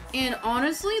 And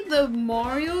honestly, the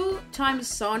Mario times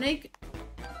Sonic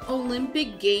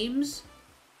Olympic Games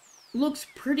looks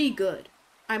pretty good.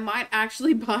 I might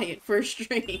actually buy it for a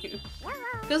stream.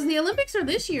 Because the Olympics are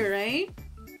this year, right?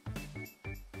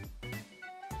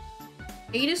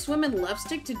 A to swim and left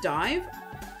stick to dive?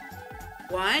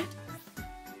 What?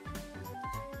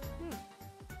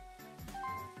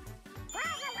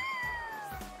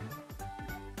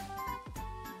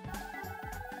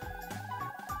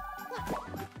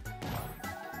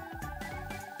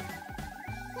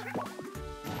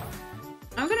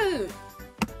 I'm gonna...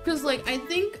 Because, like, I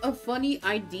think a funny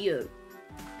idea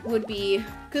would be...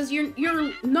 Because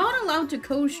you're not allowed to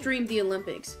co-stream the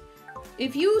Olympics.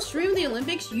 If you stream the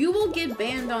Olympics, you will get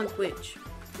banned on Twitch.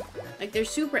 Like, they're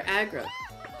super aggro.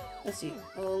 Let's see.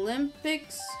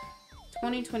 Olympics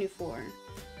 2024.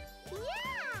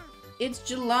 It's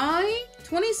July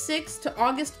 26th to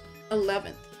August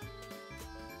 11th.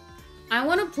 I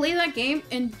want to play that game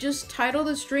and just title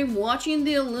the stream Watching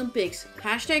the Olympics.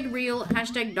 #real,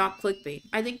 #not clickbait.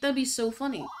 I think that'd be so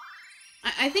funny.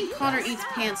 I think Connor Eats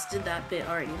Pants did that bit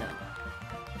already though.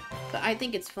 But I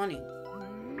think it's funny.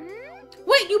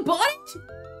 Wait, you bought it?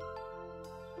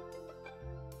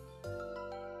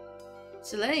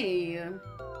 Slay.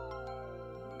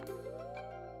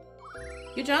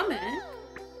 Good job, man.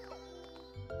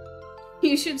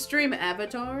 You should stream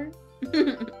Avatar.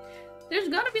 There's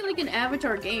gotta be like an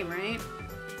Avatar game, right?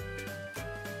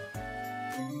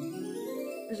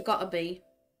 There's gotta be.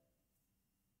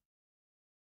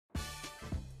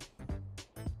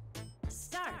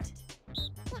 Start.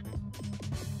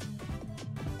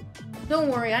 Don't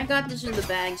worry, I got this in the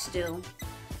bag still.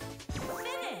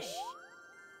 Finish.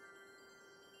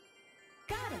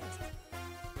 Got it.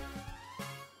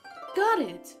 Got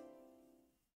it.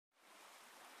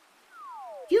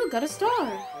 You got a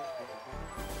star.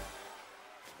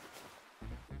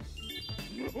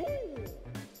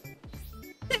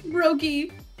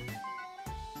 Brokey.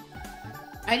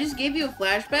 I just gave you a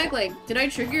flashback? Like, did I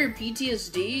trigger your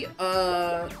PTSD?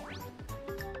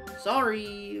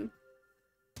 Sorry.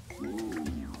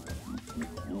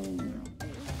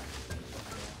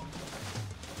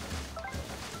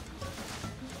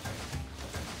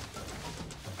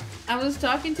 I was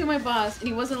talking to my boss and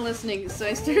he wasn't listening, so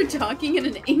I started talking in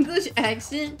an English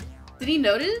accent. Did he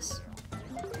notice?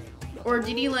 Or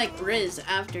did he like Riz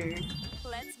after?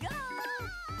 Let's go.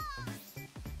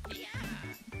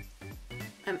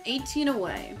 I'm 18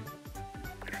 away.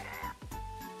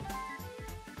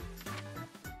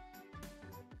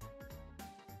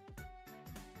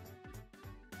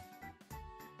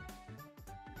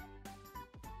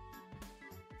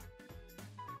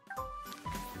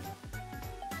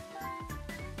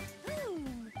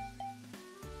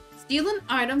 Steal an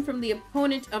item from the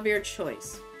opponent of your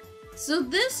choice. So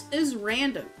this is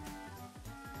random.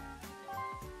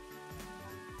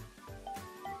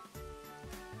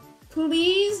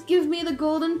 Please give me the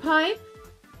golden pipe.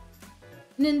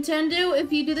 Nintendo,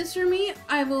 if you do this for me,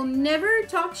 I will never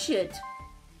talk shit.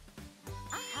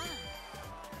 Aha.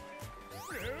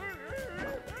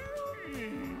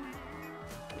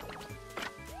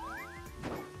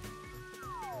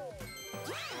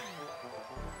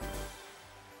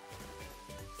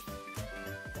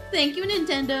 Thank you,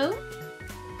 Nintendo.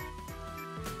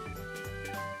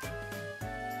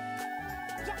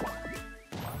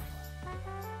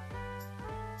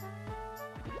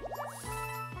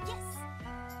 Yes.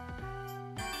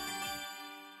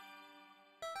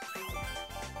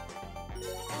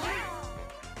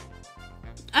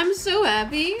 I'm so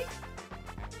happy.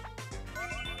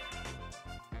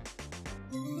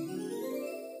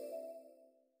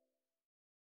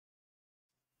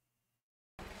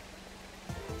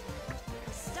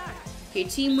 Start. Okay,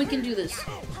 team, we can do this.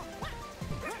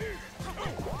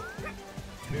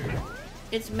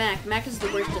 It's Mac. Mac is the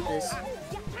worst at this.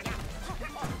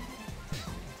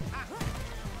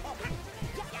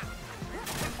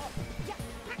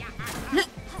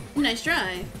 Nice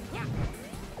try.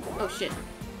 Oh shit.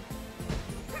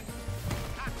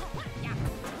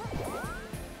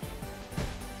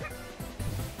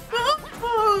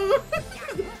 Oh.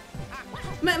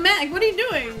 Mac, what are you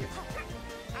doing?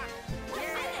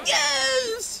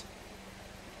 Yes!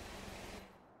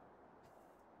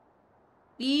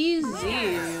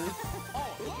 Easy.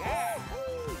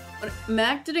 But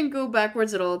Mac didn't go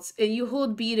backwards at all. You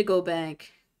hold B to go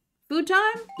back. Food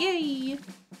time? Yay!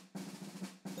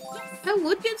 I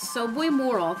would get Subway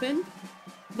more often,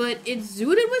 but it's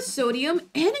zooted with sodium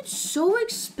and it's so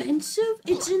expensive,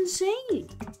 it's insane.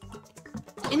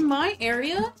 In my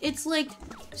area, it's like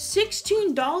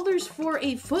 $16 for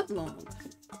a footlong.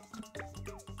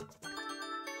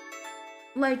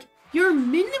 Like, your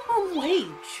minimum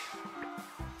wage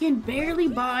can barely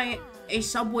buy a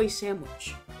Subway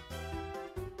sandwich.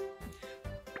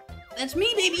 That's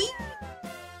me, baby!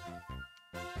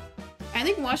 I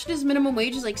think Washington's minimum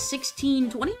wage is like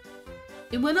 $16.20.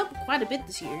 It went up quite a bit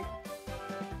this year.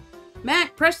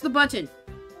 Mac, press the button.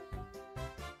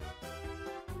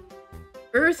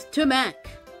 Earth to Mac.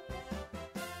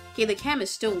 Okay, the cam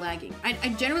is still lagging. I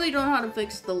generally don't know how to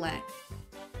fix the lag.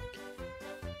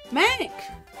 Mac!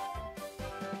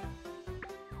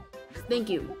 Thank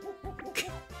you.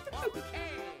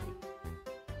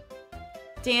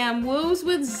 Damn, woes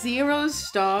with 0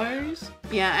 stars?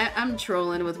 Yeah, I'm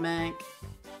trolling with Mac.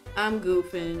 I'm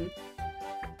goofing.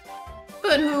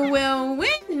 But who will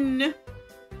win?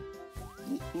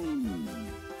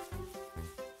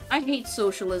 I hate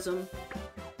socialism.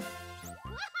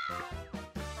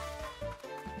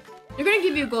 They're gonna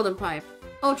give you a golden pipe.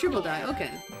 Oh, triple die,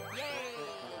 okay.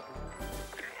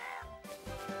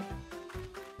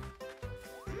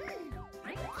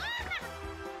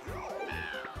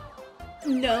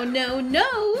 No, no,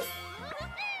 no!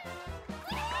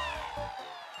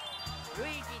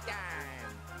 Luigi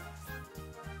time.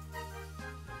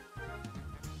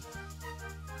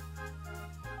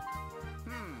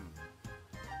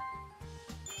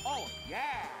 Oh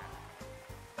yeah.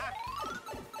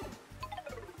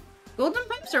 Golden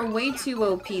pipes are way too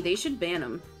OP. They should ban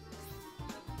them.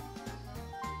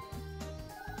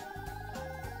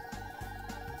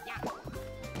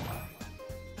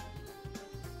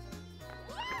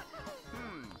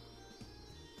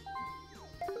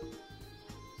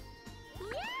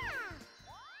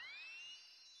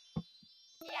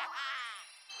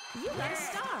 You got a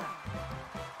star.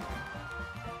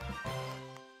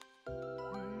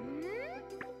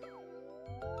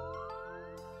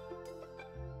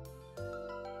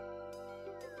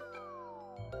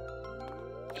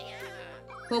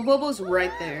 Well, Bobo's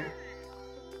right there.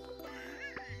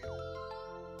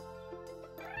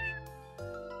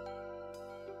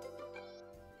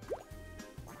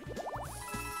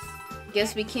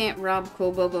 Guess we can't rob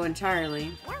Kobobo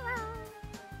entirely.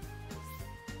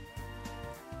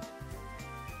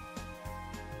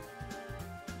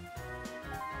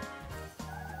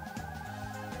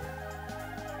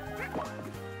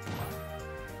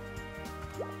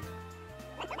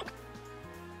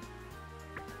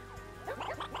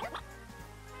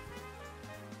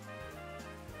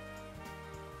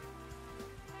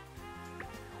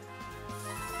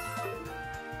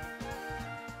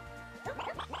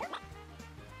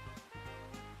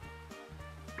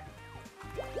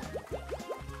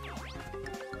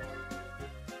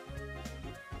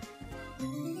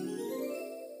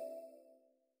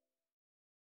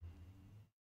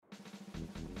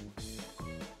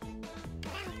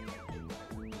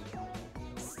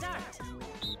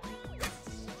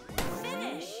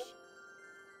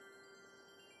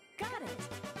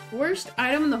 Worst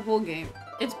item in the whole game.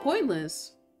 It's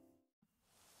pointless.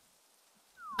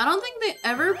 I don't think they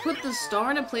ever put the star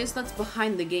in a place that's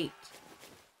behind the gate.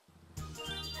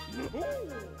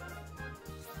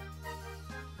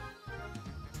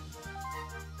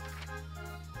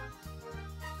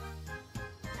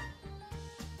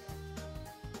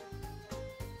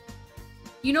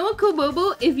 You know what,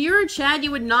 Kobobo? If you're a Chad,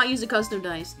 you would not use a custom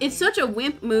dice. It's such a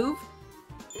wimp move.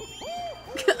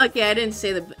 Okay, I didn't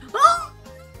say the... Oh!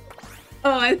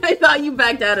 Oh, I thought you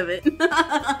backed out of it.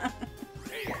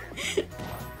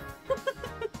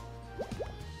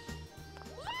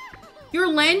 You're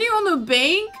landing on the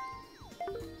bank?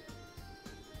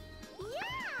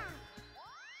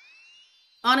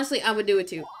 Honestly, I would do it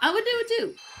too. I would do it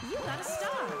too. You got a star.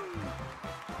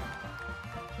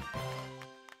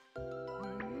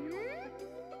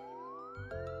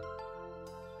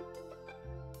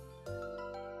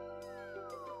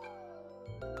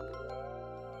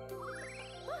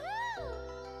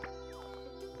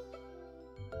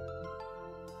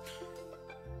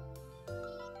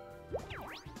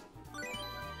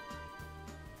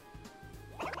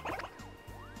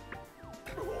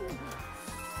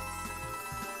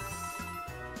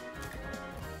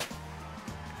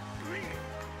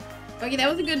 Okay, that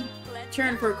was a good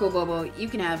turn for Kobobo. You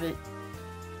can have it.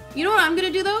 You know what I'm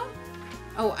gonna do though?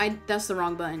 Oh, that's the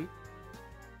wrong button.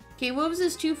 Okay, Wolves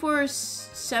is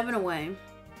 247 away.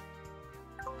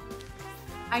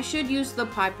 I should use the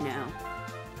pipe now.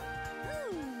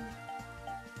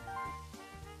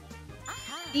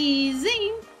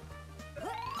 Easy.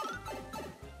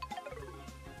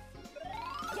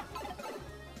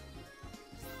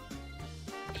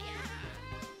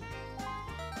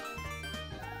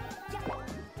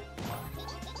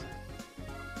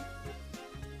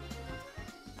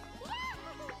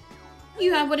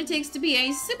 You have what it takes to be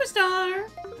a superstar.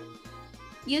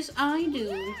 Yes, I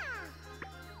do.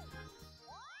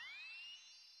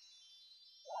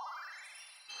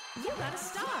 You got a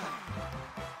star.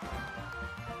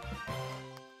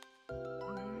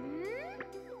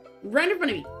 Right in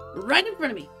front of me. Right in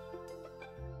front of me.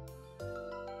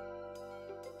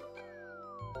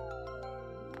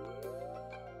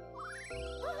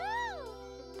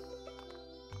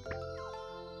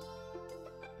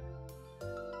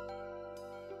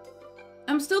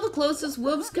 I'm still the closest.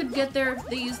 Wolves could get there if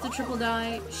they use the triple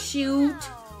die. Shoot.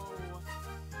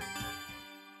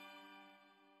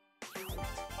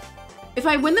 If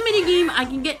I win the minigame, I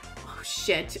can get... Oh,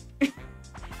 shit.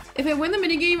 If I win the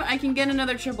minigame, I can get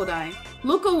another triple die.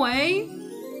 Look away.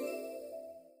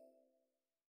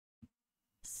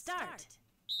 Start.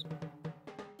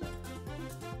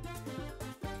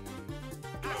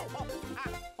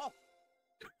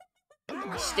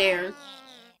 Stairs.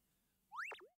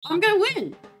 I'm gonna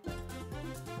win.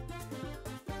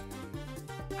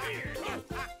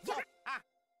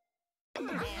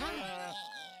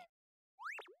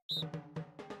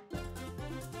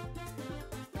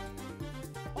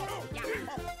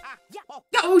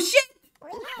 Oh shit!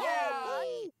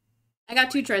 I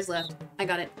got 2 tries left. I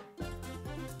got it.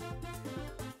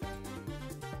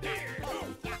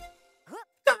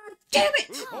 God damn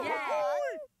it!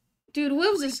 Dude,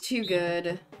 Wolves is too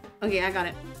good. Okay, I got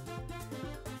it.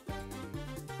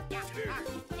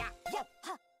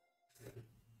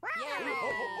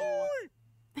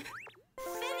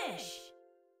 Finish.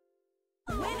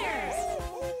 Winners.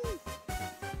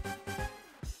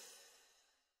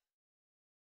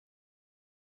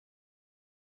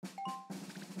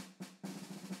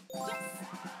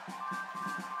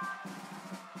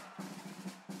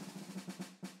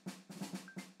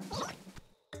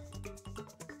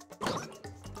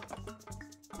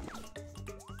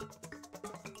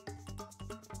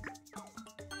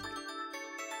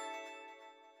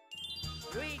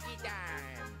 Luigi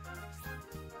time.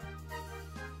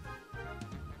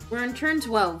 We're in turn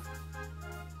 12.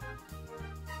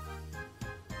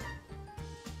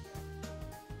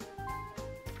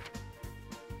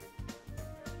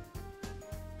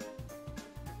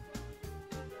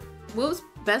 Wolf's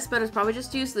best bet is probably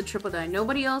just to use the triple die.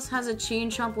 Nobody else has a chain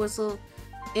chomp whistle,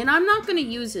 and I'm not gonna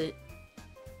use it.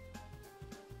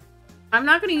 I'm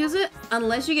not gonna use it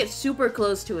unless you get super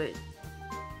close to it.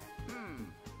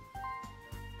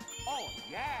 Oh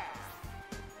yeah.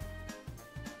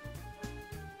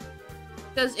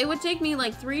 Because it would take me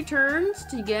like 3 turns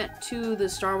to get to the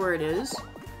star where it is.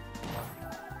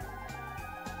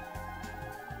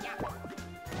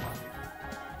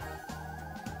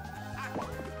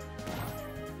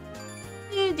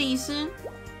 Yeah, decent.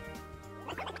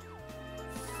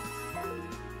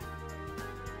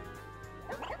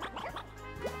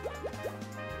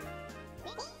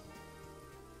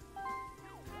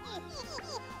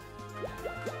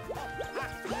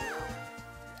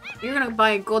 You're gonna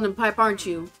buy a golden pipe, aren't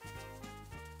you?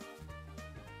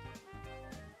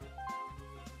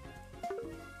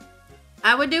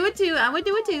 I would do it too. I would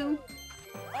do it too.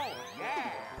 Oh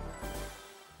yeah!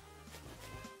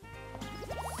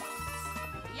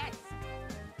 Yes!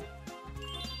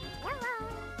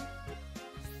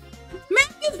 Mac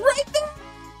is right there!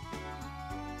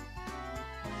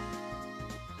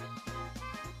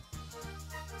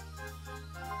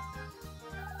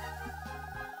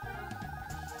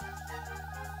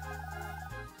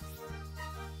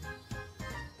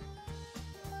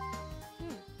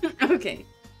 Okay,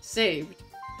 saved.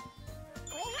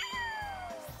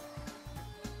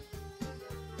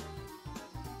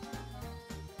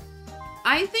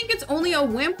 I think it's only a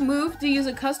wimp move to use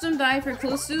a custom die for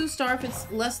close to the star if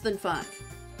it's less than 5.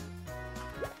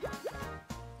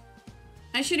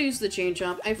 I should use the chain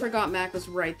chomp. I forgot Mac was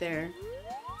right there.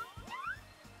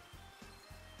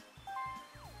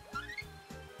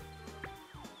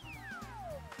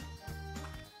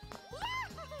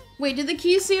 Wait, did the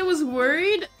key see I was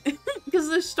worried? Because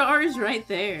the star is right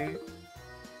there.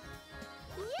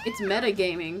 It's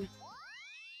metagaming.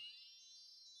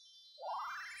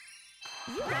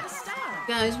 You got a star.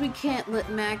 Guys, we can't let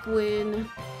Mac win.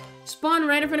 Spawn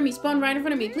right in front of me. Spawn right in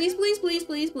front of me. Please, please, please,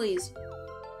 please, please.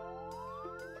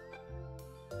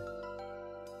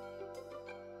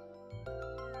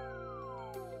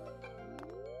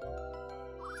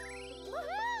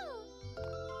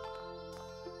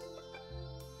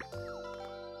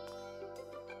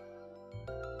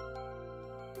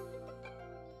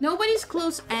 Nobody's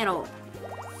close at all.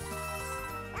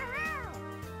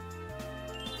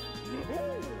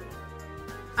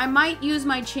 I might use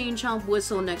my chain chomp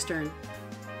whistle next turn.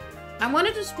 I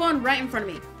wanted to spawn right in front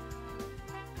of me.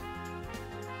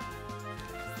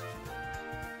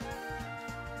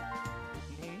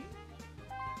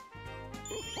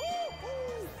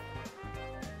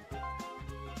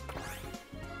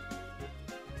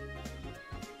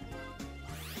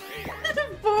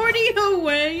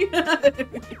 Away.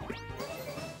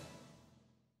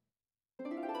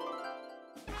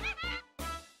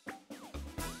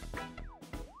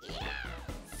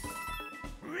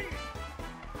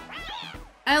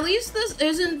 At least this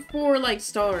isn't for like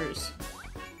stars.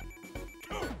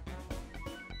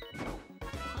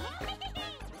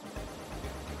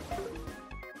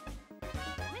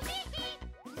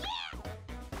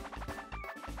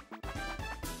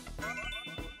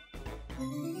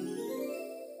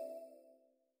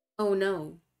 Oh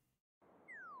no.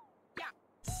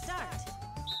 Start.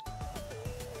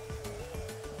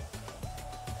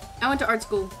 I went to art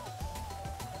school.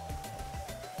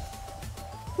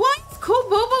 Why is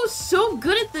Kobobo so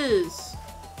good at this?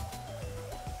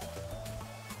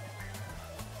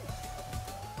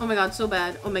 Oh my god, so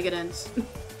bad. Omega Dance.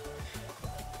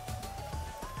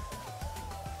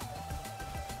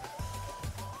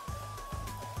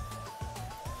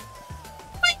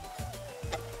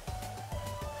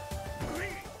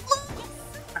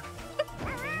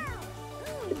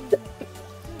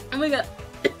 Oh my god.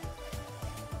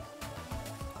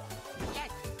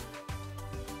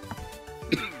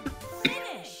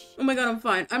 Finish. Oh my god, I'm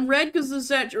fine. I'm red because of the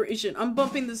saturation. I'm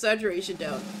bumping the saturation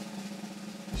down.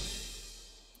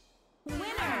 Winner.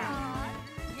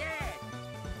 Yes!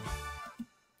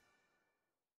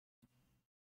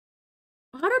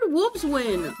 How did Whoops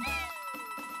win?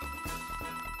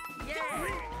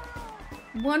 Yes!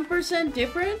 1%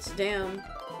 difference? Damn.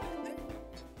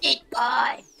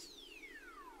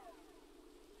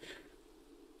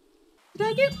 Did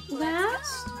I get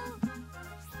last?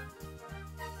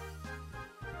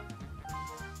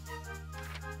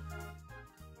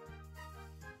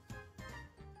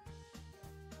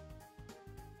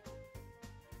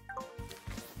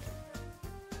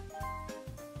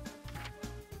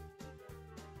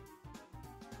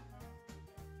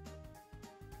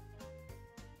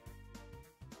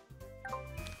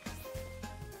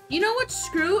 You know what?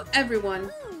 Screw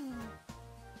everyone.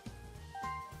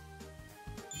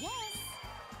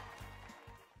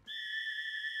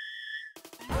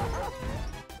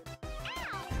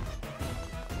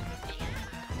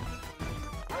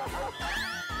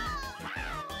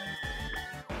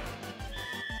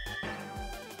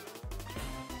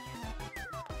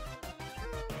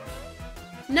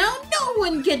 Now no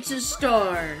one gets a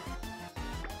star.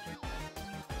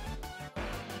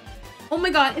 Oh my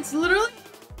god, it's literally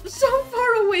so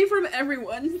far away from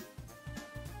everyone.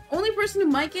 Only person who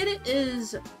might get it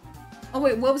is... Oh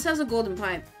wait, Wobs has a golden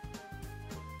pipe.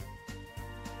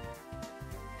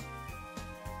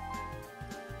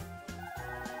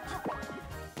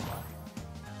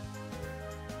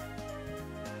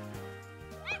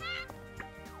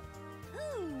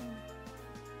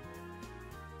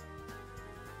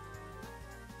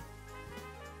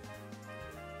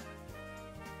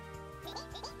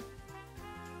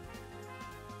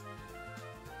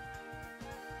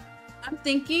 I'm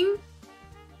thinking,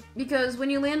 because when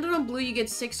you land on a blue, you get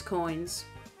 6 coins.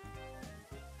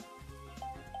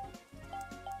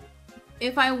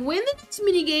 If I win the next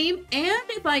minigame, and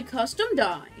if I custom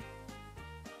die,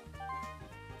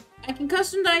 I can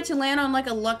custom die to land on like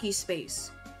a lucky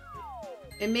space.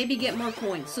 And maybe get more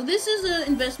coins. So this is an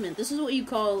investment. This is what you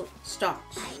call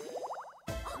stocks.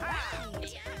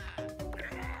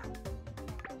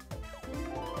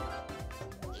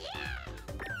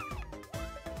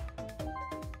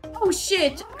 Oh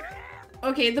shit!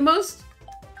 Okay, the most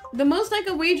I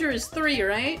could wager is 3,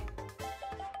 right?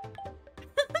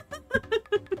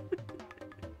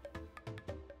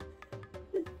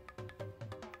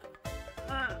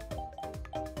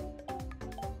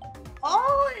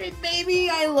 Oh, baby,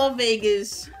 I love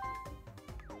Vegas.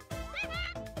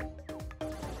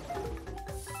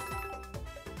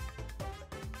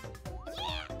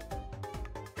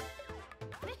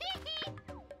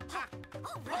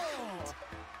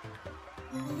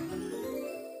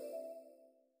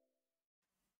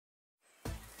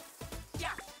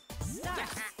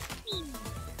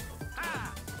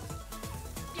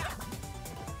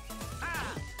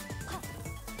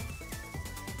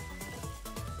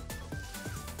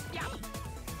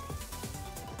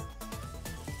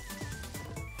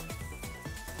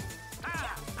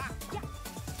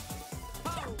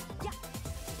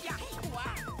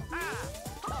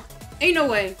 Ain't no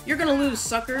way. You're gonna lose,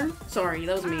 sucker. Sorry,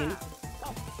 that was mean.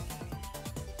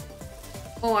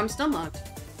 Oh, I'm stun locked.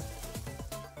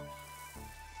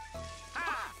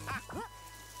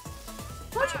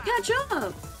 How'd you catch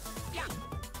up?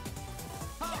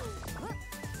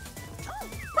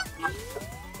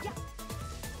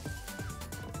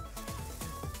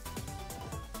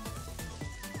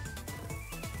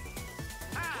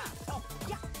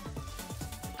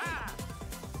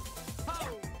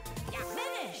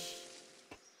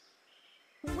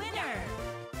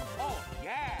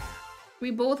 We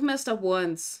both messed up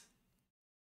once.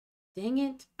 Dang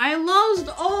it. I lost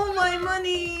all my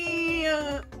money!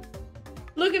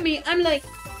 Look at me, I'm like...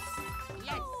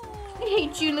 Yes. I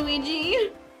hate you,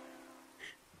 Luigi.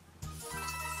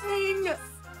 Dang.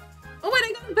 Oh wait,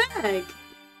 I got it back!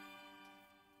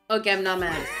 Okay, I'm not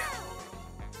mad.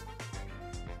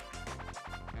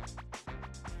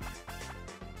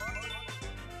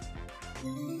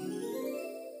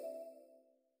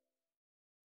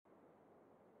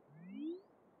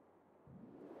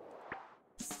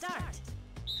 Start.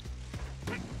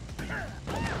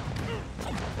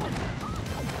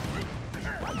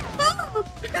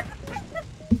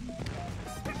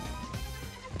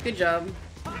 Good job.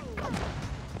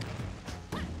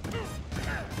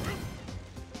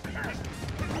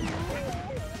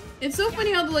 It's so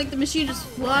funny how the machine just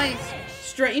flies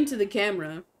straight into the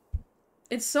camera.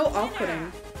 It's so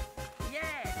off-putting.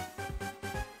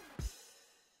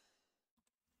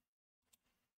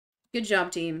 Good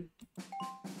job, team.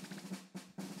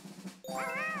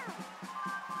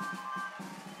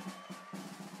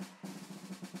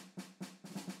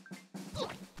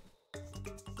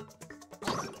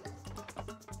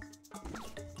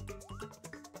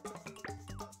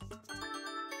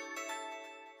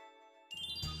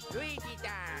 Luigi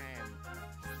time.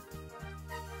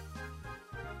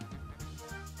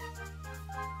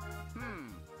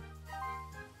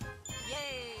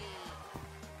 Yay.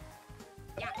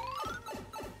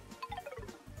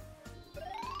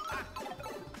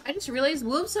 I just realized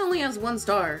Whoops only has 1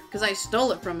 star, because I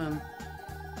stole it from him.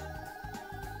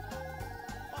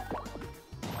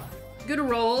 Good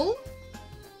roll.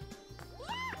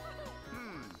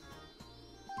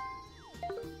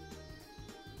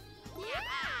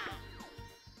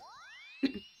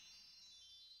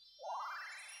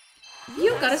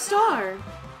 You got a star!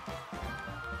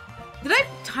 Did I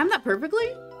time that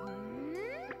perfectly?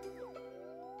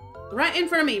 Right in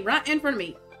front of me, right in front of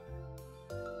me.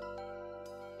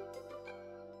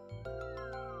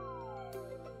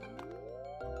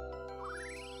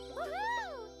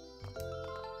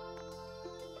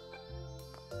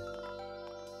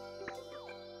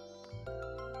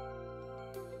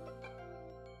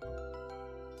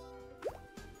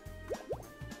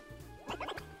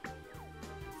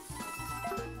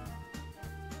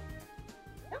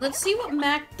 Let's see what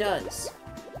Mac does.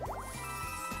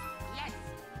 Yes.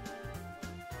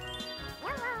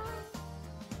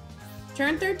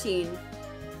 Turn 13.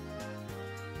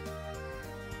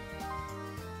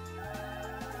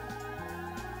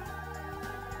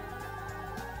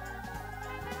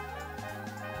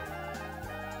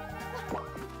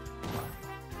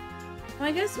 Well,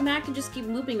 I guess Mac can just keep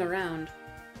looping around.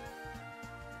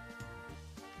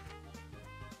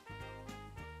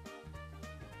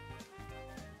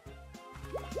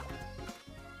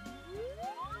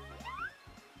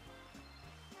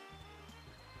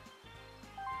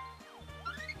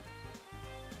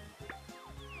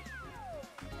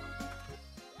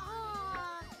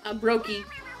 A brokey.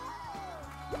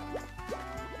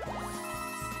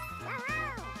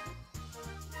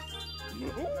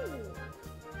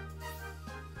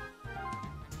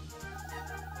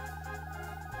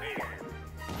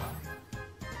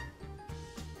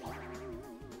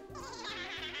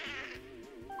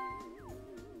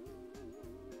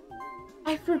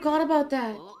 I forgot about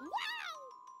that.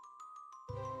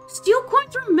 Steal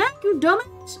coins from Mac, you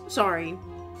dumbass! Sorry.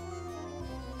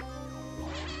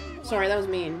 Sorry, that was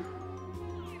mean.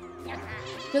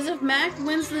 Because if Mac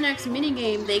wins the next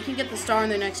minigame, they can get the star on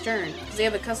their next turn. Because they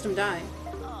have a custom die.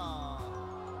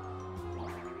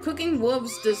 Cooking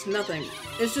wolves does nothing.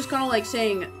 It's just kind of like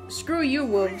saying, screw you,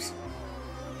 wolves.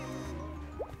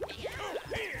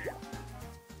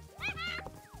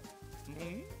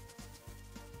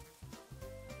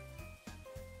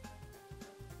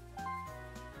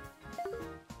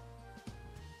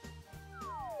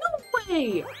 No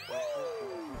way!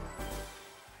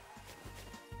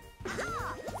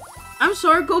 I'm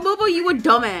sorry, Go Bobo, you a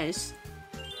dumbass.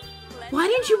 Why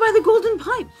didn't you buy the golden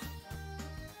pipe?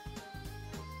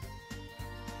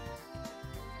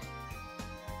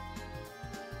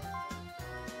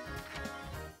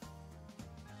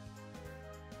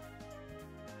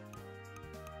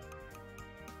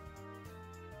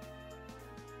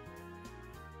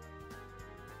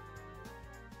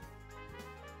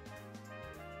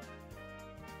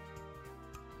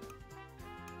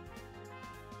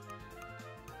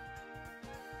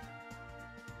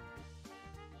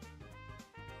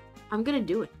 I'm gonna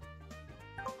do it.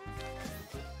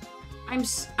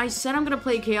 I said I'm gonna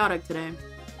play chaotic today.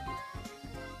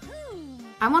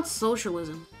 I want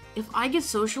socialism. If I get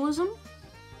socialism,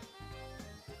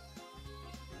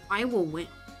 I will win.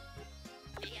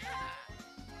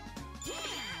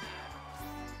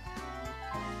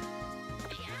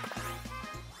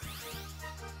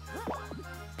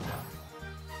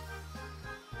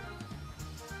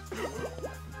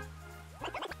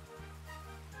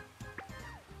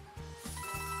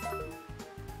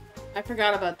 I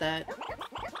forgot about that.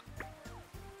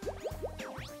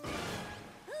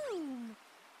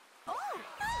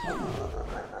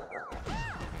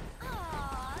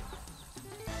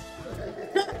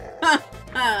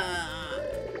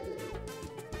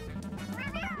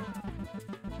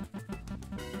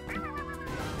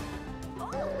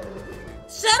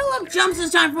 Settle up jumps,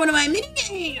 it's time for one of my mini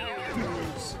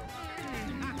games.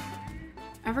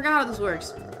 I forgot how this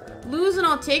works. Lose and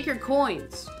I'll take your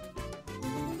coins.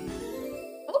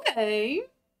 Okay,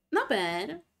 not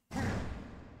bad.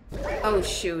 Oh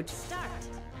shoot. Start.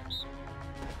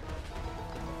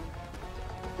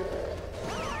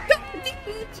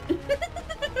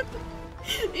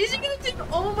 Is he gonna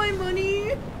take all my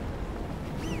money?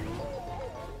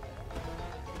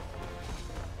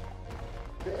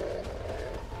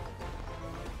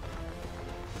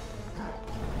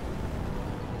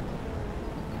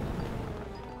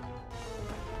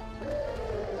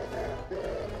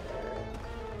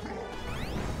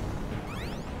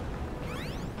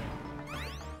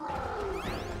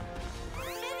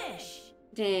 Finish.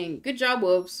 Dang, good job,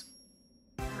 Whoops.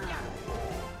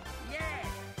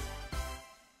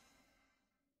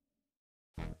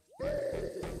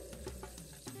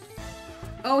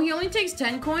 Oh, he only takes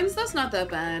 10 coins? That's not that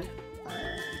bad.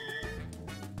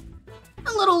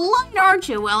 A little light, aren't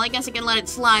you? Well, I guess I can let it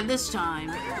slide this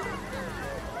time.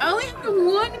 I only have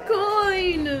 1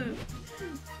 coin!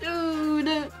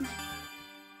 Dude.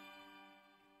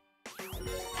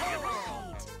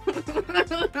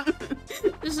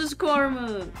 This is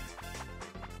karma.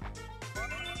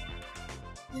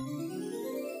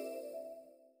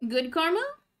 Good karma?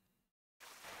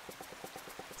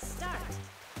 Start.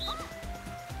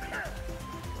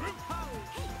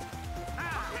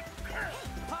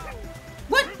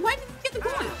 What? Why did you get the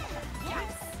coin?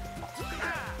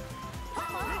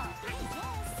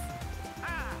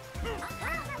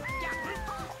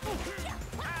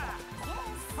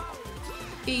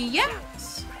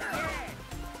 Yes!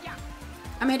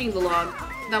 I'm hitting the log.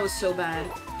 That was so bad.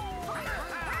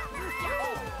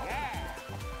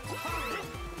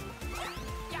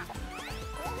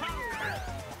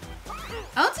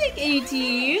 I'll take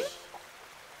 18.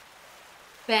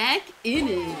 Back in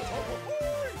it.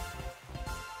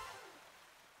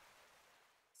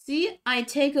 See, I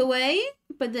take away,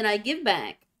 but then I give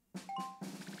back.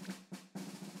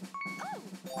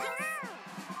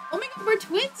 Oh my god, we're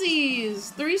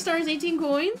twinsies! 3 stars, 18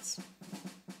 coins.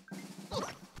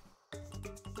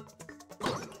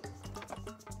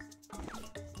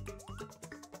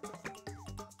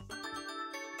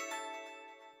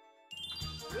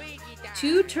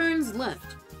 Two turns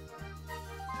left.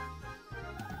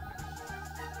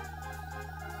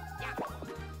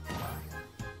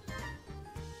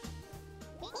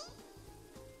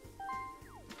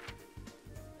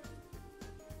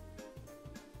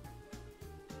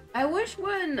 I wish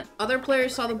when other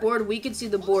players saw the board, we could see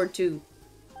the board too.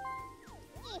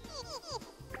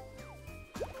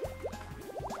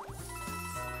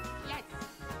 Yes.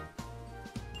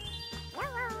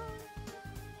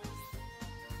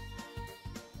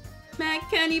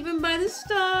 Mac can't even buy the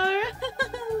star.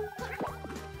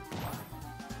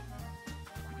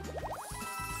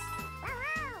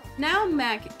 Now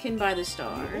Mac can buy the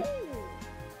star.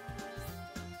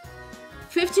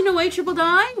 15 away, triple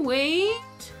die? Wait.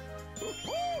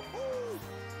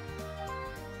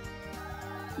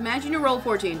 Imagine you roll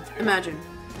 14. Imagine.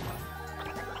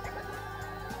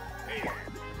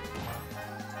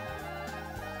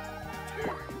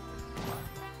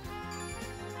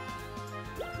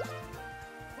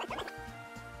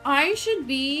 I should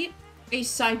be a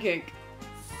psychic.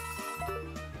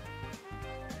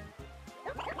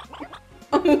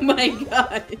 Oh my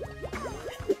god.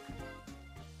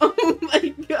 Oh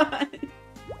my god.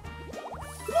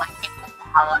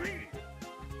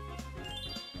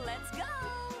 Let's go.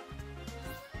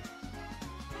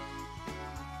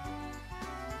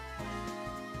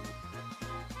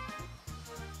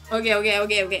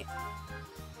 Okay.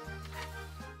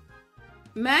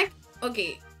 Mac,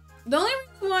 okay. The only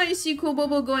reason why I see Cool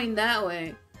Bobo going that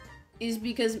way is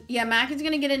because, yeah, Mac is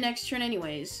gonna get it next turn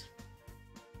anyways.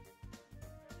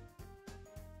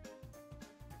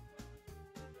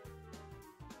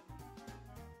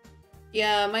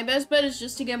 Yeah, my best bet is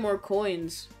just to get more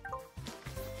coins.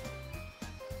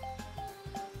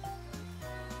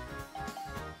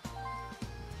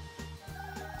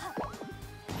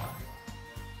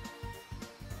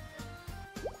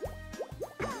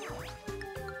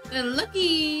 And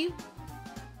lucky!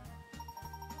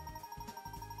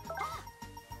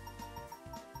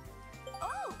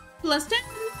 Oh, Plus 10!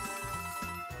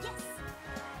 yes.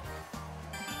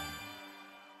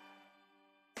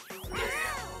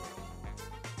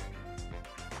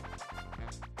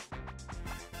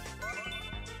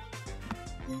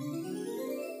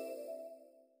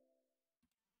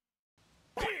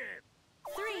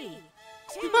 Three,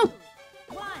 two,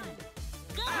 one,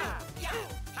 go.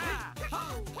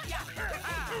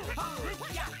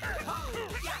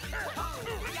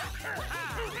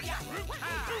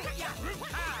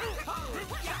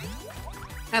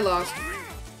 I lost.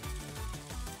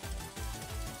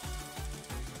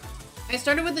 I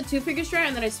started with the two-figure strat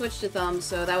and then I switched to thumbs,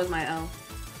 so that was my L.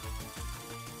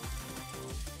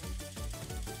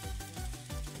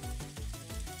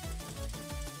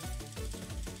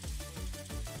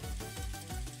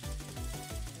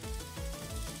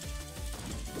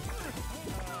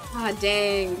 Ah,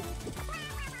 dang.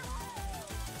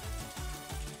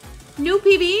 New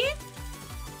PB?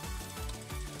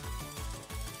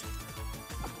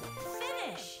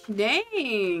 Finish.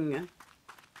 Dang.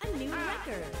 A new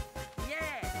record.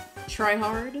 Yeah. Try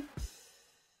hard.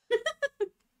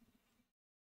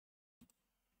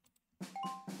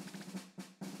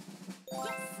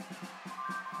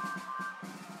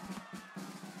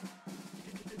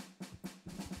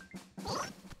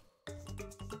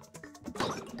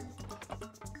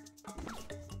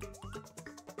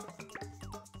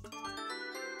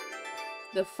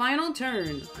 The final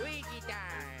turn. Luigi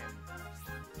time.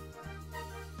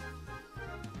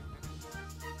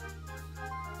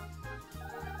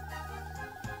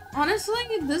 Honestly,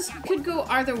 this could go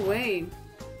either way.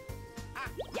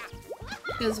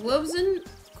 Because Wolves and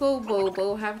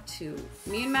Kobobo have 2.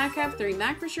 Me and Mac have 3.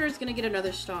 Mac for sure is gonna get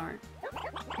another star.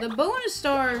 The bonus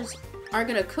stars are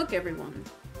gonna cook everyone.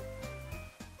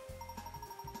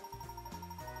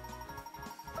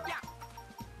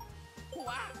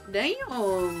 Wow.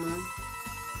 Damn.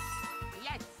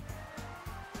 Yes.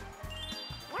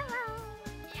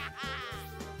 Yeah.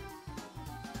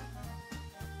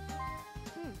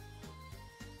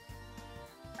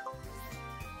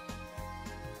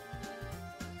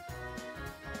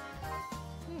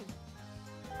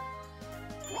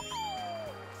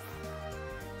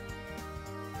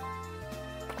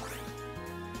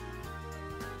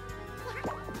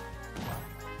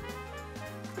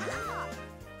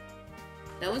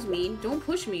 That was mean. Don't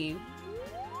push me.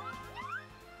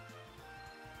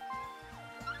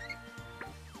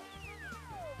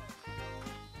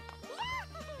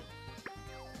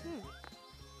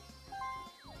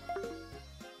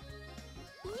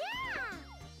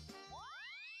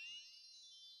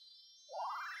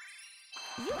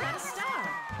 You got a star.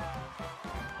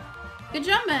 Good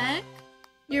job, Mac.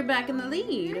 You're back in the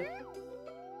lead.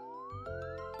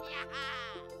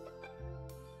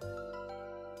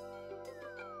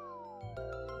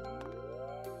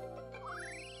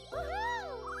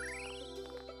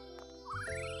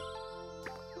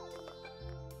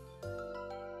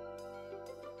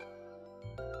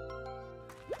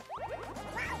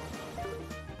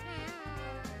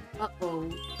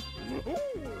 Uh-oh.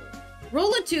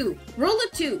 Roll a 2. Roll a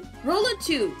 2. Roll a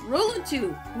 2. Roll a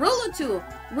 2. Roll a 2.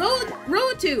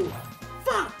 Roll a 2.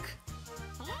 Fuck.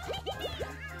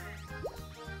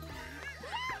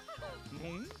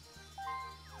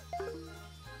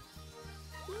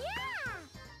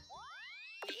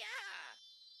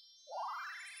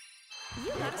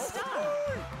 You got a star.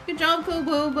 Good job,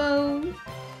 Kobobo.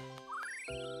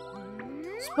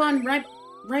 Spawn right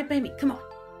by me. Come on.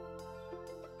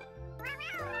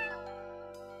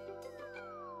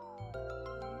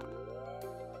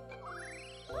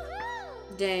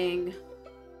 Dang.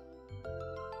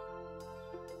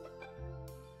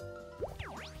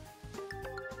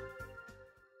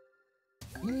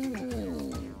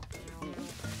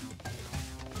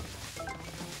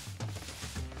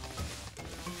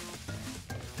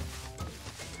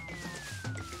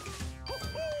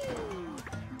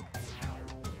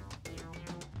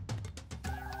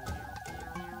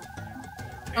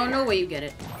 Oh, no way you get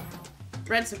it.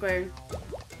 Red square.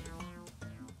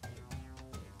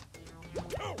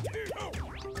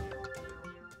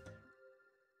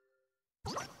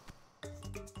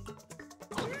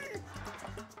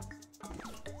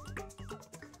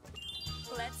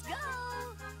 Let's go.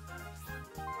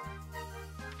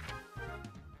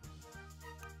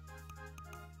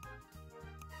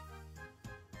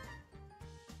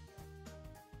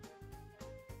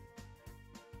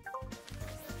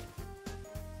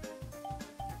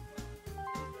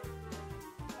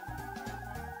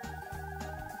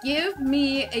 Give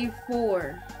me a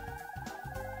 4.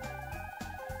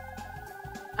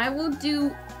 I will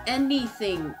do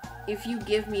anything if you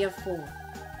give me a 4.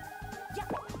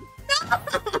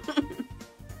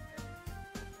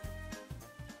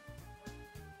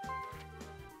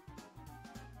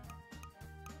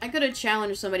 I could have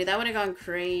challenged somebody. That would have gone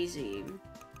crazy.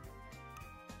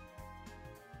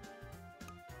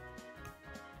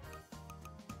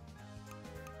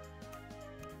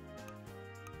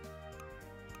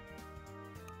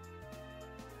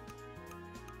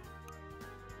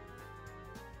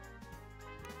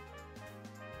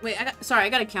 Wait, sorry, I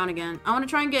gotta count again. I want to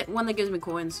try and get one that gives me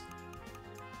coins.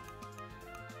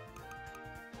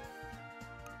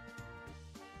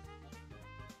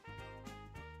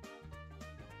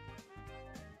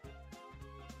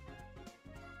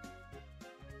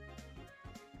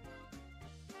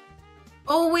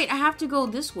 Oh, wait, I have to go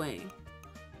this way.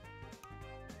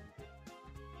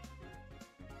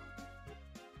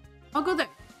 I'll go there.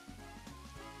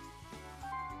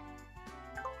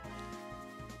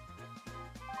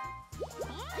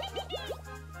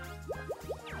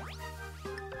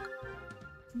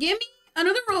 Give me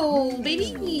another roll,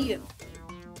 baby!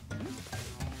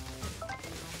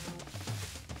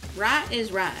 Right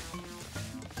is right.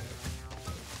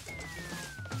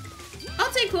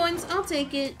 I'll take coins. I'll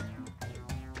take it.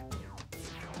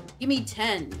 Give me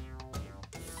 10.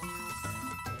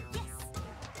 Yes.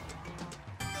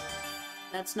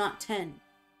 That's not 10.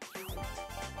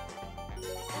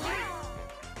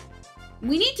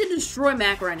 We need to destroy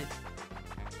Macarena.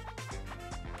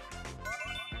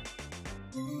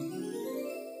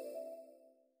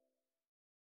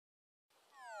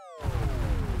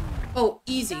 Oh,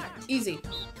 easy. Easy.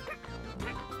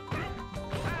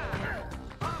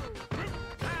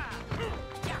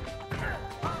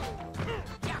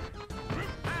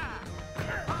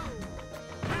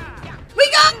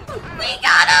 We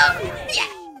got him!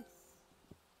 Yeah!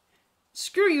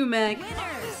 Screw you, Mac.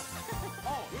 Winners.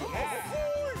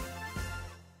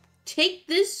 Take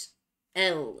this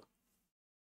L.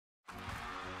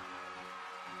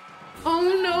 Oh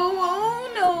no,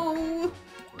 oh no!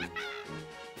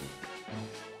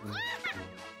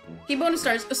 Okay, bonus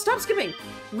stars. Stop skipping!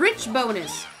 Rich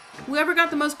bonus! Whoever got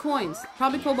the most coins.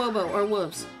 Probably Kobobo or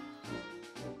Wolves.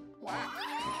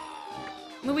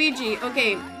 Luigi,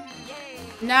 okay.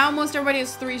 Now almost everybody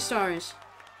has 3 stars.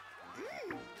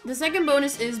 The second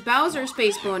bonus is Bowser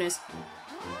Space bonus.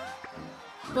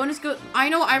 Bonus go- I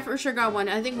know I for sure got one.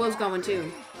 I think Will's got one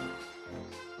too.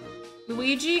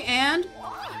 Luigi and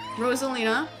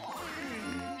Rosalina.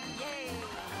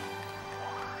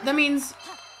 That means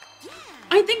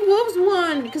I think Wolves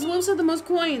won because Wolves had the most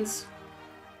coins.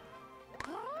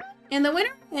 And the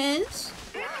winner is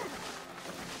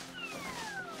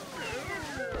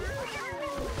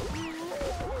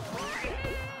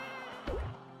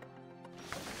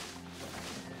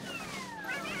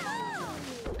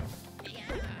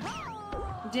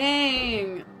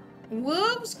dang.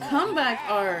 Wolves comeback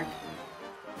arc.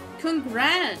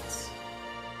 Congrats.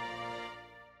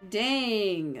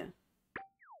 Dang. You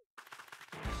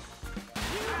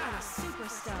are a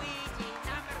superstar. Luigi,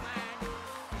 number 1.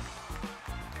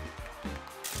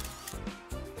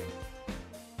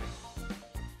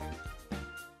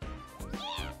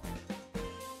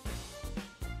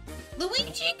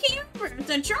 Luigi Camper,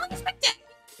 the truly spectacular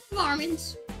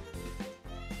performance.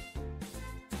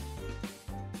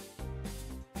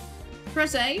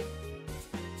 Press A.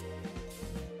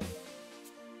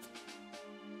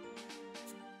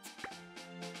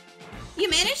 You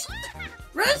managed?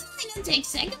 Rosalina takes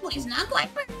second place, not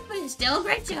quite perfect, but it's still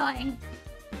great showing.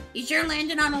 You sure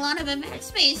landed on a lot of event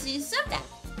spaces. Sometimes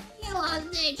you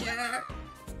lost nature.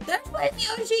 Third place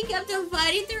Yoshi kept on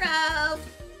fighting throughout.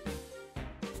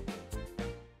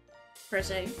 Press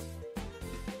A.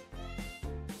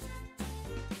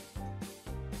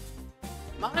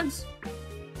 Mods.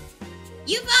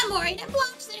 You found more hidden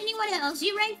blocks than anyone else.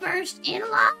 You ranked first in a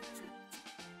lot.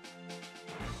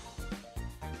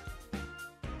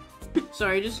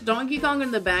 Sorry, just Donkey Kong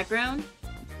in the background.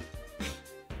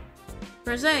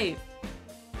 Press A.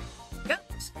 Go.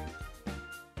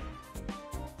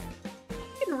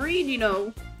 You can read, you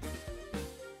know.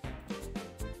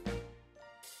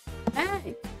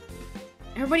 Hey.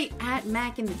 Everybody at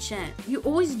Mac in the chat. You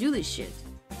always do this shit.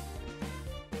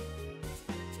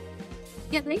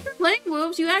 Yeah, thanks for playing,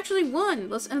 Wolves. You actually won.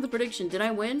 Let's end the prediction. Did I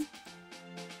win?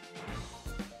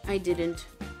 I didn't.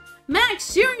 Max,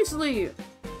 seriously!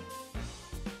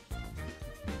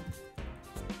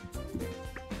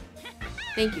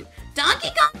 Thank you. Donkey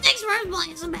Kong thinks first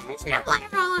place, so managed to play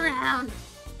it all around.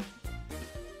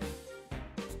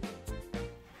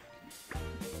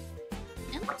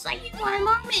 It looks like you won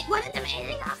more. What an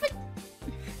amazing outfit.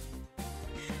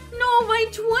 No, by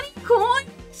 20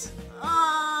 coins?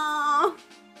 Oh.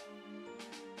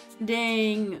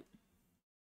 Dang.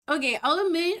 Okay, I'll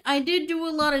admit, I did do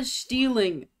a lot of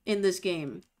stealing in this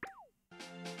game.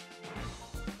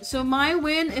 So my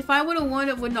win, if I would have won,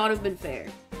 it would not have been fair.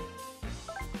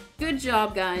 Good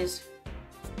job, guys.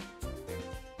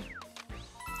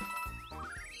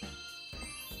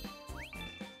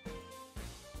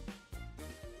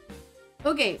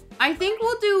 Okay, I think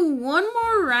we'll do one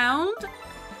more round.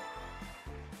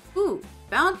 Ooh,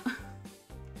 found...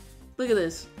 Look at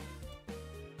this.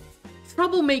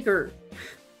 Troublemaker.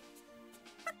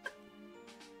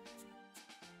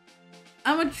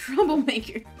 I'm a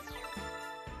troublemaker.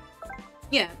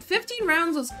 Yeah, 15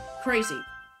 rounds was crazy.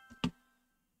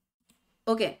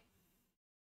 Okay.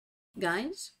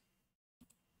 Guys.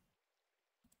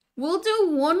 We'll do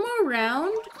one more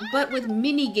round, but with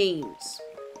mini games.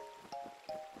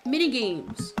 Mini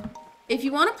games. If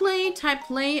you want to play, type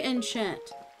play in chat.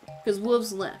 Because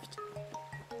Wolves left.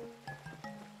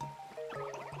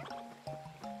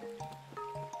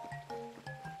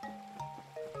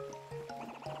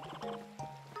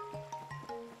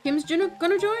 Kim's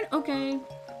gonna join? Okay.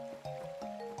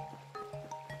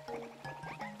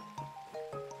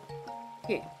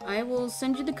 Okay, I will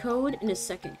send you the code in a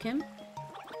second, Kim.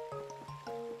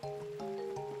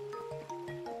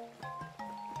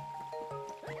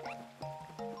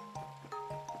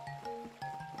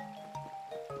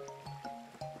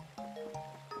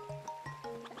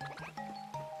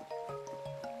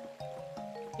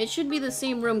 It should be the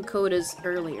same room code as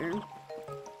earlier.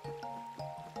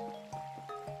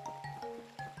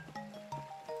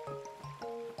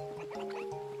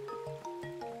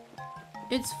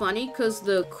 It's funny because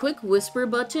the quick whisper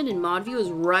button in mod view is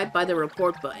right by the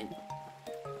report button.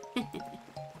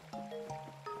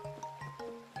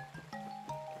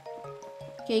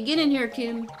 Okay, get in here,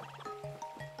 Kim.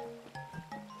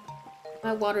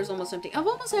 My water's almost empty. I've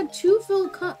almost had 2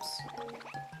 filled cups.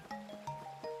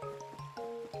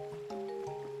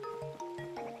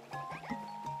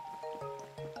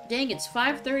 Dang, it's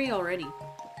 5:30 already.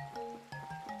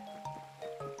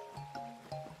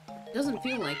 Doesn't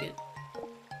feel like it.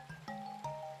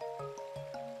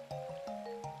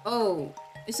 Oh,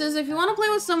 it says if you want to play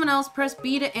with someone else, press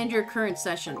B to end your current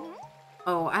session.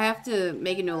 Oh, I have to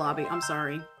make a new lobby. I'm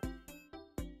sorry.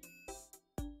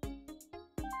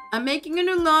 I'm making a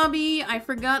new lobby. I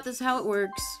forgot this is how it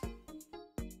works.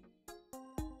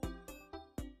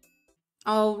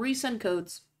 I'll resend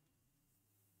codes.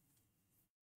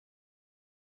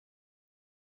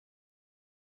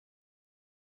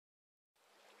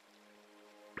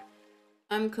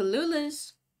 I'm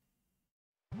clueless.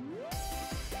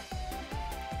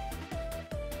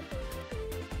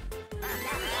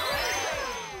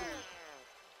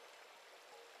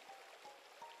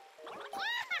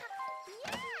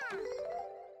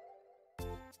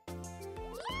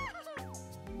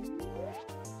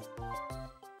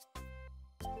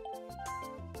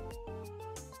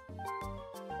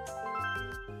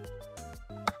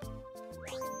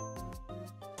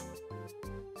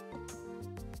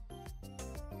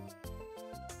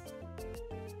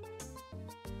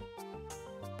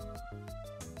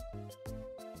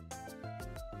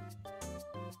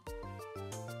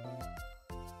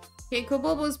 Okay,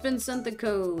 Kobobo's been sent the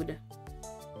code.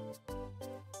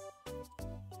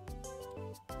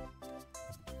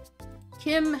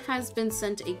 Kim has been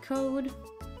sent a code.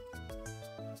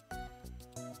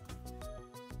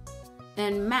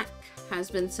 And Mac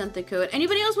has been sent the code.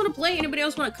 Anybody else want to play? Anybody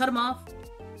else want to cut him off?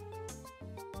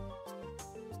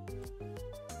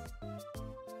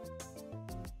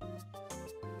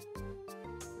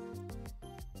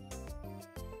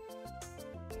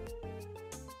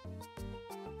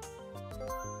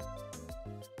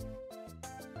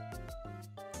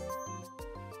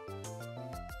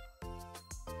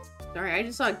 Sorry, I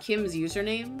just saw Kim's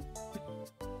username.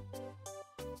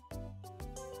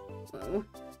 Whoa.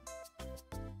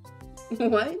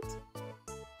 What?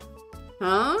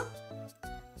 Huh?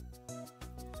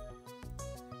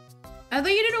 I thought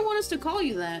you didn't want us to call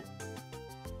you that.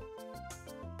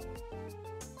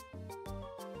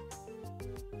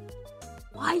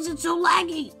 Why is it so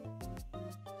laggy?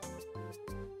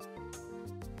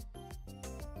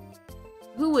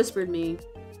 Who whispered me?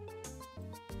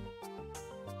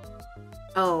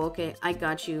 Oh, okay. I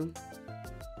got you.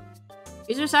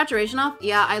 Is your saturation off?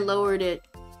 Yeah, I lowered it.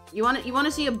 You want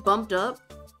to see it bumped up?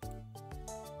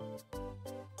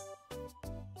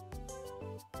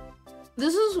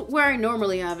 This is where I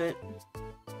normally have it.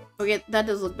 Okay, that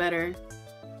does look better.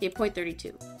 Okay,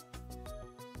 0.32.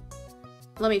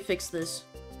 Let me fix this.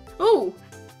 Oh!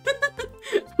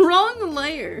 Wrong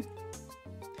layer.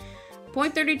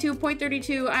 0.32,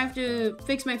 0.32. I have to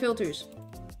fix my filters.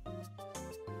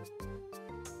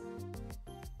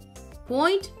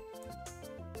 Point.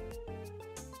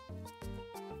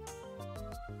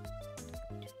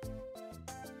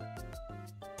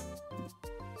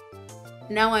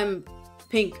 Now I'm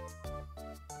pink.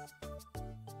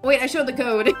 Wait, I showed the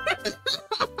code.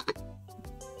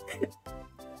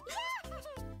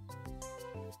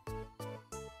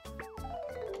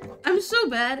 I'm so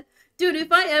bad. Dude,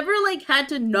 if I ever, like, had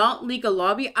to not leak a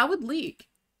lobby, I would leak.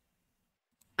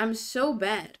 I'm so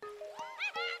bad.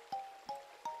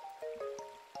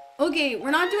 Okay, we're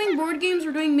not doing board games,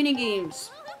 we're doing mini games.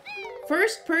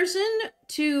 First person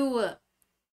to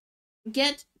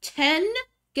get 10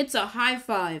 gets a high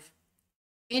five.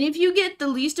 And if you get the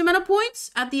least amount of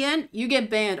points at the end, you get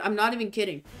banned. I'm not even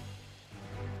kidding.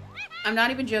 I'm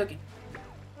not even joking.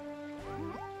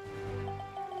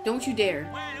 Don't you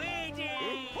dare.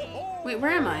 Wait,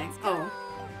 where am I? Oh.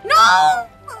 No!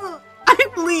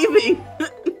 I'm leaving.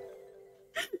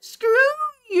 Screw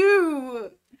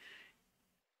you.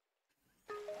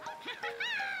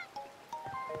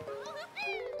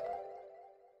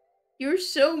 You're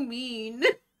so mean.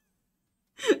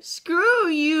 Screw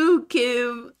you,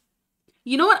 Kim.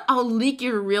 You know what? I'll leak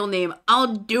your real name.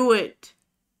 I'll do it.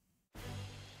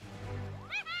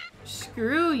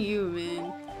 Screw you,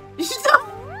 man. Stop.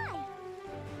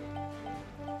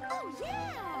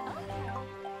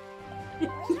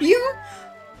 You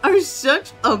are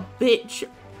such a bitch.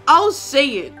 I'll say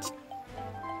it.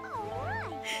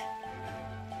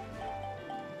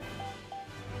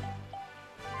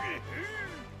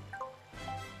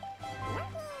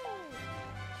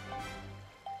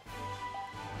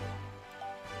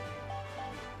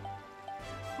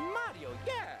 Mario,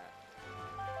 yeah.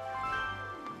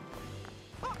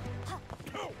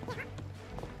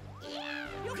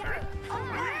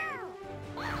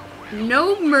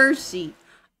 No mercy.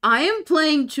 I am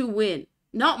playing to win,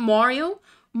 not Mario.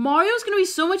 Mario's gonna be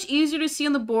so much easier to see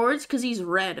on the boards because he's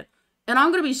red. And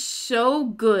I'm gonna be so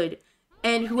good.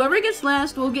 And whoever gets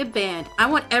last will get banned. I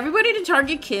want everybody to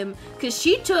target Kim because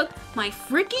she took my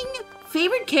freaking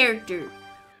favorite character.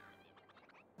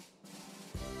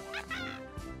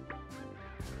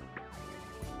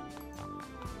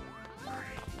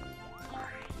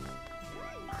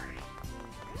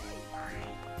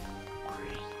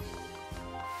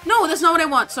 No, that's not what I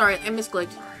want. Sorry, I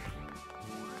misclicked.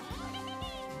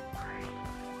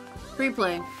 Free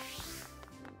play.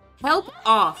 Help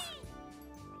off.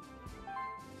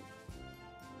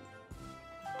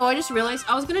 Oh, I just realized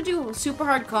I was gonna do super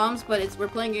hard comms, but we're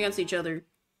playing against each other.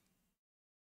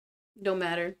 Don't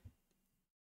matter.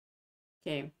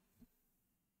 Okay.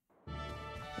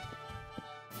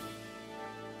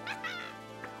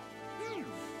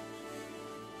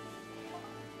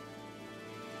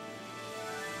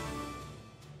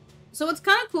 So what's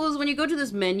kind of cool is when you go to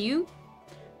this menu,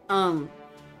 and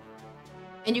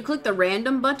you click the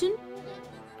random button,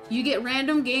 you get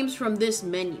random games from this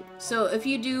menu. So if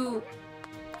you do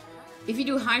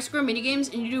high score mini games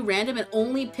and you do random, it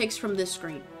only picks from this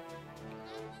screen.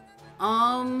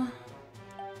 I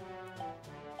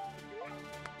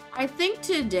think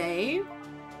today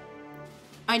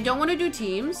I don't want to do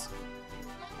teams.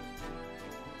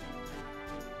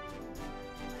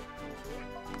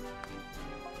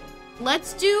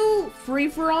 Let's do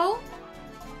free-for-all,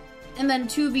 and then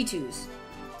 2v2s.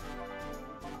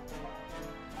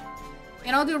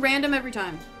 And I'll do random every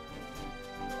time.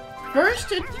 First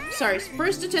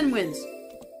to 10 wins.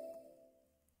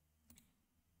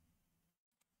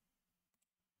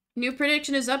 New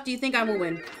prediction is up. Do you think I will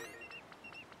win?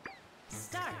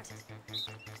 Start.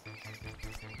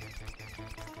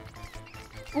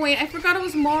 Oh wait, I forgot it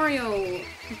was Mario.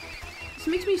 This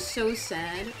makes me so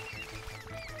sad.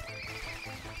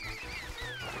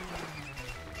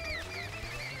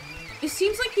 It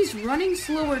seems like he's running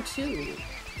slower too.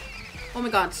 Oh my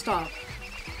god, stop.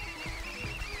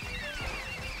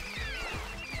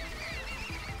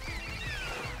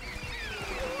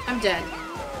 I'm dead.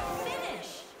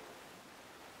 Finish.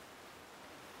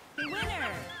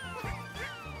 Winner.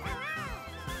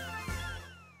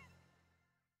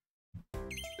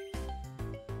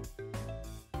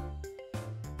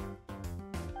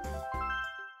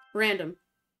 Random.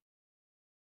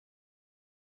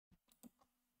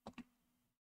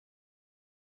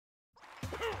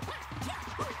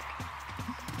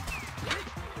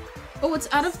 Oh, it's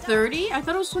out of 30? I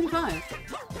thought it was 25.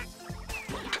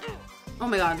 Oh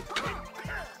my god.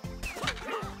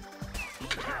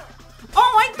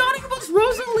 Oh, I thought it was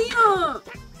Rosalina!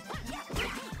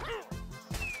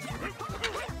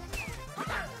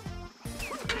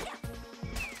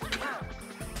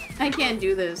 I can't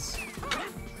do this.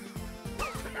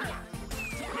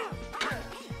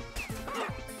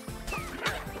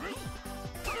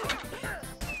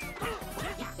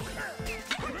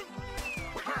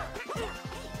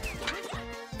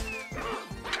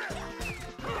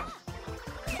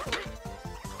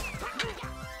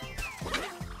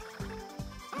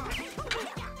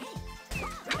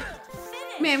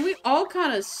 Man, we all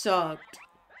kind of sucked.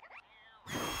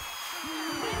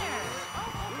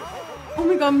 Oh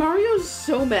my god, Mario's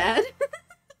so mad.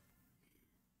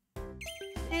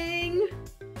 Dang.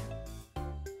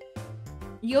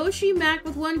 Yoshi Mac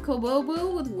with 1,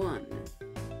 Kobobo with 1.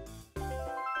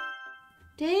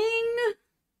 Dang.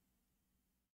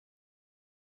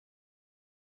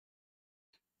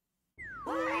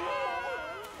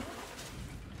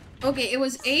 Okay, it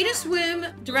was A to swim,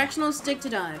 directional stick to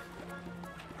dive.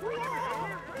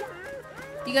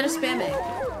 You gotta spam it.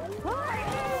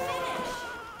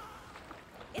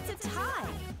 It's a tie.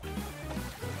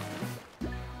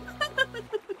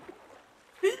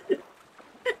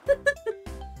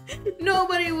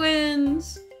 Nobody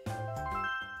wins.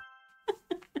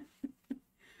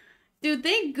 Dude,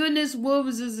 thank goodness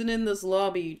Wolves isn't in this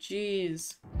lobby.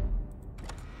 Jeez.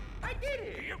 I did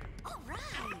it. All right.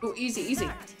 Oh, easy, easy.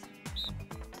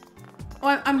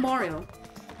 Oh, I'm Mario.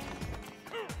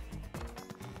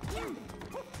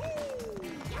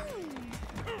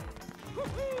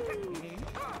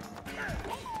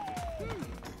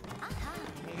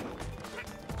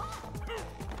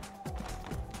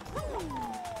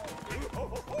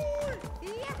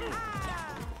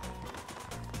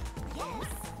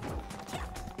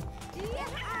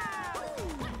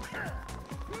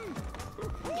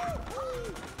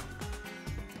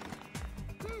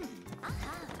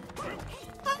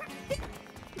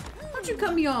 How'd you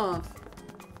cut me off?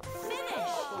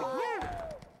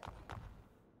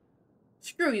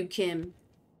 Screw you, Kim.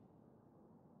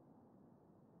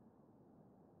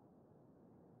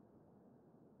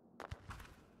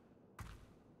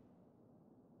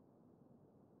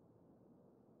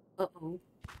 Uh-oh.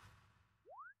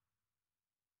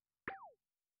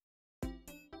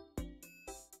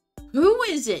 Who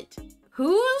is it?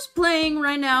 Who's playing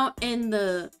right now in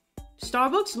the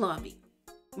Starbucks lobby?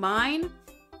 Mine?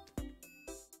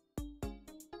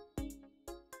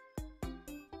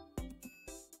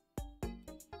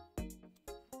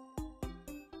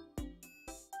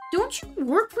 Don't you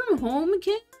work from home,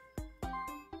 Kim?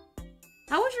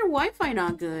 How is your Wi-Fi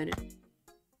not good?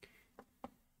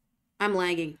 I'm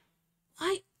lagging.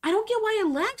 Why? I don't get why I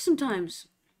lag sometimes.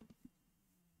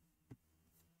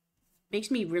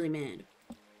 Makes me really mad.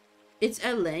 It's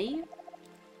LA?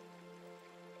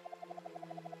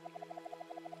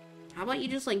 How about you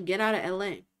just, like, get out of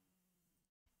LA?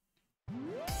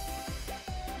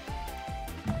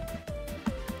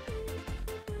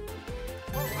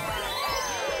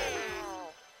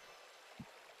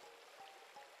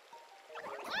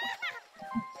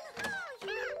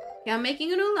 Yeah, I'm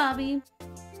making a new lobby.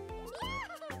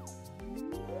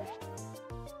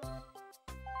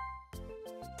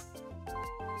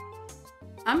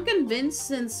 I'm convinced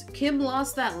since Kim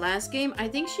lost that last game, I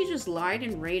think she just lied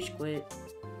and rage quit.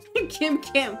 Kim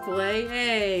can't play.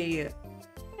 Hey.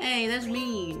 Hey, that's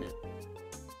mean.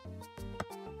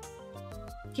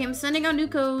 Kim sending out new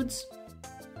codes.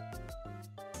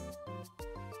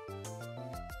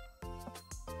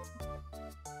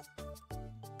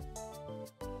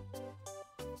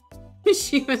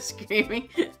 She was screaming.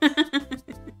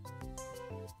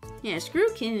 Yeah, screw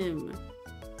Kim.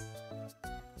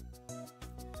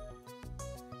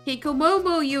 Hey,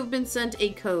 Komobo, you've been sent a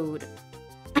code.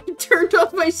 I turned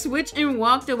off my Switch and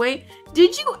walked away.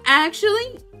 Did you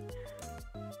actually?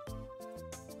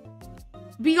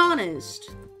 Be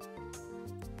honest.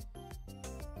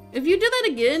 If you do that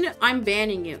again, I'm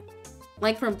banning you.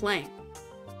 Like from playing.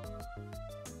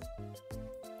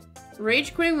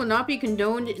 Rage quitting will not be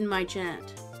condoned in my chat.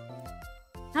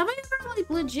 Have I ever, like,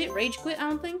 legit rage quit? I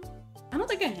don't think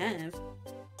I have.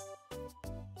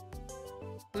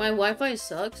 My Wi-Fi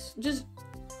sucks. Just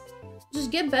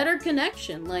get better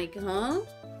connection. Like, huh?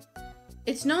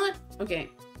 It's not... Okay.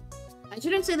 I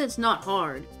shouldn't say that's not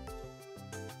hard.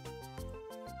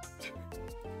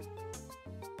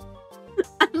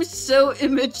 I'm so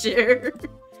immature.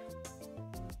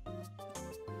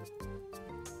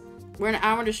 We're an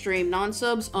hour to stream.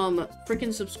 Non-subs,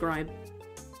 freaking subscribe.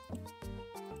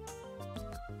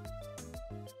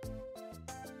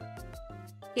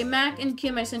 Okay, Mac and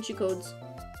Kim, I sent you codes.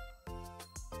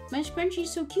 My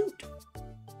scrunchie's so cute.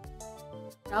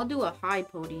 I'll do a high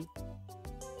pony.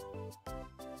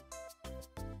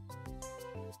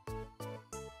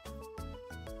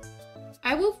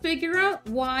 I will figure out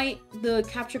why the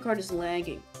capture card is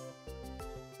lagging.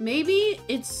 Maybe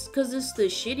it's because it's the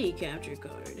shitty capture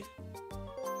card.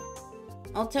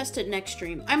 I'll test it next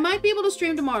stream. I might be able to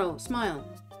stream tomorrow. Smile.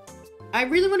 I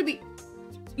really want to be...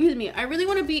 Excuse me. I really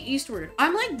want to beat Eastward.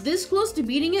 I'm like this close to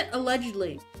beating it,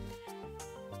 allegedly.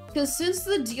 Because since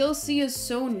the DLC is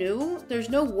so new, there's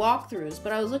no walkthroughs.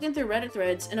 But I was looking through Reddit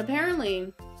threads, and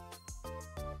apparently...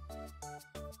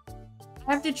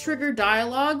 I have to trigger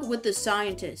dialogue with the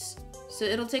scientists. So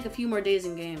it'll take a few more days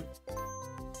in game.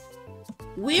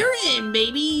 We're in,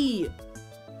 baby!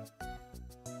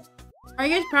 Are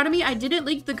you guys proud of me? I didn't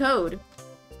leak the code.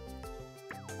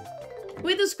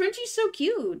 Wait, the scrunchie's so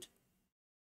cute.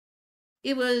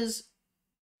 It was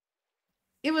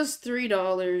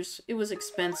 $3. It was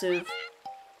expensive.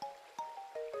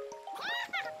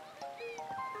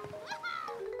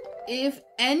 If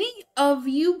any of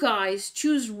you guys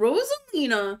choose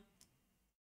Rosalina,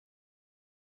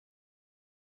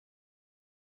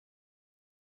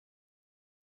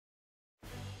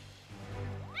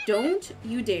 don't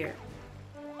you dare.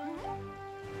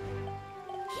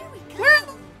 Where am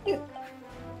I?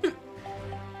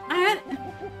 I had...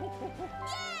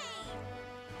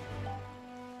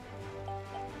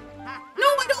 No,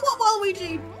 I don't want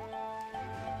Waluigi!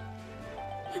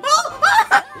 Oh!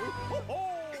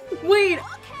 Wait!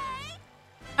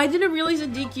 I didn't realize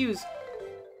it DQs.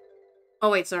 Oh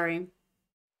wait, sorry.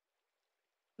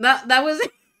 That was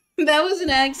that was an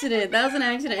accident. That was an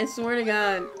accident, I swear to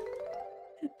God.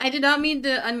 I did not mean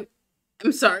to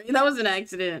I'm sorry, that was an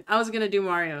accident. I was gonna do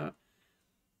Mario.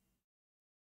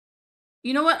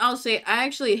 You know what I'll say? I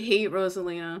actually hate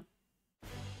Rosalina.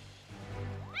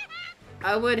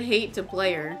 I would hate to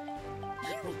play her.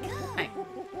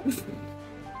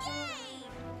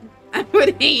 I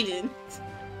would hate it.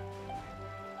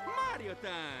 Mario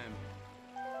time.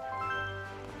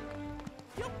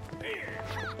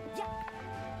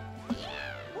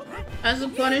 As a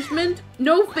punishment,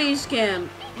 no face cam.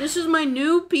 This is my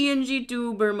new PNG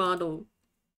tuber model.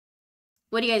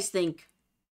 What do you guys think?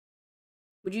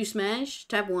 Would you smash?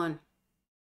 Tap 1.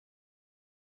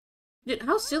 Dude,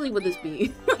 how silly would this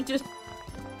be?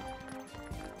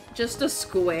 Just a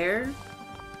square?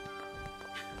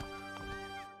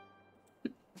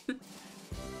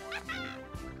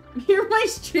 You're my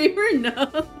streamer?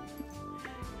 No.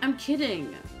 I'm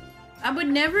kidding. I would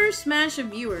never smash a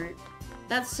viewer.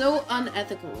 That's so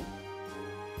unethical.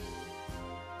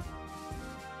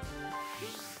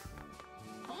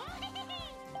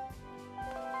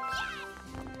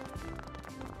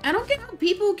 I don't get how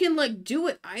people can, like, do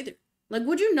it either. Like,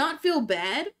 would you not feel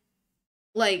bad?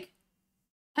 Like,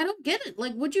 I don't get it.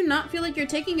 Like, would you not feel like you're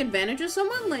taking advantage of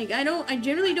someone? Like, I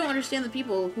generally don't understand the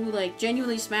people who, like,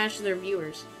 genuinely smash their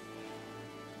viewers.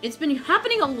 It's been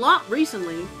happening a lot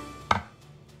recently.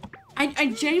 I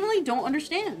genuinely don't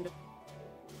understand.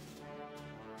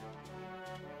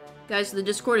 Guys, the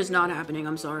Discord is not happening,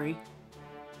 I'm sorry.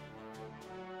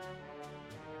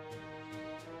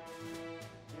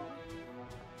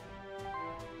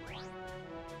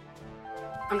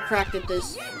 I'm cracked at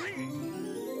this.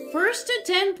 First to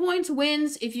 10 points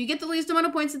wins. If you get the least amount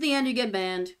of points at the end, you get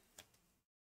banned.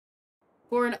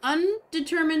 For an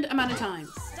undetermined amount of time.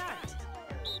 Start.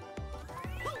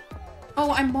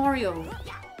 Oh, I'm Mario.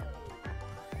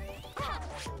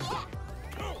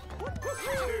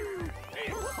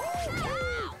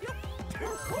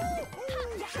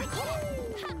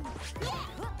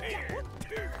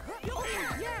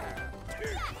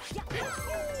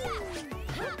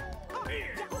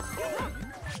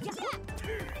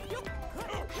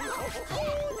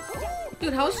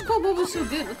 Dude, how is Kobobo so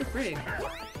good? What the frig?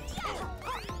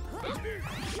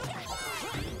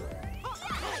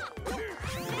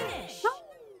 Finish.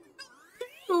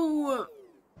 Oh.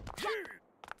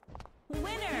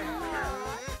 Winner.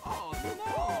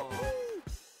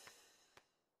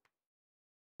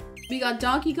 We got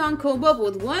Donkey Kong Kobobo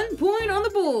with 1 point on the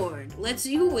board. Let's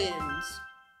see who wins.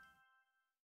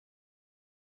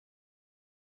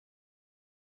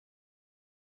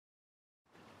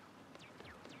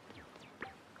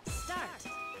 Start.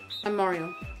 I'm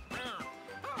Mario.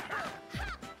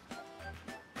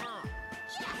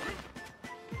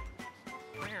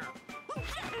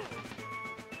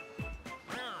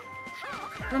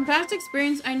 From past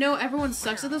experience, I know everyone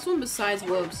sucks at this one besides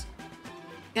Whoops.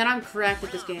 And I'm cracked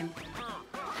at this game.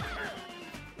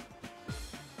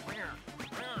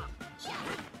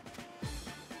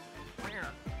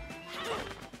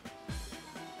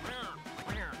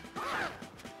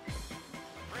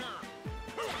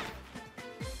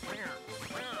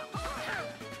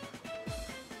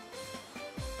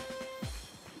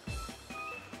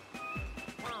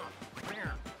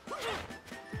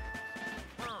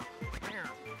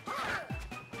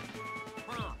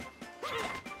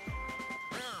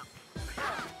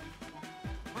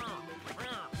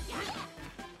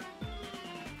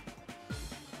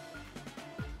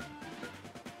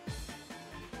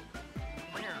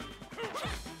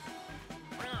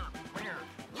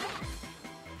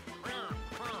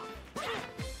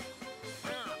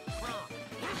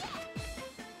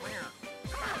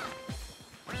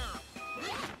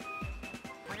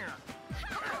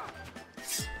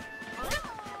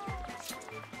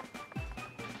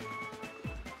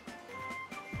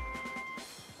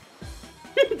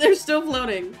 They're still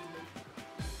floating.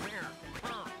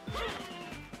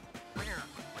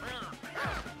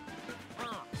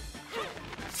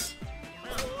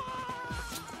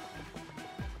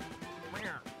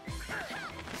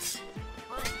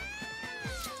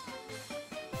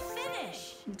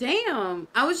 Finish. Damn,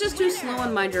 I was just too slow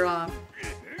on my draw.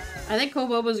 I think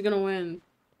Kobobo's gonna win.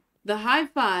 The high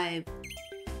five.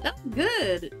 That's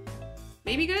good.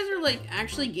 Maybe you guys are like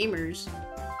actually gamers.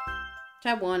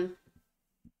 Tab 1.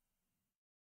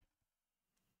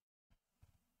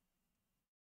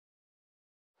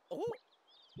 Oh.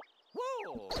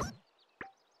 Whoa.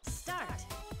 Start.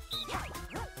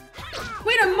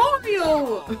 Wait, a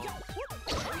Mario!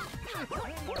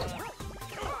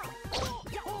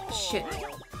 Shit.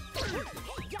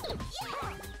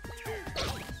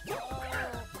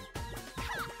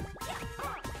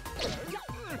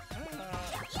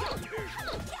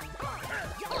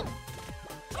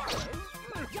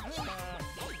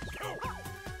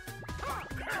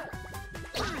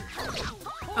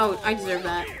 Oh, I deserve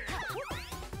that.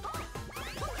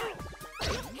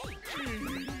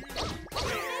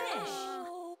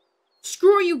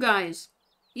 Screw you guys.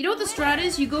 You know what the strat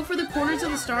is? You go for the corners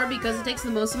of the star because it takes the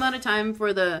most amount of time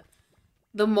for the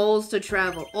moles to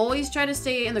travel. Always try to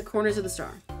stay in the corners of the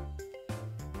star.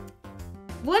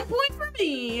 1 point for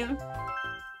me.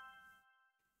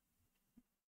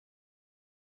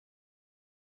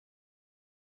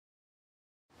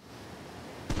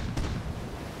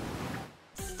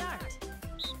 Start.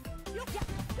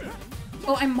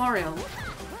 Oh, I'm Mario.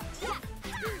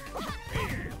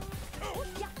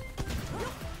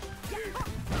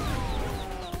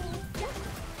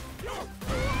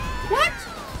 What?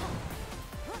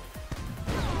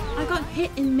 I got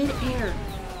hit in mid-air.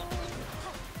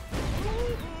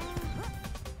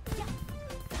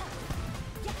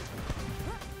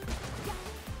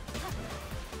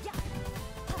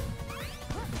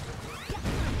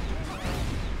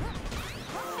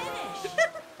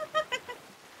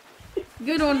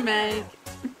 Good one, Meg.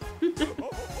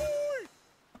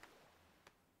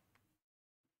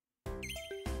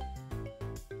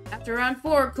 After round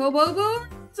 4, Kobobo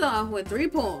is off with 3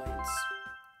 points.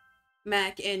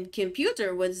 Mac and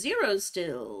Computer with 0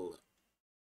 still.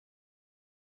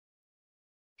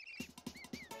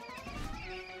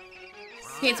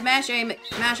 Okay, it's mash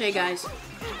A, guys.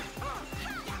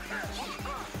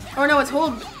 Or no, it's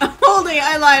holding.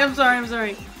 I lied. I'm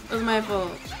sorry. That was my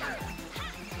fault.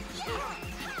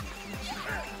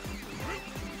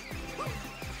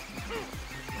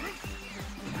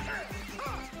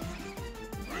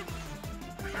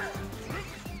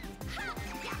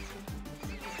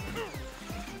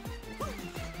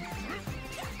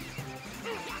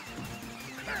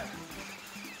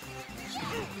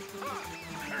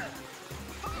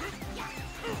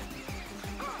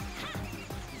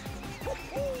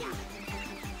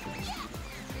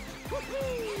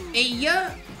 Hey,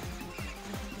 yeah.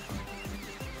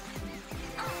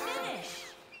 Finish.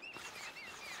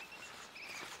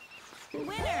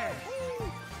 Winner.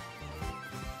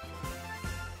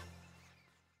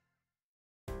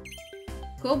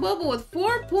 Kobobo with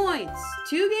 4 points.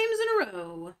 2 games in a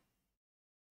row.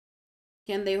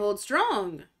 Can they hold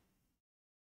strong?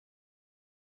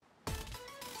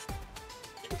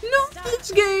 Not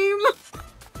this game!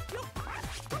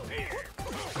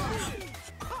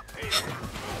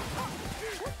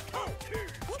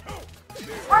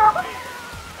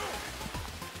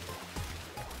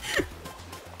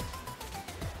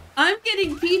 I'm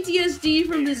getting PTSD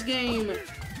from this game.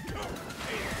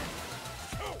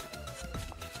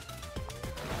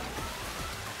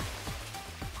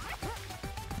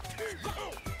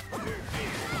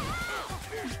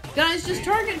 Guys, just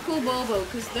target Kobobo,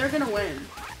 because they're gonna win.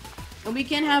 And we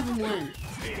can't have them win.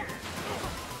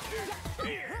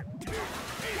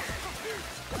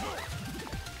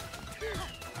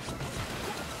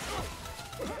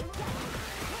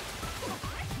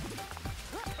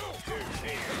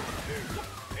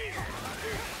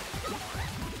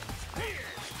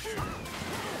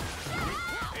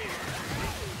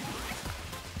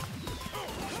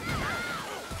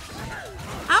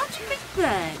 How'd you make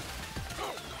that?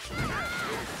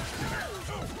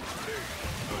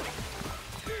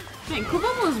 Man,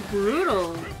 Kobobo's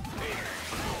brutal.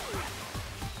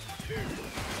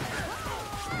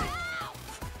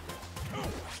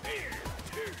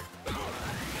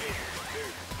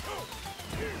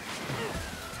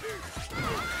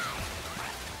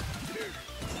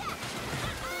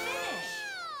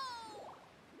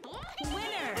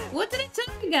 Winner. What did I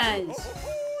tell you guys?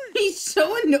 He's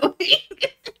so annoying.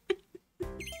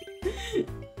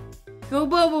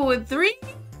 Kobobo with 3.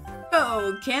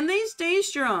 Oh, can they stay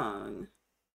strong?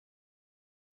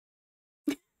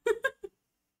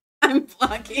 I'm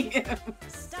blocking him.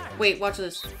 Start. Wait, watch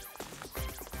this.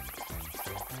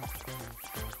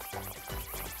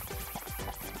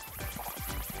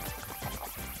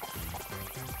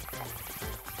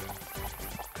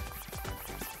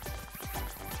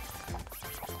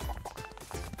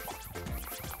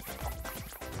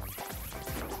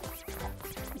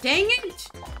 Dang it!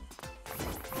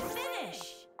 Finish.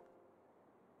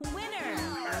 Winner.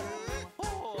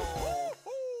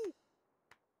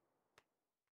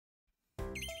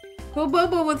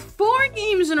 Kobobo with 4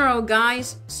 games in a row,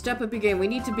 guys. Step up your game. We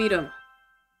need to beat him.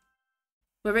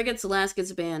 Whoever gets last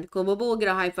gets banned. Kobobo will get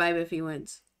a high 5 if he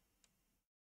wins.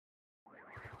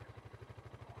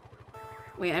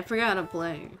 Wait, I forgot how to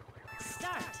play.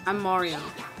 Start. I'm Mario.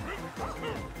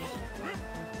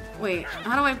 Wait,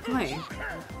 how do I play?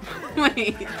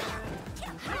 Wait.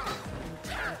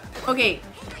 Okay.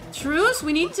 Truce,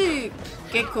 we need to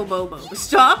get Kobobo.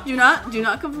 Stop! Do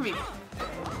not come for me.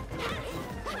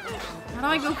 How do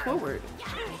I go forward?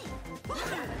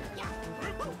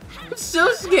 I'm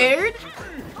so scared.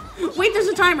 Wait, there's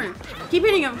a timer. Keep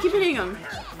hitting him, keep hitting him.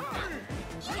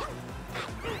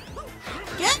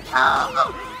 Get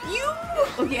up! You!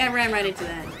 Okay, I ran right into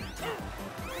that.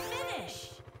 Finish.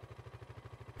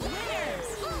 Winners.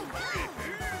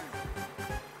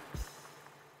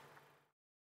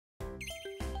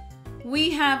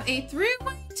 We have a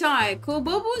 3-way tie.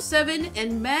 Kobobo 7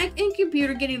 and Mac and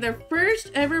Computer getting their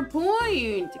first ever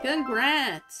point.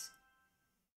 Congrats.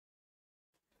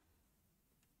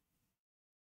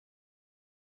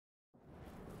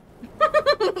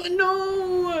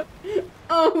 No!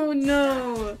 Oh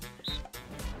no!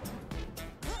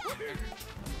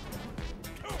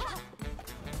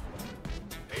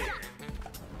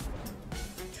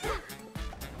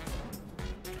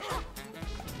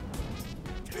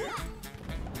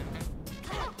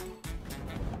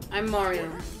 I'm Mario.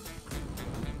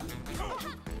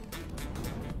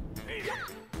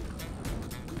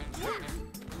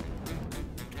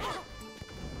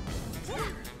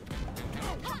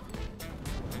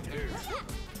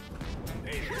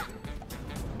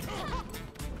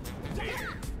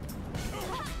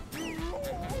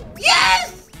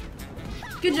 Yes!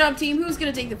 Good job, team. Who's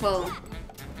gonna take the fall?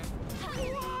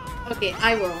 Okay,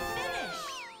 I will.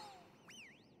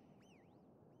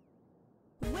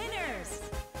 Winners.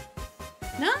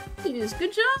 Nice!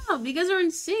 Good job! You guys are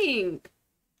in sync.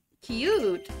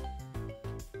 Cute.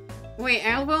 Wait,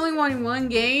 I've only won 1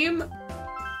 game?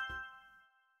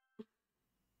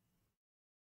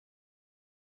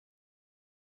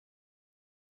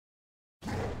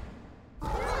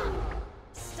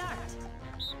 Start.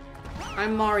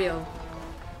 I'm Mario.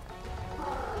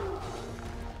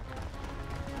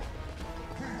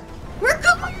 We're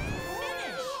going!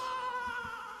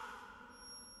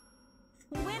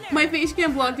 Winner. My face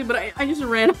cam blocked it, but I just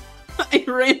ran. I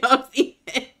ran off the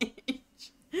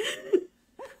edge.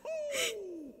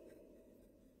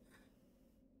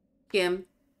 Kim.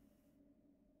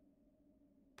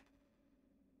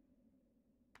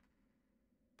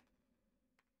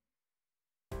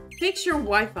 Fix your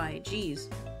Wi-Fi. Jeez.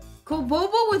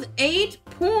 Kobobo with 8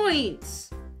 points.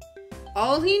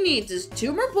 All he needs is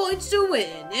 2 more points to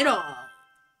win it all.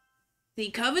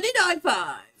 The coveted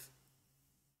I-5.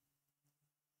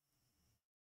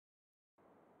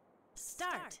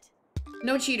 Start.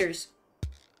 No cheaters.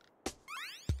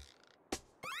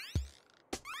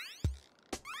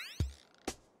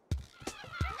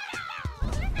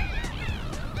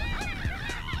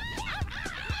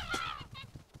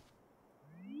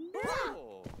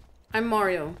 Whoa. I'm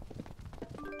Mario.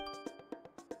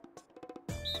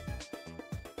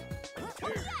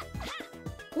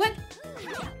 What?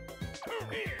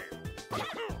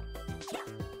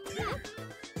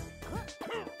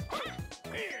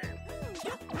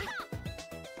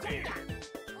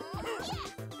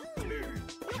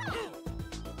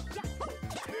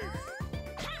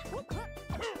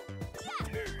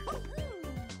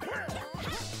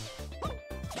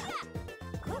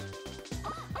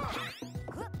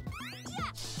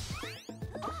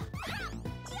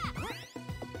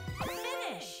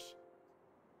 Finish.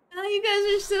 Oh, you guys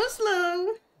are so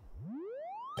slow.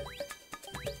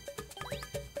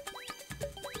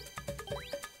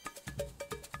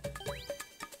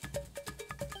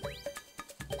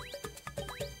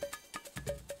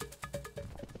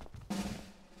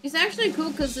 It's actually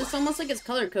cool because it's almost like it's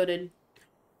color coded.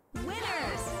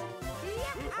 Winners.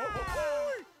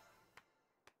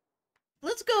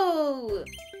 Let's go.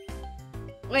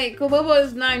 Wait, Kobobo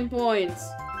is 9 points.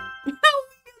 How am I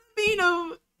gonna beat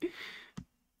him?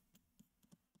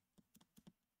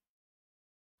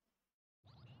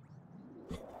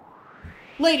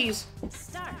 Ladies.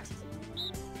 Start.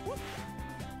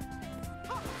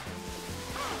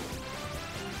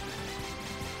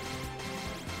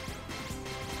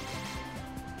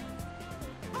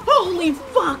 Holy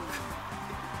fuck!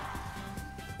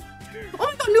 Oh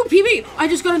my god, new PB! I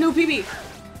just got a new PB.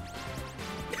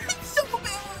 So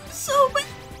bad, so bad.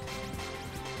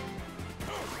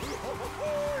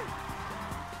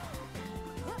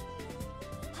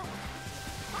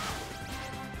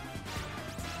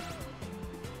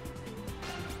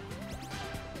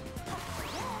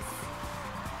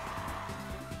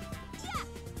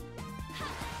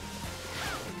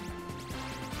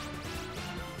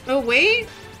 Oh wait.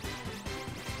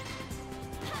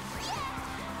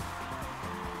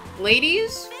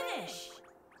 Ladies, Finish.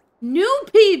 new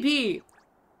PB.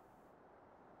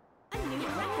 A new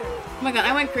record. Oh my god,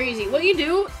 I went crazy. What you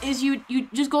do is you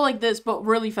just go like this, but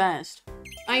really fast.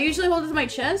 I usually hold it to my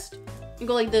chest and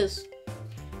go like this.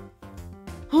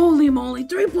 Holy moly,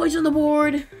 3 points on the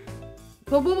board.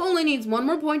 Kobo only needs 1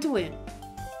 more point to win.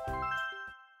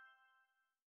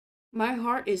 My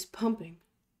heart is pumping.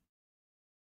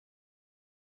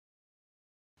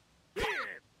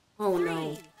 Oh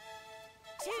no.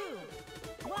 2,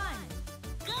 1,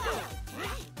 go!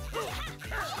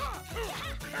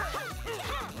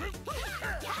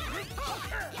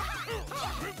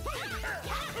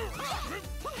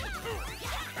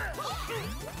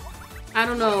 I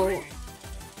don't know.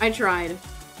 I tried.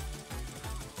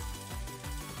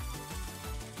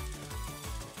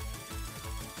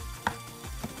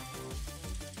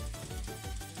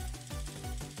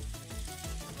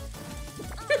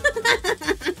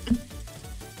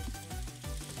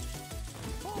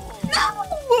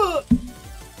 No!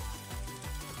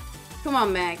 Come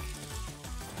on, Mac.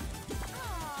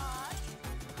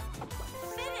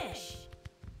 Finish.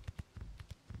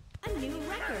 A new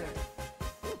record.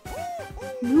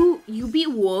 You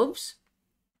beat wolves?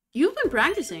 You've been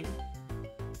practicing.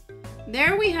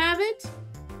 There we have it.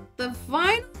 The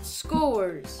final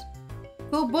scores.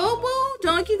 Kobobo,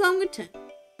 Donkey Kong with 10.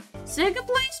 Second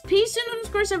place,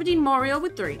 Peacein_17 Mario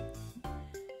with 3.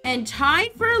 And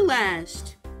tied for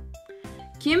last,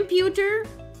 Computer,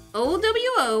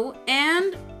 OWO,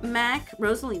 and Mac,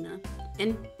 Rosalina,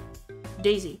 and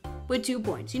Daisy with 2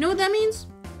 points. You know what that means?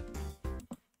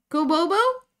 Kobobo?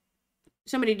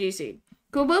 Somebody DC.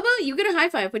 Kobobo, you get a high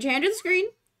five. Put your hand to the screen.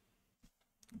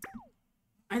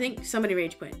 I think somebody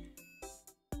rage quit.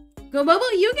 Kobobo,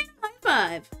 you get a high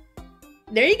five.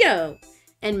 There you go.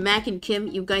 And Mac and Kim,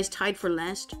 you guys tied for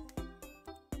last.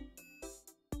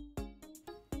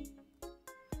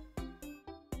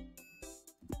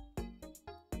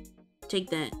 Take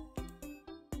that.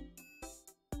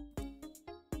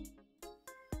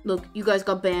 Look, you guys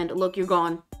got banned. Look, you're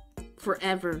gone.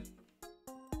 Forever.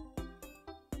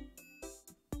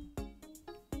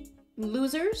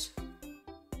 Losers?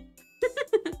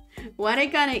 What I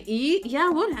gotta eat? Yeah,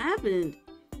 what happened?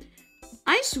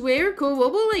 I swear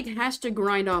Kobobo like has to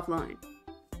grind offline.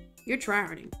 You're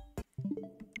tryharding.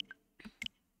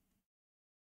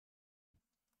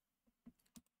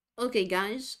 Okay,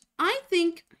 guys. I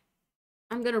think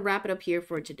I'm gonna wrap it up here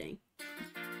for today.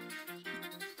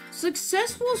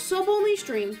 Successful sub-only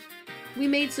stream. We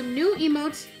made some new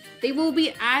emotes. They will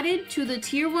be added to the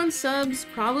tier 1 subs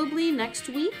probably next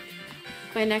week.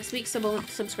 By next week's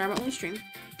subscriber-only stream.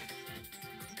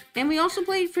 And we also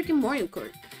played freaking Mario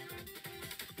Kart.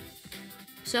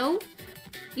 So,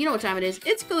 you know what time it is.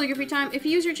 It's calligraphy time. If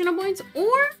you use your channel points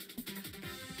or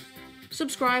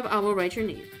subscribe, I will write your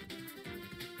name.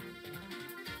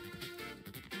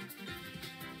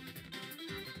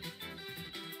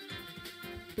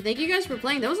 But thank you guys for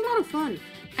playing. That was a lot of fun.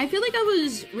 I feel like I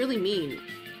was really mean.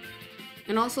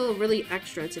 And also really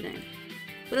extra today.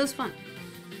 But it was fun.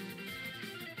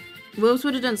 Wolves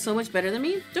would have done so much better than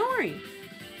me. Don't worry.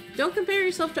 Don't compare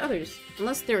yourself to others.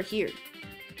 Unless they're here.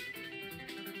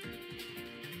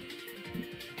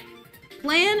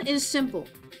 Plan is simple.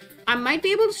 I might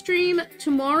be able to stream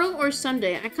tomorrow or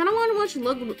Sunday. I kind of want to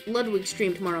watch Ludwig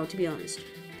stream tomorrow, to be honest.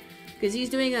 Because he's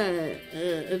doing a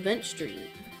event stream.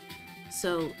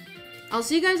 So, I'll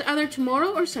see you guys either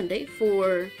tomorrow or Sunday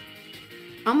for...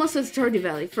 Almost said Stardew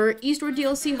Valley. For Eastward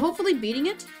DLC, hopefully beating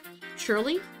it.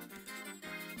 Surely.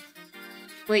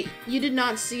 Wait, you did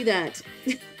not see that.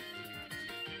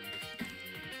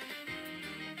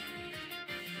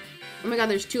 Oh my god,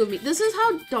 there's two of me. This is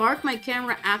how dark my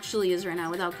camera actually is right now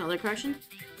without color correction.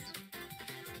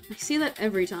 I see that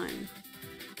every time.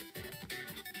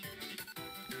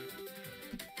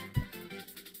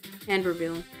 Hand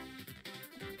reveal.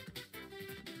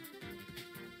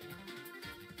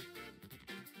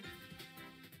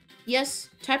 Yes,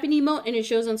 type an emote and it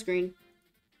shows on screen.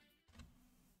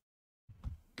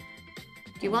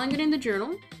 Okay, while I'm getting the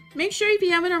journal, make sure if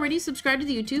you haven't already, subscribe to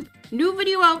the YouTube. New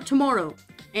video out tomorrow.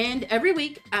 And every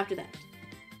week after that.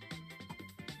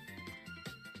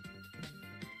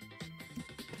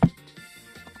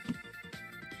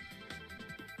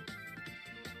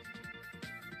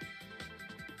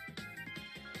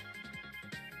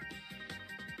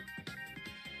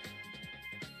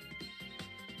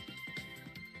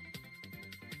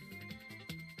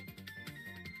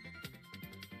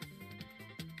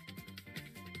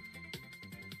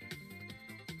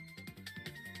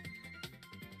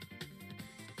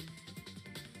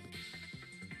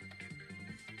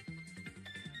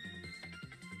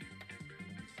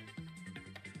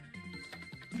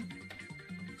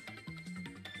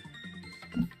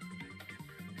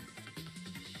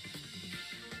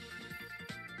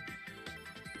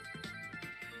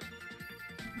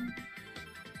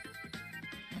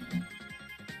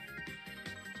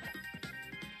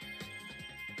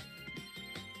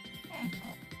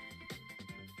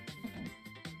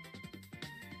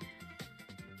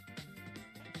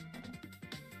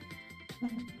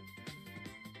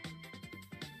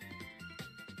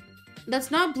 That's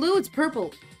not blue, it's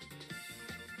purple.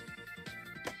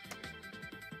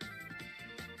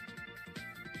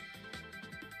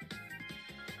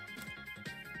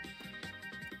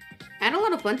 I had a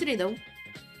lot of fun today, though.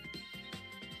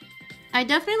 I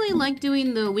definitely like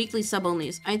doing the weekly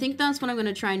sub-onlys. I think that's what I'm going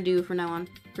to try and do from now on,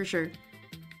 for sure.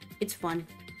 It's fun.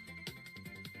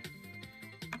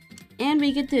 And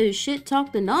we get to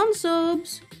shit-talk the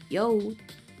non-subs. Yo.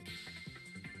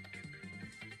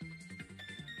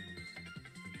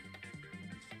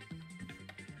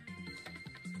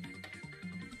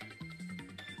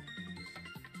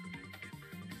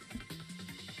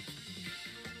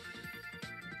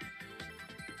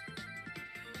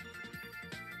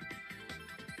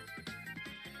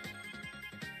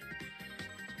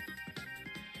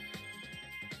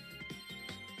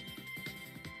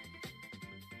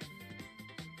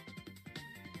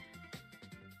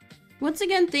 Once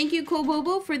again, thank you,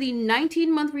 Kobobo, for the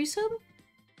 19-month resub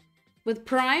with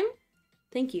Prime.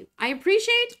 Thank you. I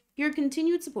appreciate your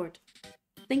continued support.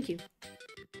 Thank you.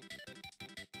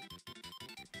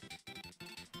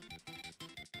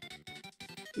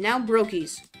 Now,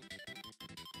 Brokies.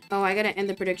 Oh, I gotta end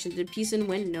the prediction. Did Peacein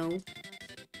win? No.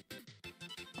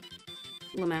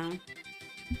 Lamau.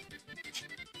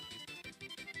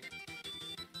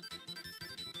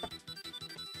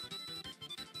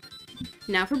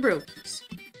 Now for Brokies.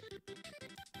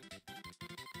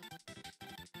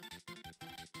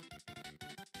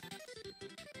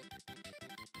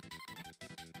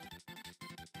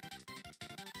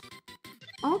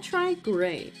 I'll try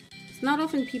gray. It's not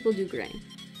often people do gray.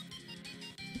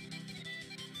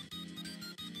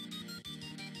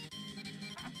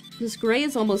 This gray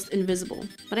is almost invisible,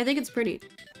 but I think it's pretty.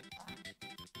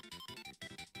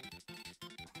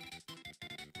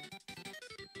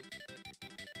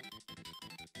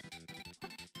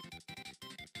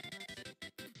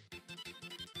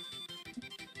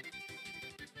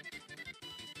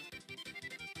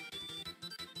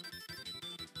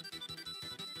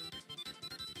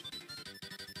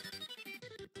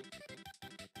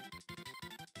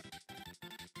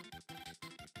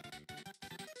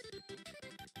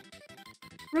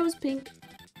 Rose pink.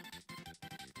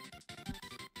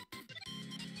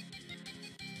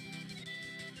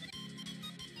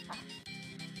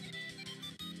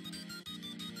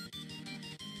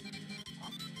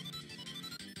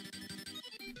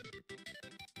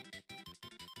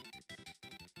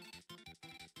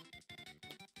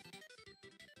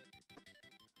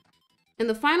 And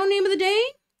the final name of the day?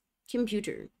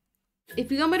 Computer.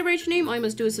 If you got my right name, all you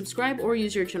must do is subscribe or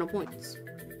use your channel points.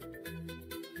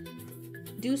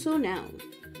 Do so now.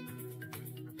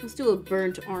 Let's do a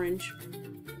burnt orange.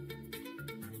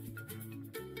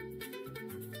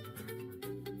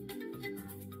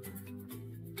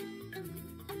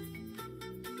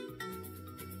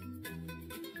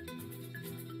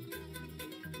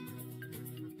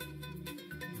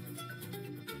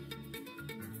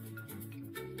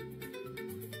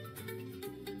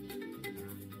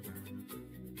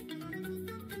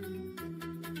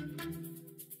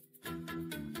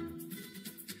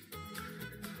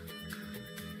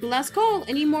 Last call.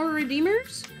 Any more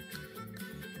redeemers?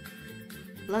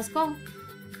 Last call.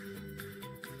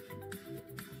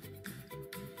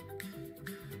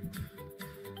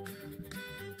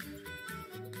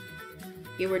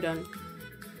 Okay, we're done.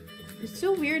 It's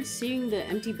so weird seeing the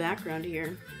empty background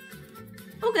here.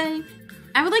 Okay.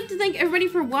 I would like to thank everybody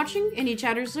for watching. Any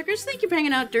chatters, lurkers, thank you for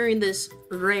hanging out during this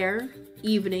rare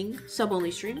evening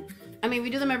sub-only stream. I mean, we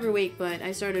do them every week, but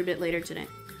I started a bit later today.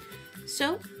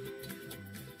 So,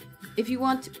 if you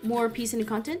want more Peace and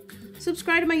content,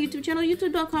 subscribe to my YouTube channel,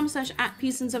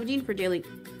 youtube.com/@peacein17 for daily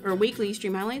or weekly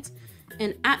stream highlights,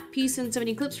 and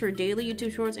 @peacein70clips for daily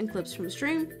YouTube shorts and clips from the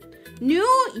stream. New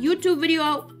YouTube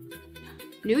video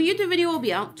will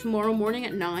be out tomorrow morning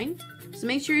at 9. So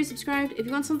make sure you're subscribed. If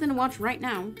you want something to watch right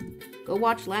now, go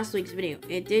watch last week's video.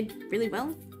 It did really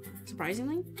well,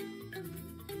 surprisingly.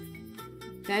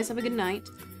 Guys, have a good night.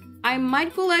 I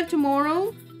might go live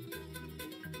tomorrow.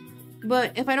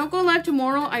 But if I don't go live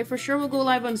tomorrow, I for sure will go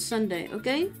live on Sunday,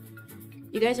 okay?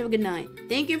 You guys have a good night.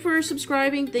 Thank you for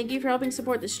subscribing. Thank you for helping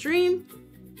support the stream.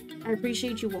 I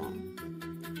appreciate you all.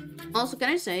 Also, can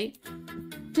I say,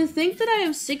 to think that I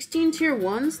have 16 tier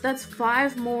 1s, that's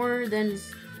 5 more than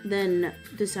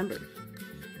December.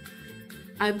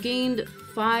 I've gained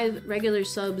 5 regular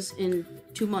subs in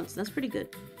 2 months. That's pretty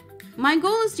good. My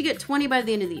goal is to get 20 by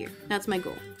the end of the year. That's my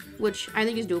goal, which I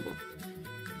think is doable.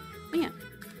 But yeah.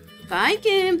 Bye,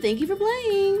 Kim. Thank you for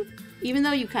playing. Even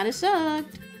though you kind of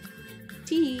sucked.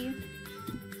 Tee.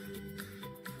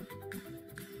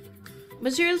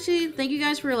 But seriously, thank you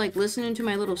guys for, like, listening to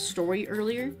my little story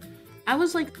earlier. I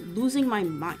was, like, losing my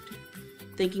mind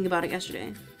thinking about it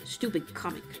yesterday. Stupid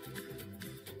comic.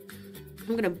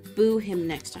 I'm gonna boo him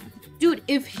next time. Dude,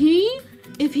 if he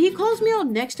calls me out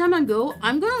next time I go,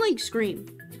 I'm gonna, like, scream.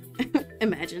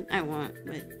 Imagine. I won't,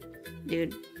 but...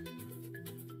 Dude.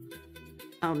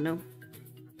 I don't know.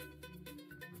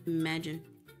 Imagine.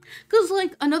 Because,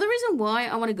 like, another reason why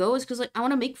I want to go is because, like, I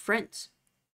want to make friends.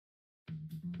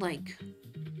 Like,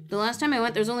 the last time I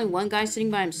went, there was only one guy sitting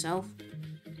by himself.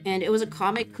 And it was a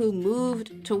comic who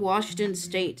moved to Washington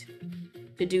State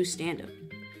to do stand-up.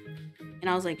 And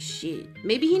I was like, shit,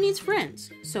 maybe he needs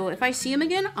friends. So if I see him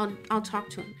again, I'll talk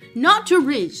to him. Not to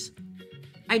Riz.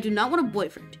 I do not want a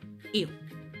boyfriend. Ew.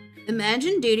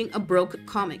 Imagine dating a broke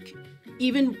comic.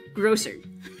 Even grosser.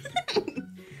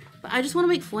 But I just want to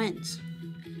make friends.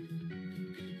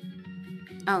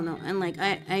 I don't know. And like,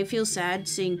 I feel sad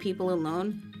seeing people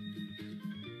alone.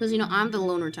 Because, you know, I'm the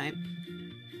loner type.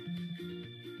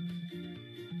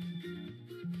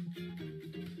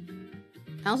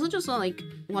 I also just like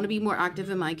want to be more active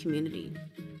in my community.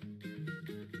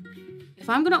 If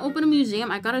I'm gonna open a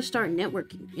museum, I gotta start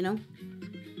networking, you know?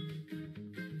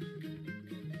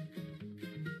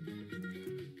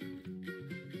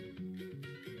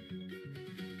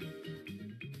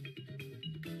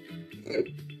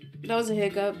 That was a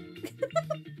hiccup.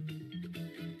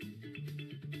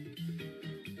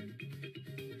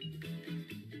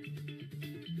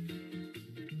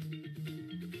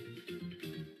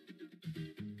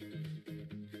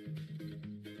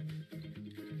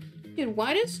 Dude,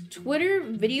 why does Twitter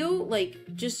video, like,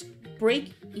 just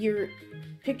break your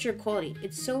picture quality?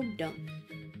 It's so dumb.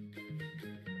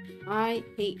 I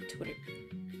hate Twitter.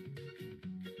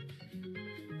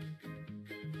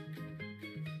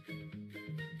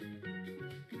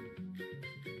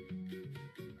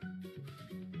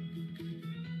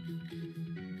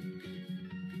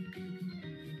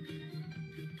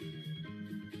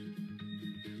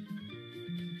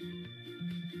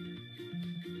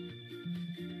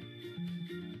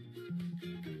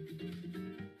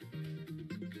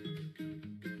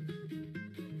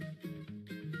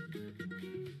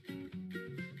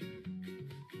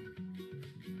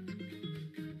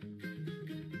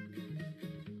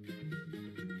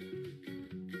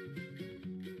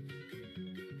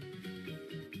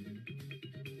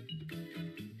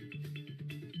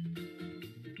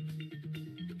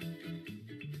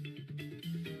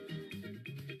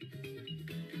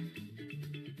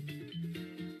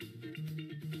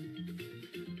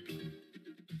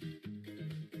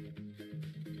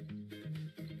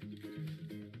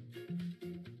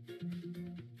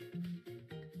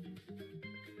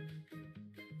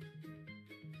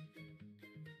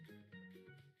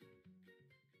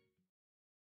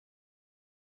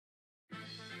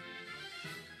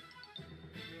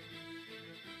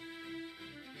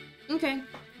 Okay.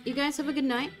 You guys have a good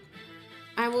night.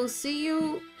 I will see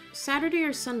you Saturday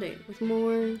or Sunday with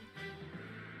more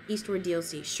Eastward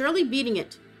DLC. Surely beating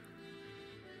it.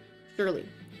 Surely.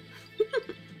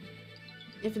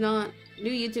 If not,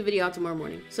 new YouTube video out tomorrow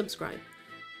morning. Subscribe.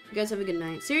 You guys have a good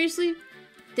night. Seriously,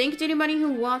 thank you to anybody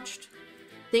who watched.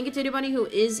 Thank you to anybody who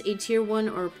is a tier 1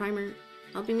 or a primer,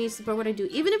 helping me support what I do.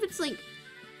 Even if it's like,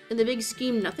 in the big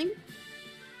scheme, nothing.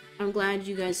 I'm glad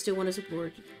you guys still want to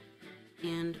support.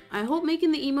 And I hope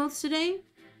making the emotes today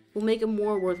will make it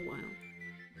more worthwhile.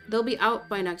 They'll be out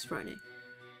by next Friday.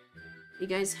 You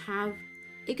guys have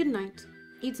a good night.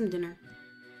 Eat some dinner.